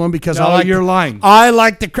first one because No, I like. you're lying. I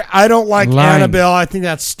like the. I don't like Lying. Annabelle. I think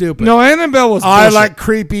that's stupid. No, Annabelle was. I bullshit. like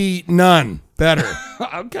creepy nun better.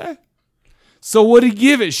 Okay. So what do you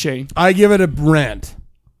give it, Shane? I give it a rent.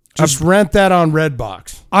 Just rent that on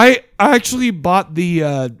Redbox. I actually bought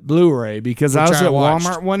the Blu-ray because I Which was I at watched.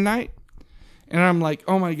 Walmart one night, and I'm like,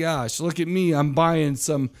 oh my gosh, look at me! I'm buying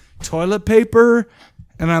some toilet paper,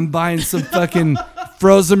 and I'm buying some fucking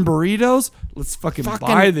frozen burritos. Let's fucking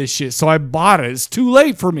buy this shit. So I bought it. It's too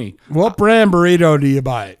late for me. What brand burrito do you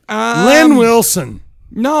buy? Lynn Wilson.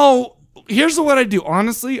 No, here's what I do.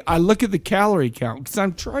 Honestly, I look at the calorie count because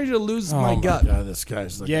I'm trying to lose my gut. God, this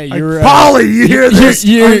guy's looking. yeah. You're Polly, you hear this?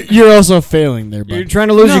 you're also failing there, You're bud. trying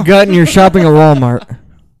to lose your gut and you're shopping at Walmart.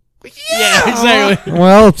 Yeah, exactly.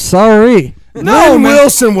 Well, sorry. Lynn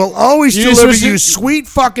Wilson will always You deliver just- you sweet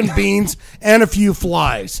fucking beans and a few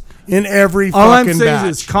flies in every All I'm fucking saying batch.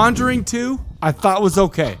 is this: Conjuring 2, I thought was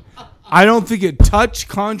okay. I don't think it touched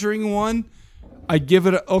Conjuring 1. I give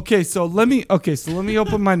it a okay. So let me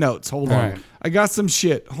open my notes. Hold on. right. I got some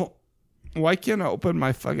shit. Why can't I open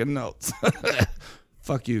my fucking notes?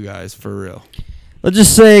 Fuck you guys for real. Let's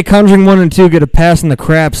just say Conjuring 1 and 2 get a pass in the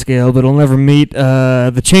crap scale, but it'll never meet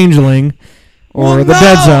the Changeling or the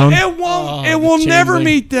Dead Zone. It won't. It the will never Changeling.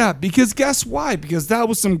 meet that because guess why? Because that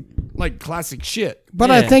was some like classic shit.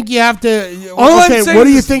 But I think you have to. All I'm Okay, saying what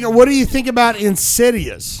do you is- think? What do you think about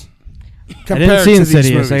Insidious? I didn't see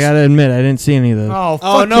Insidious. I gotta admit, I didn't see any of those.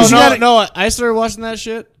 Oh no! I started watching that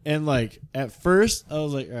shit, and like at first I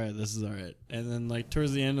was like, all right, this is all right, and then like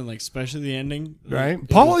towards the end, and like especially the ending, right?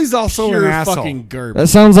 Paulie's also an asshole. Fucking garbage. That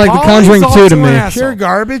sounds like The Conjuring 2 to me. Pure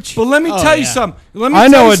garbage. But let me tell you something. I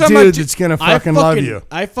know a dude that's gonna fucking love you.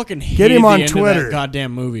 I fucking hate get him on the end Twitter. of that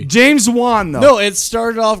goddamn movie. James Wan, though. No, it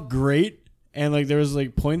started off great. And like there was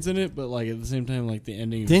like points in it, but like at the same time, like the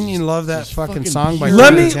ending. Didn't you love that fucking song by?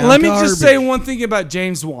 Let me just say one thing about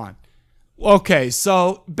James Wan. Okay,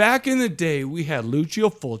 so back in the day, we had Lucio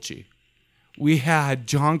Fulci, we had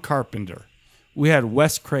John Carpenter, we had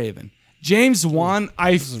Wes Craven. James Wan,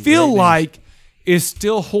 I feel like, is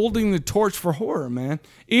still holding the torch for horror, man.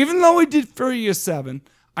 Even though he did Furious 7,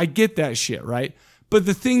 I get that shit, right? But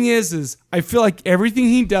the thing is I feel like everything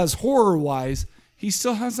he does horror wise. He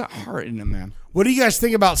still has that heart in him, man. What do you guys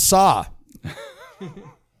think about Saw?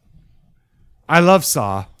 I love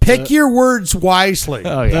Saw. Pick your words wisely.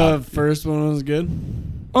 Oh yeah, the first one was good.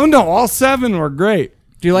 Oh no, all 7 were great.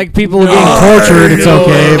 Do you like people getting tortured? It's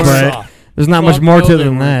okay, but there's not much more to it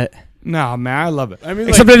than that. No, man, I love it. I mean,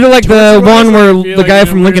 except I do like the one where the guy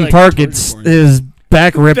from Linkin Park gets his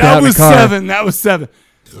back ripped out in the car. That was 7.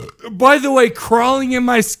 By the way, Crawling in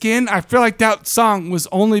My Skin, I feel like that song was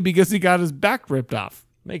only because he got his back ripped off.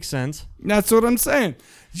 Makes sense. That's what I'm saying.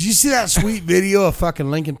 Did you see that sweet video of fucking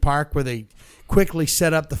Linkin Park where they quickly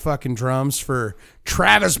set up the fucking drums for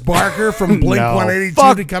Travis Barker from Blink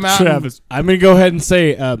 182 to come out? Travis. I'm going to go ahead and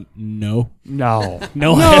say no. No.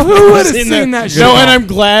 Who would have seen that shit? No, and I'm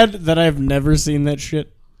glad that I've never seen that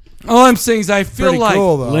shit. All I'm saying is I feel Pretty like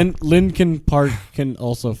cool, though. Linkin Park can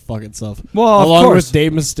also fuck itself. Well, of along course. with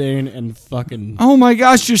Dave Mustaine and fucking. Oh my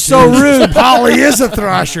gosh, you're so rude. Paulie is a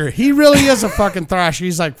thrasher. He really is a fucking thrasher.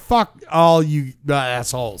 He's like, fuck all you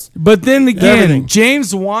assholes. But then again, Everything.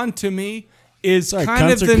 James Wan to me is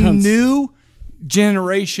kind of the new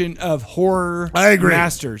generation of horror I agree.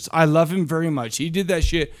 masters. I love him very much. He did that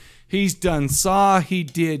shit. He's done Saw. He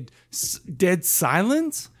did Dead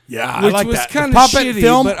Silence. Yeah, which I like was that. kind The of puppet shitty,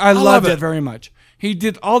 film, but I love loved it. it very much. He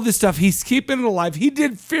did all this stuff. He's keeping it alive. He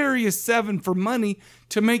did Furious 7 for money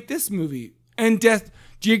to make this movie. And do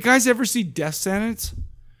you guys ever see Death Sentence?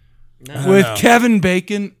 No. With Kevin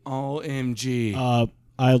Bacon? OMG.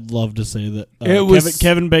 I'd love to say that It was-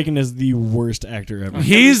 Kevin Bacon is the worst actor ever.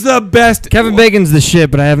 He's the best. Kevin Bacon's the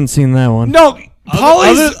shit, but I haven't seen that one. No,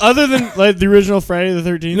 Paulie's other than like the original Friday the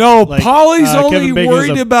 13th. No, like, Paulie's Kevin only Bacon's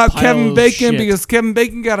worried a about pile Kevin of Bacon shit. because Kevin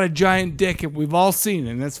Bacon got a giant dick, and we've all seen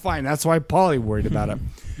it, and that's fine. That's why Paulie worried about it.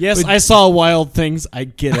 Yes, I saw Wild Things. I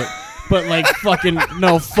get it. But like fucking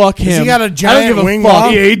no, fuck him. Has he got a I don't giant give a wing fuck.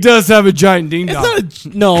 wall? Yeah, he does have a giant ding It's dong.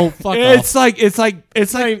 not no, fuck It's off.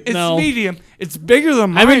 like no. medium. It's bigger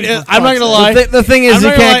than I mine. mean, I'm not gonna lie. The thing is, I'm you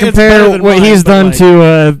not gonna can't lie, it's better compare than what mine, he's but, done like-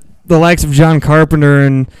 to the likes of John Carpenter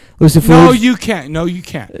and Lucifer. No, you can't. No, you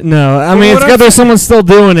can't. No, I Well, mean, what it's got there's someone still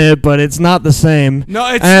doing it, but it's not the same. No,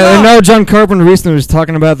 it's I not. know John Carpenter recently was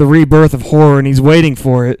talking about the rebirth of horror, and he's waiting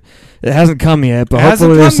for it. It hasn't come yet, but It hasn't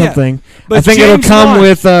hopefully there's come yet. something. But I think James it'll come Wan-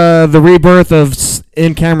 with the rebirth of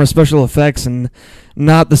in-camera special effects and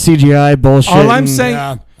not the CGI bullshit. All I'm and- saying,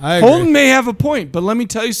 Yeah, I agree. Holden may have a point, but let me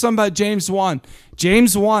tell you something about James Wan.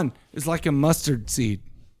 James Wan is like a mustard seed.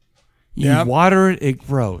 You Yep. water it, it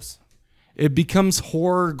grows. It becomes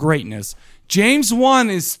horror greatness. James Wan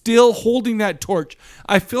is still holding that torch.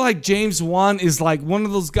 I feel like James Wan is like one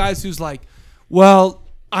of those guys who's like, well,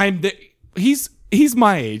 he's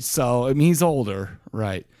my age, so I mean he's older,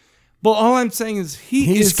 right? But all I'm saying is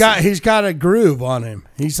He's got a groove on him.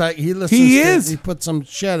 He's like he listens. He put some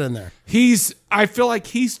shit in there. I feel like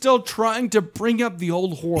he's still trying to bring up the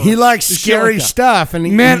old horror. He likes the shit scary like that. stuff,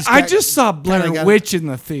 and Man, he's I got- just saw Blair kinda got- Witch in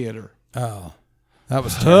the theater. Oh, that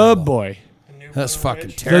was Oh terrible. boy, That's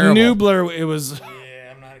fucking terrible. the new Blair. It was.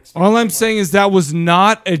 All I'm saying is that was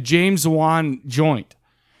not a James Wan joint.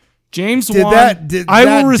 James Wan. I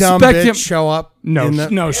will respect dumb bitch him. show up? No, in the-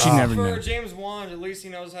 no, she never For knew. James Wan, at least he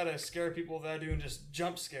knows how to scare people without doing just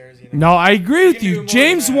jump scares. You No, I agree with can do you. more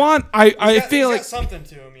James than that. Wan. I feel like something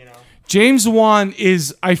to him, you know. James Wan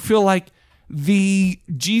is. I feel like the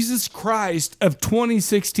Jesus Christ of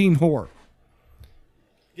 2016 horror.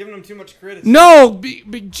 Giving him too much criticism. No,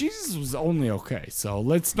 but Jesus was only okay. So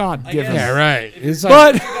let's not give him. Yeah, right. It's like,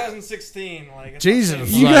 But 2016, like it's Jesus, not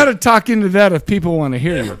you like- got to talk into that if people want to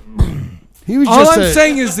hear you. he was All just I'm a-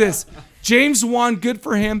 saying is this: James Wan, good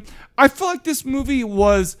for him. I feel like this movie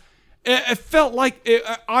was. It felt like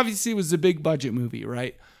obviously it was a big budget movie,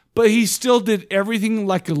 right? But he still did everything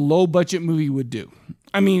like a low budget movie would do.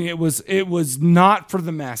 I mean, it was not for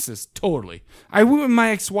the masses. Totally. I went with my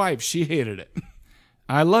ex-wife. She hated it.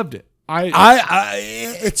 I loved it.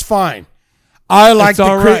 it's fine. I like It's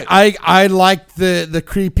all right. I like the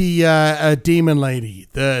creepy demon lady,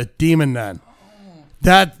 the demon nun.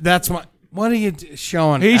 That's what are you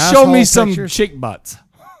showing? He Asshole showed me some pictures? chick butts.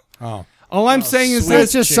 Oh, All I'm saying is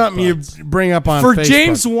that's this. just something you bring up on For Facebook.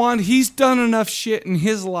 James Wan, he's done enough shit in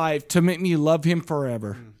his life to make me love him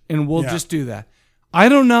forever. And we'll just do that. I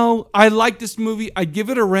don't know. I like this movie. I give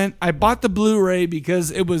it a rent. I bought the Blu-ray because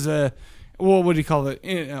it was a, what would you call it?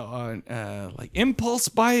 Like impulse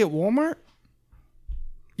buy at Walmart?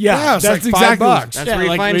 Yeah, it's that's like exactly $5. That's Yeah, where you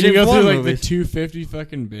like find when you James go Wan through like movies. the $2.50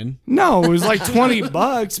 fucking bin. No, it was like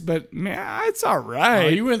 $20, but man, it's all Oh,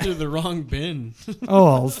 right. you went through the wrong bin.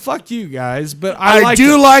 Oh, fuck you guys. But I like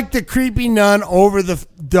do like the creepy nun over the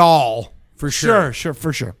doll for sure.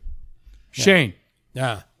 for sure. Shane,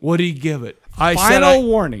 Yeah. what do you give it? I said Final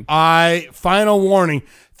warning. Final warning.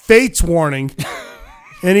 Fate's warning.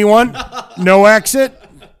 Anyone? No exit?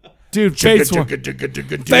 Dude, Fate's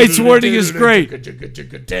Warning is great.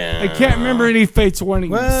 I can't remember any Fate's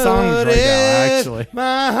Warning songs right now, actually.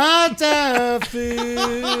 My heart I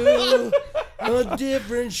feel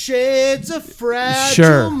different shades of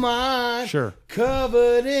fragile mind. Sure.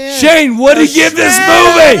 Covered in Shane, what do you give this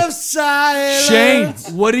movie? of silence. Shane,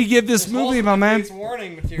 what do you give this movie, my man?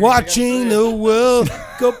 Watching the world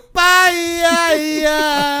go by.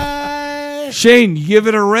 Shane, you give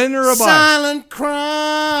it a rent or a buy? Silent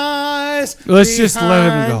cries. Let's just let him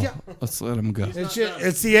behind go. Let's let him go.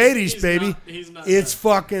 It's the 80s, baby. It's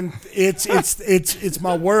fucking it's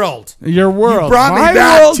my world. Your world. You brought me My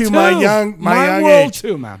back world to too. my young world age.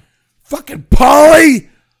 too, man. Fucking Polly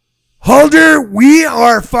Holder, we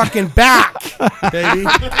are fucking back, baby.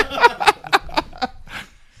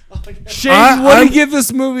 Shane, what do you give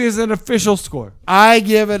this movie as an official score? I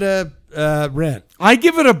give it a rent. I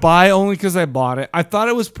give it a buy only because I bought it. I thought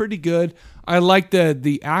it was pretty good. I liked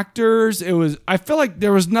the actors. I feel like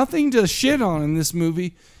there was nothing to shit on in this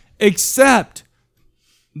movie, except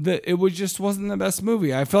that it wasn't the best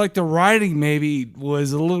movie. I feel like the writing maybe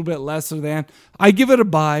was a little bit lesser than. I give it a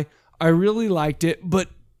buy. I really liked it, but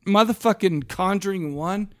motherfucking Conjuring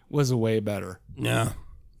 1 was way better. Yeah.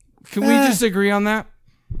 Can we just agree on that?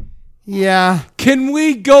 Yeah. Can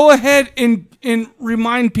we go ahead and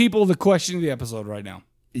remind people the question of the episode right now?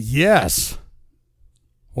 Yes.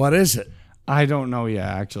 What is it? I don't know yet,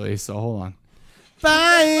 actually, so hold on.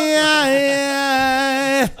 Bye.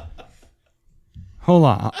 Hold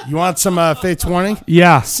on. You want some Fate's Warning?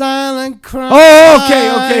 Yeah. Silent cry. Oh,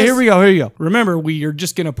 okay. Here we go. Remember, we are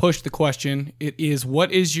just going to push the question. It is,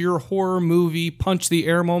 what is your horror movie punch the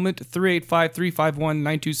air moment?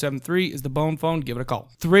 385-351-9273 is the bone phone. Give it a call.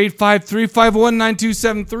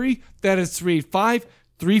 385-351-9273. That is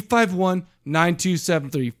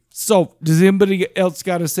 385-351-9273. So, does anybody else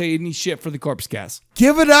got to say any shit for the Corpse Cast?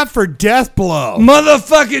 Give it up for Deathblow.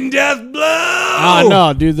 Motherfucking Deathblow! Oh,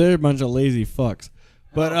 no, dude, they're a bunch of lazy fucks.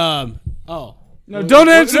 But, No, don't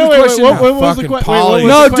answer the question now. What was the Fucking question? Polly.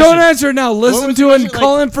 No, don't answer it now. Listen was to the it and question?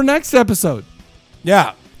 call in for next episode.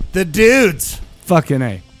 Yeah. The dudes. Fucking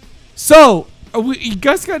A. So, you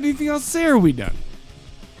guys got anything else to say, or are we done?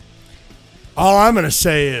 All I'm going to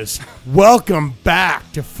say is, welcome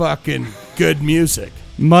back to fucking good music.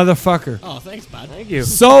 Motherfucker. Oh, thanks, bud. Thank you.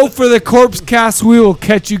 So, for the Corpse Cast, we will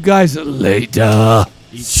catch you guys later.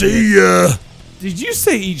 See ya. Did you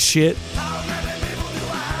say eat shit?